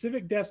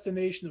specific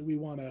destination that we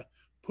want to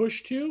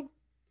push to,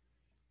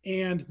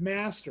 and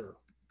master,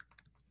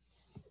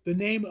 the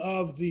name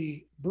of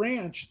the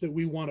branch that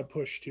we want to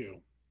push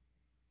to.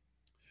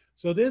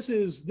 So this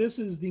is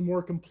the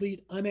more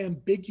complete,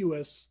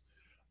 unambiguous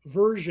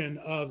version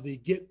of the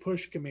git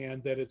push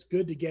command that it's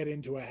good to get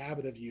into a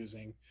habit of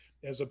using,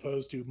 as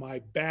opposed to my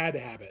bad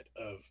habit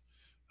of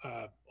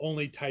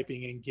only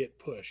typing in git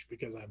push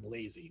because I'm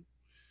lazy.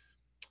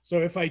 So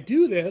if I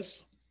do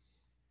this,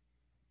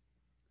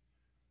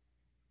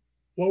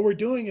 what we're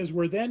doing is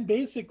we're then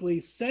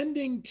basically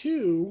sending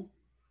to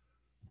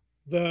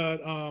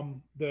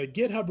the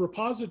GitHub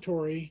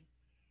repository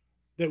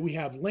that we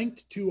have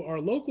linked to our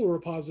local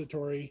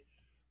repository,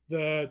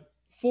 the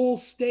full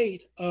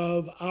state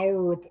of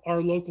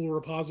our local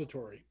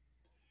repository.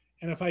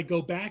 And if I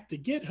go back to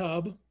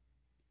GitHub,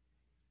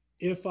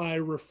 if I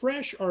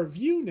refresh our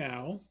view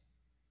now,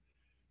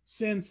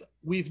 since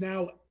we've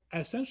now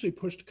essentially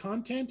pushed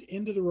content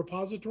into the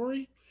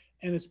repository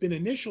and it's been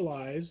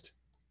initialized,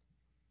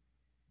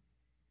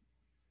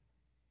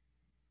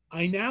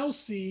 I now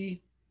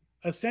see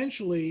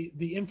essentially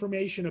the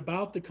information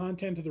about the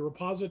content of the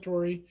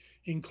repository,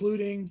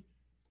 including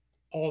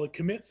all the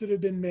commits that have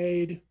been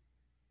made,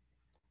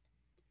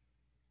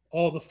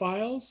 all the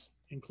files,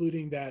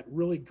 including that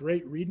really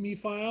great README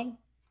file.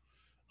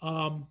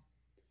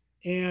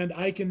 And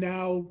I can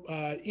now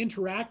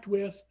interact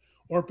with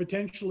or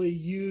potentially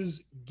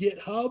use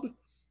GitHub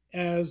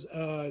as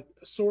a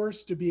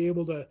source to be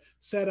able to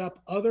set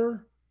up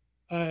other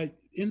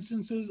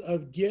instances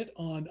of Git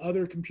on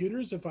other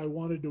computers if I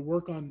wanted to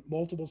work on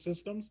multiple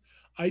systems.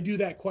 I do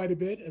that quite a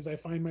bit as I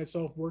find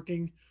myself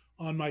working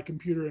on my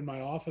computer in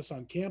my office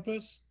on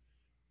campus,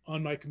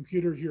 on my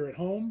computer here at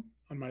home,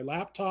 on my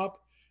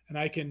laptop, and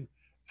I can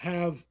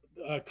have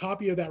a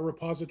copy of that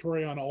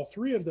repository on all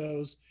three of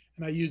those,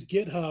 and I use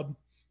GitHub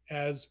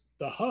as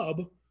the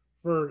hub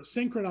for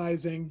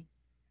synchronizing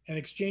and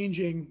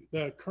exchanging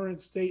the current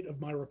state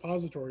of my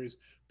repositories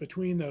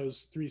between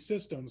those three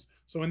systems.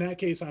 So in that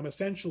case, I'm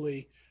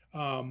essentially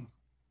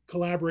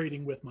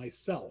collaborating with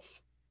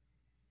myself.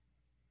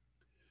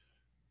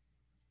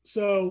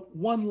 So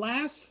one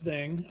last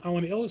thing I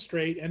want to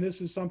illustrate, and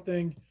this is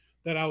something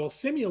that I will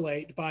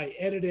simulate by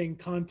editing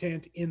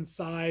content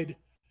inside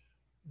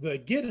the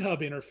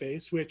GitHub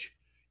interface, which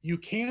you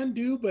can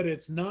do, but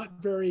it's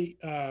not very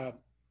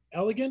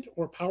elegant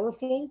or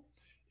powerful,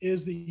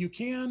 is that you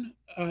can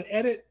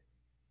edit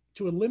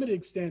to a limited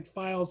extent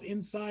files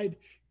inside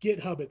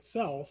GitHub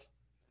itself.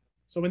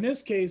 So in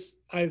this case,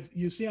 I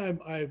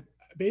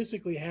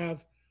basically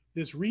have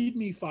this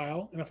README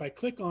file, and if I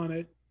click on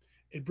it,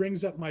 it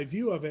brings up my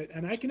view of it,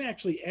 and I can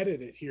actually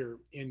edit it here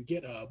in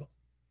GitHub.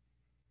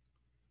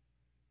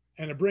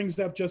 And it brings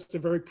up just a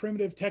very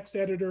primitive text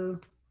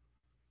editor,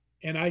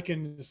 and I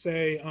can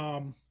say,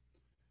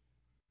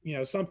 you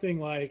know, something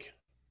like,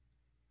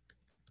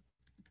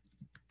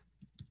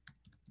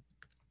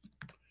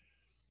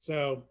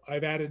 so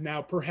I've added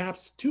now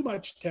perhaps too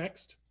much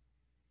text.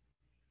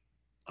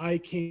 I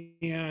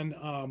can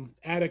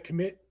add a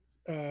commit,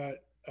 a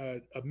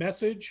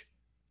message.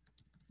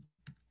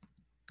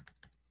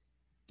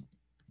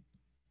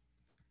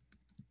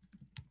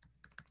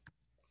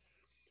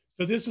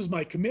 So this is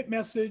my commit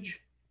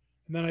message.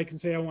 And then I can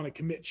say I want to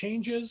commit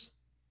changes.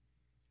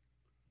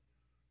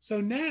 So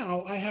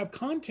now I have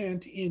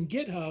content in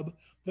GitHub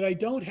that I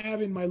don't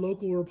have in my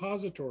local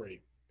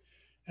repository.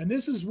 And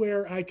this is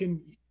where I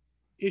can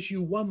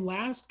issue one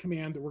last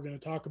command that we're going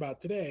to talk about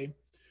today,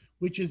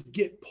 which is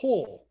git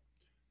pull,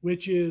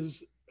 which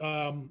is,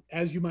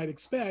 as you might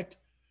expect,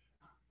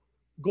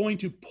 going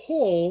to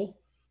pull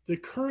the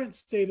current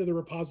state of the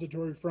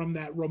repository from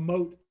that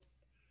remote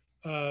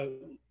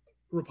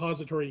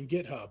repository in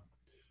GitHub.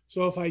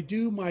 So if I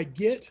do my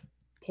git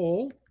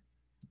pull,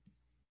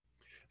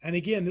 and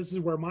again, this is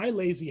where my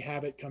lazy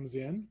habit comes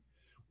in,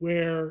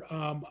 where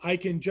I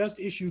can just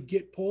issue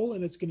git pull,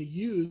 and it's going to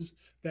use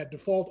that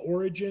default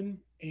origin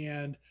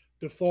and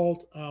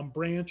default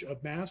branch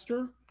of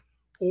master,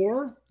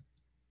 or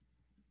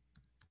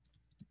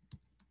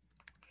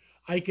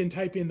I can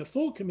type in the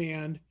full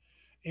command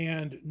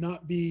and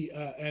not be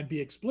and be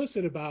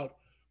explicit about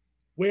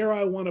where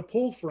I want to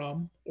pull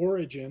from,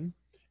 origin,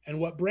 and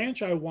what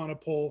branch I want to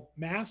pull,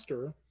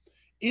 master,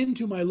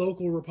 into my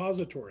local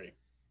repository.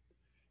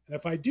 And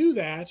if I do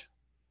that,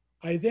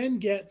 I then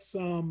get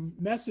some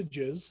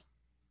messages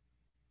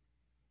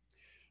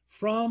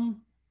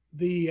from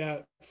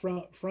the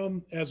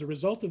from as a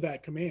result of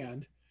that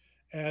command,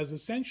 as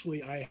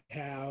essentially I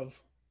have,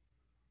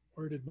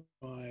 where did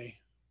my,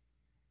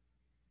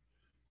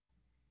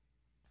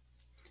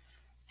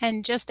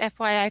 and just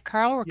FYI,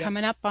 Carl, we're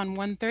coming up on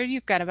 1:30.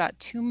 You've got about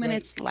 2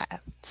 minutes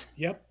left.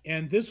 Yep,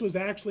 and this was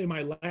actually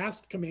my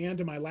last command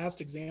in my last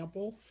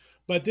example,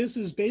 but this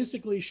is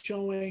basically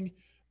showing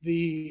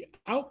the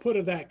output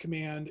of that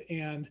command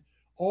and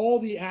all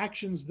the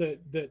actions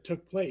that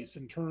took place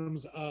in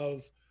terms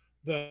of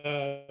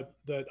the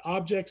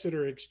objects that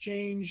are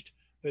exchanged,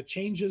 the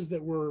changes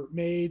that were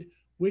made,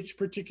 which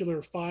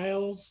particular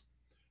files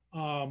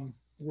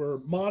were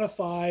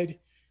modified,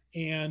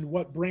 and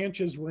what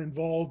branches were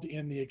involved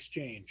in the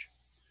exchange.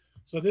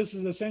 So this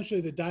is essentially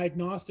the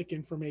diagnostic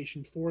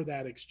information for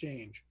that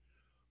exchange.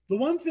 The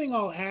one thing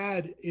I'll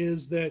add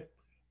is that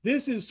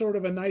this is sort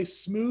of a nice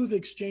smooth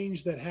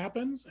exchange that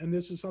happens, and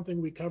this is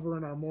something we cover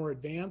in our more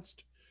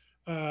advanced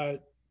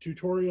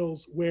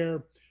tutorials,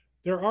 where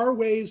there are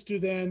ways to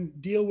then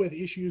deal with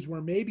issues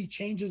where maybe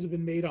changes have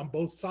been made on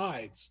both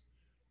sides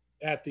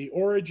at the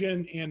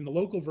origin and the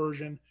local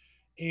version,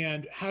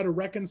 and how to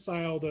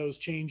reconcile those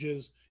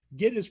changes.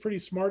 Git is pretty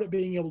smart at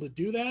being able to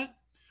do that,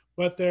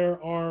 but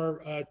there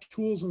are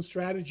tools and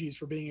strategies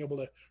for being able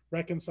to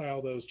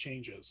reconcile those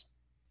changes.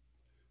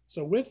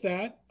 So with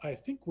that, I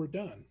think we're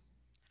done.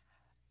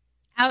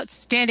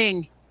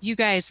 Outstanding. You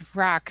guys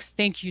rock.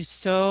 Thank you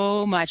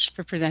so much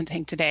for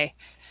presenting today.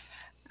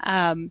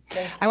 I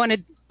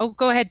wanted, oh,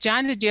 go ahead,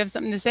 John. Did you have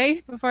something to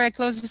say before I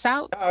close this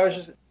out?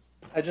 No,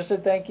 I just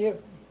said thank you.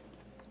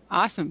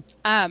 Awesome.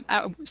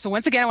 So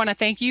once again, I want to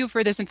thank you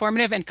for this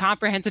informative and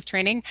comprehensive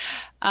training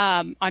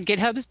on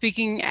GitHub.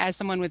 Speaking as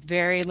someone with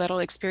very little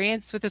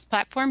experience with this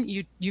platform,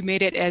 you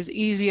made it as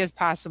easy as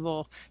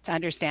possible to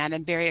understand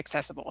and very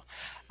accessible.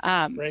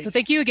 So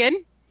thank you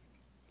again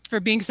for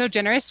being so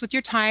generous with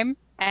your time.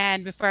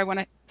 And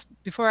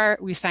before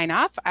we sign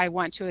off, I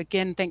want to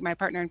again thank my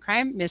partner in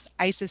crime, Miss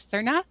Isis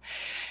Cerna,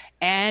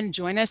 and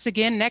join us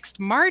again next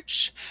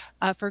March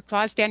for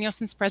Claus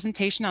Danielson's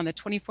presentation on the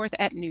 24th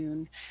at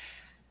noon.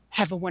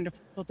 Have a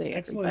wonderful day,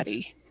 Excellent.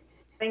 everybody.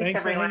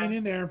 Thanks for everyone. hanging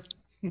in there.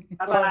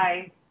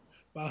 Bye-bye.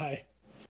 Bye.